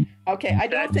 Okay, I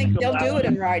don't think they'll do it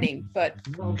in writing, but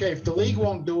Okay, if the league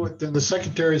won't do it, then the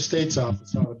Secretary of State's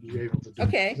office ought to be able to do it.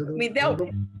 okay. I mean, they'll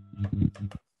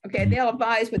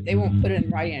advise, but they won't put it in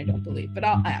writing, I don't believe, but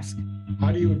I'll ask.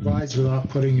 How do you advise without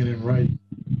putting it in writing?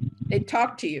 They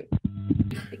talk to you.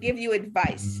 They give you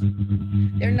advice.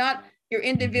 They're not your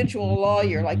individual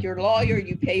lawyer, like your lawyer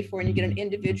you pay for and you get an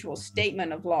individual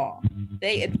statement of law.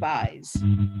 They advise.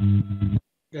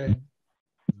 Okay.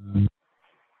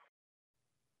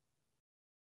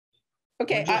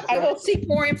 Okay, We're just I will seek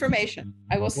more information.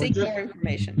 I will seek just- more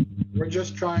information. We're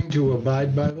just trying to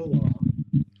abide by the law.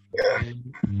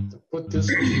 to put this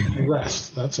to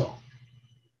rest, that's all.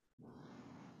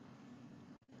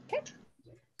 Okay.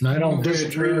 And I don't Move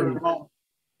disagree adjourned. with all.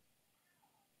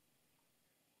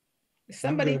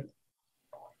 Somebody,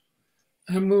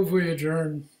 I move we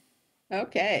adjourn.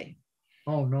 okay.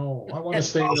 Oh, no, I want to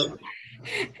stay up.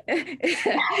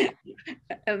 I'll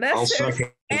Unless there's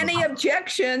second. any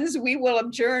objections, we will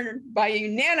adjourn by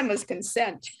unanimous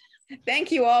consent.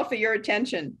 Thank you all for your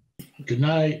attention. Good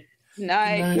night.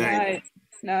 Night, Good night,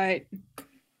 night.